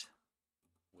readout,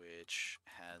 which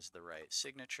has the right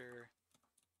signature.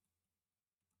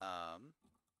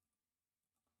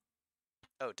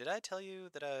 Oh, did I tell you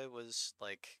that I was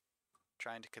like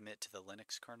trying to commit to the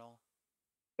Linux kernel?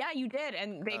 Yeah, you did,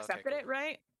 and they Oh, okay, accepted cool. it,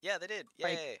 right? Yeah, they did.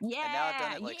 Like, Yay! And now I've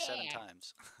done yeah, it like 7 yeah.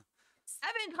 times.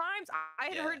 7 times. I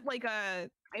had Yeah. heard like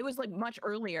it was like much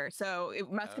earlier, so it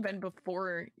must have Okay. been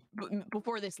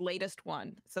before this latest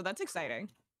one. So that's Cool.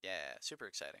 exciting. Yeah, super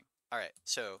exciting. All right,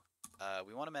 so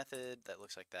we want a method that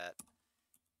looks like that.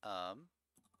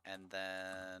 And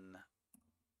then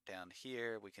down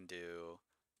here we can do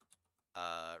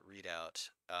readout.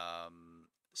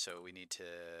 So we need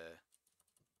to.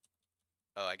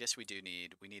 Oh, I guess we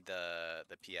need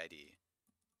the PID.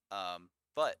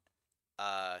 But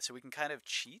so we can kind of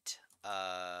cheat.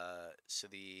 So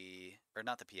or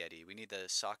not the PID. We need the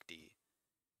SOCD.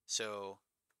 So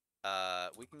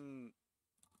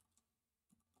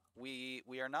we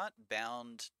are not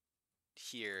bound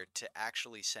here to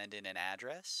actually send in an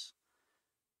address.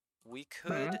 We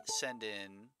could send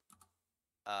in.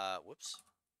 Whoops.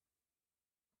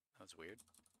 That was weird.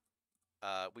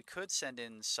 We could send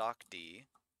in SOCD.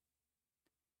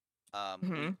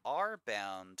 We are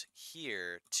bound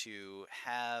here to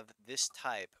have this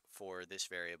type for this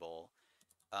variable,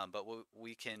 But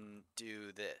we can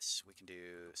do this. We can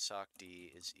do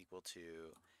sockd is equal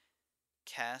to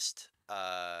cast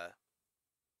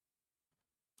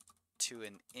to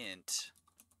an int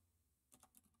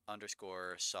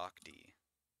underscore sockd.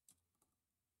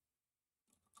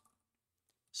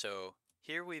 So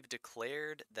here we've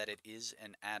declared that it is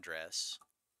an address,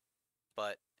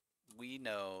 but we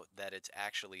know that it's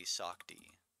actually sockd.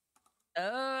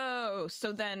 Oh,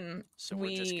 so then So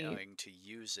we're just we going to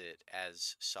use it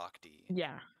as sockd.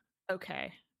 yeah.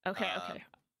 Okay. Okay, okay.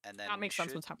 And then That we makes sense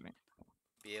should what's happening.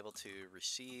 be able to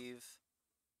receive.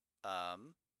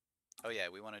 Um, oh yeah,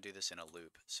 we want to do this in a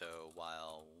loop. So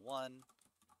while one,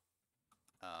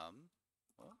 um,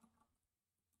 well,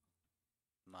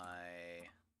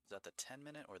 is that the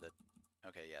 10-minute or the?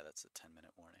 Okay, yeah, that's the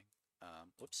 10-minute warning.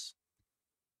 Whoops.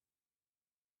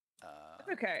 Uh,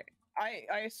 Okay.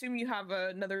 I assume you have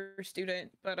another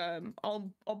student, but I'll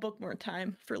book more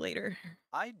time for later.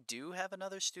 I do have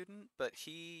another student, but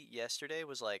he yesterday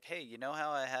was like, "Hey, you know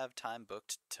how I have time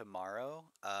booked tomorrow?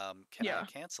 Can I Yeah.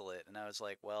 cancel it?" And I was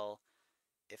like, "Well,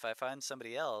 if I find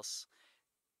somebody else,"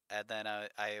 and then I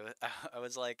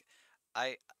was like,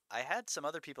 I I had some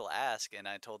other people ask, and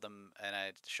I told them, and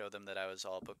I showed them that I was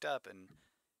all booked up,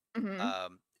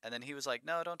 Mhm. and then he was like,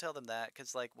 "No, don't tell them that,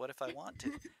 cause like, what if I want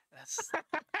to?" That's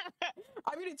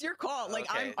I mean, it's your call. Like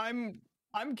okay.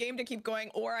 I'm game to keep going,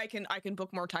 or I can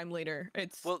book more time later.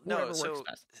 It's Well, no, whatever works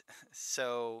best.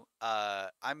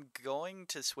 I'm going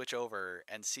to switch over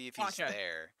and see if he's Gotcha.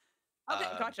 there. Okay,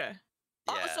 Um, gotcha.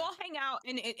 So yeah, I'll hang out,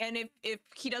 and if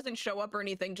he doesn't show up or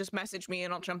anything, just message me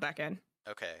and I'll jump back in.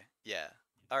 okay, yeah.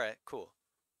 All right, cool.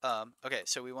 Okay,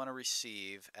 so we want to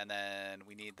receive, and then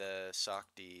we need the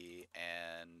sockd,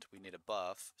 and we need a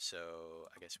buff. So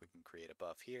I guess we can create a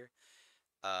buff here.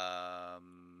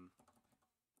 Um,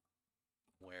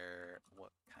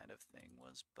 what kind of thing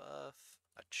was buff?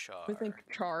 A I think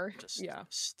char. char. Just Yeah.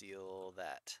 steal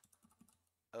that.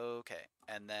 Okay,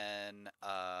 and then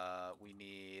we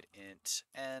need int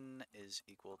n is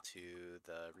equal to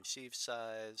the receive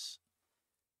size.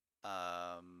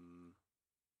 Um,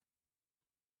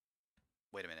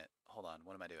 Wait a minute. Hold on.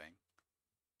 What am I doing?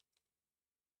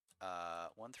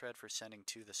 One thread for sending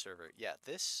to the server. Yeah,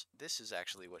 this is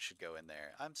actually what should go in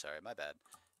there. I'm sorry, my bad.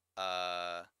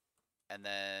 Uh, and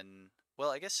then,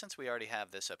 well, I guess since we already have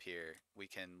this up here, we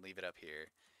can leave it up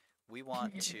here. We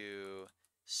want to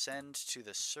send to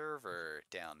the server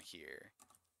down here.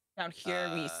 Down here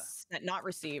we Uh, not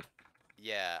receive.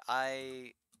 yeah,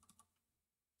 I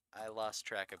lost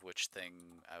track of which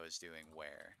thing I was doing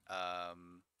where.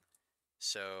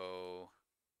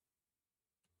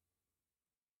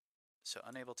 So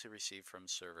unable to receive from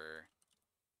server.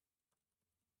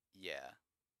 Yeah.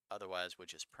 Otherwise, we'll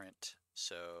just print.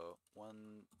 So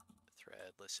one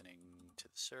thread listening to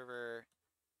the server,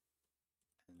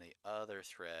 and the other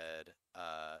thread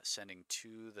sending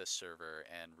to the server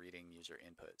and reading user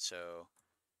input. So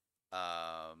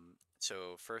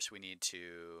first we need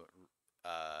to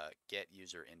get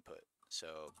user input.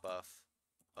 So buff,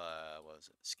 what was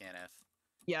it? Scanf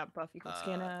Yeah, buff equals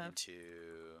scanf.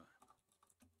 into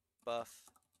buff,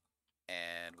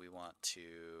 and we want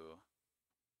to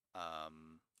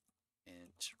um,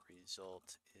 int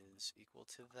result is equal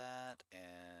to that,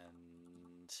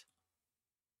 and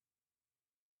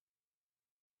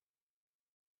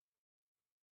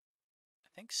I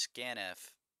think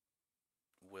scanf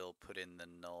will put in the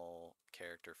null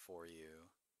character for you.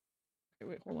 Okay,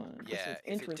 wait, hold on. This Yeah,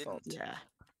 is int result. Yeah.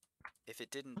 if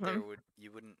it didn't, Uh-huh.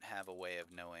 you wouldn't have a way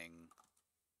of knowing.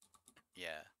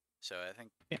 Yeah, so I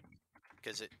think Yeah.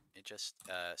 because it just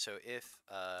so if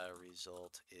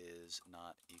result is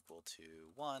not equal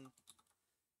to 1,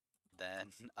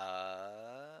 then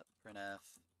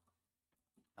printf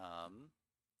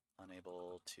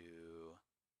unable to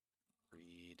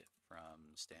read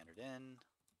from standard in,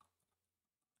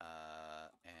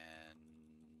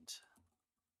 and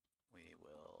we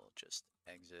will just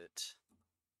exit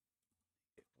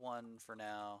 1 for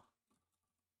now.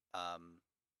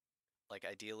 Like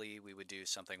ideally, we would do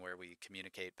something where we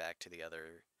communicate back to the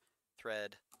other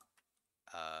thread.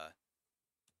 Uh,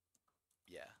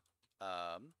 yeah.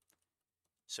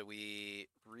 So we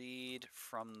read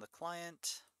from the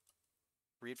client,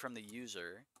 read from the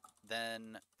user,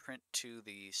 then print to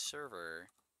the server,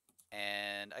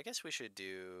 and I guess we should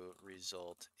do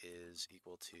result is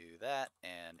equal to that,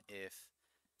 and if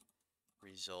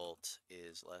result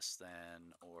is less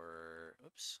than or,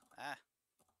 oops,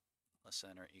 less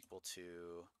than or equal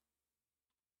to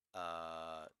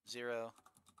 0,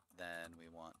 then we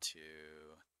want to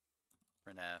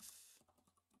printf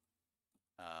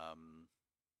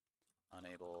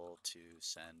unable to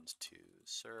send to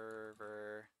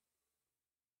server,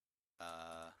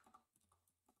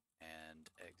 and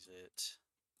exit.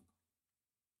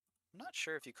 I'm not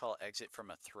sure if you call exit from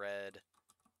a thread.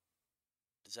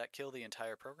 Does that kill the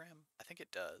entire program? I think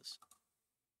it does.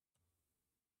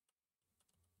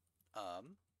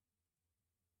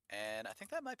 And I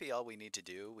think that might be all we need to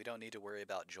do. We don't need to worry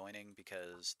about joining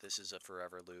because this is a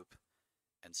forever loop,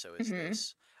 and so is Mm-hmm.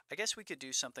 this. I guess we could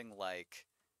do something like,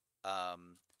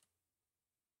 um,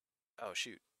 oh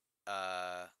shoot,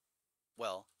 uh,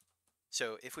 well,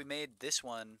 so if we made this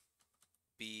one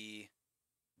be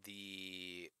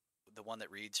the the one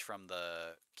that reads from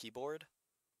the keyboard,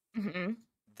 Mm-hmm.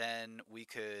 then we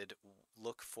could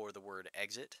look for the word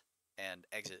exit and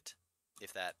exit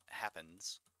if that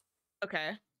happens.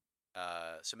 Okay.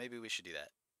 So maybe we should do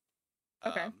that.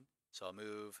 Okay. So I'll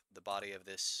move the body of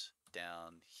this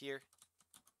down here,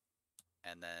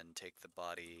 and then take the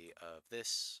body of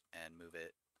this and move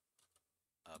it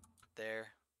up there.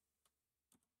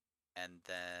 And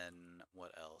then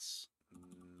what else?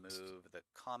 Move the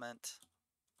comment.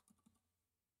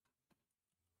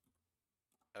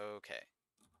 Okay,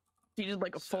 You did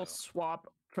like a full so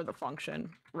swap for the function,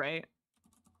 right?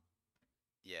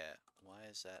 yeah, why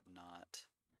is that not?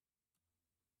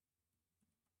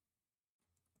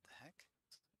 The heck?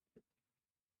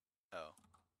 Oh.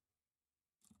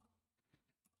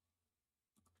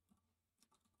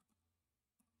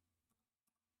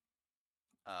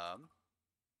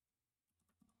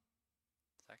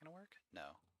 Is that gonna work? No.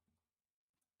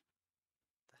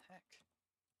 The heck?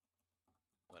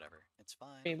 Whatever. It's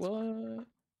fine. Wait, It's fine. what?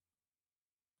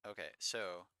 Okay,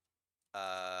 so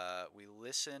we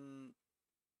listen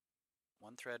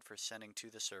one thread for sending to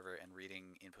the server and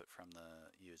reading input from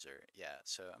the user. Yeah,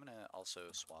 so I'm gonna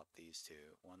also swap these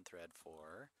two. One thread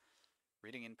for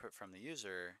reading input from the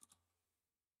user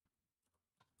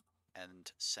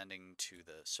and sending to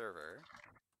the server.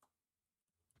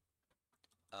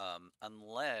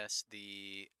 Unless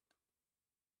the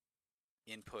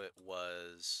input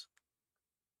was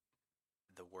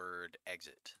the word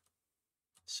exit.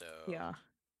 So Yeah.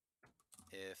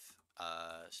 if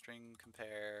string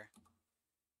compare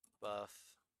buff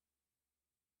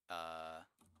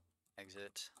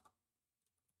exit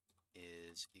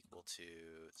is equal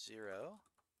to 0,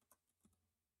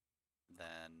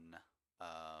 then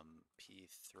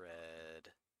pthread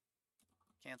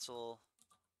cancel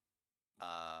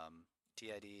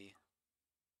tid,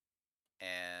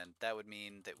 and that would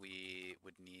mean that we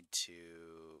would need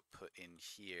to put in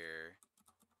here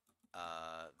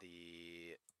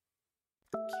the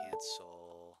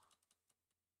cancel.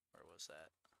 Where was that?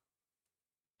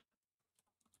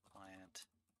 Client.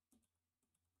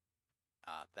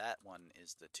 That one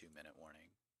is the 2-minute warning.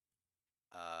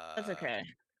 That's Uh, okay.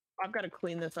 I've got to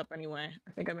clean this up anyway.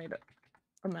 I think I made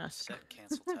a mess. set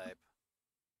cancel type.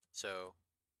 So,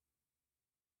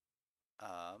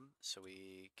 so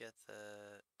we get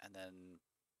the, and then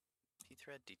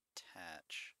pthread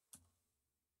detach.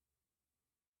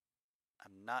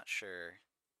 I'm not sure.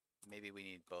 Maybe we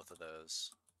need both of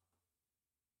those.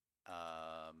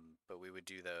 But we would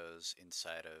do those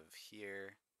inside of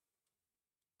here.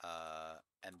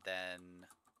 And then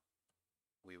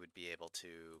we would be able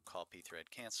to call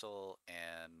pthread cancel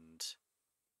and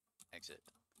exit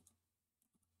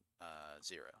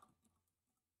 0.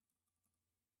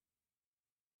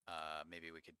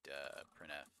 Maybe we could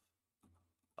printf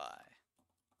by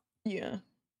Yeah.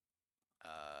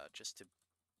 just to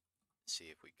see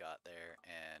if we got there.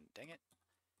 And dang it.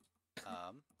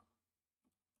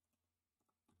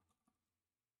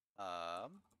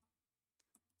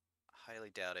 Highly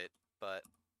doubt it, but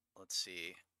let's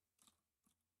see.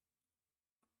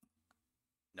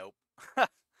 Nope.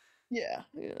 Yeah.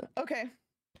 Yeah. Okay.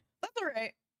 That's all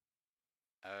right.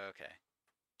 Okay.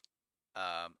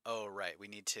 Oh, right. We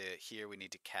need to, here we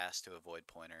need to cast to avoid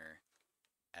pointer,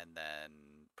 and then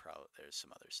there's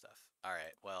some other stuff. All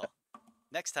right. Well,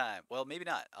 next time. Well, maybe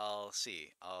not. I'll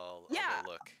see. I'll Yeah.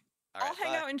 go look. All I'll right.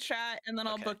 hang Bye. out in chat and then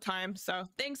I'll Okay. book time. So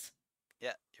thanks.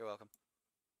 Yeah, you're welcome.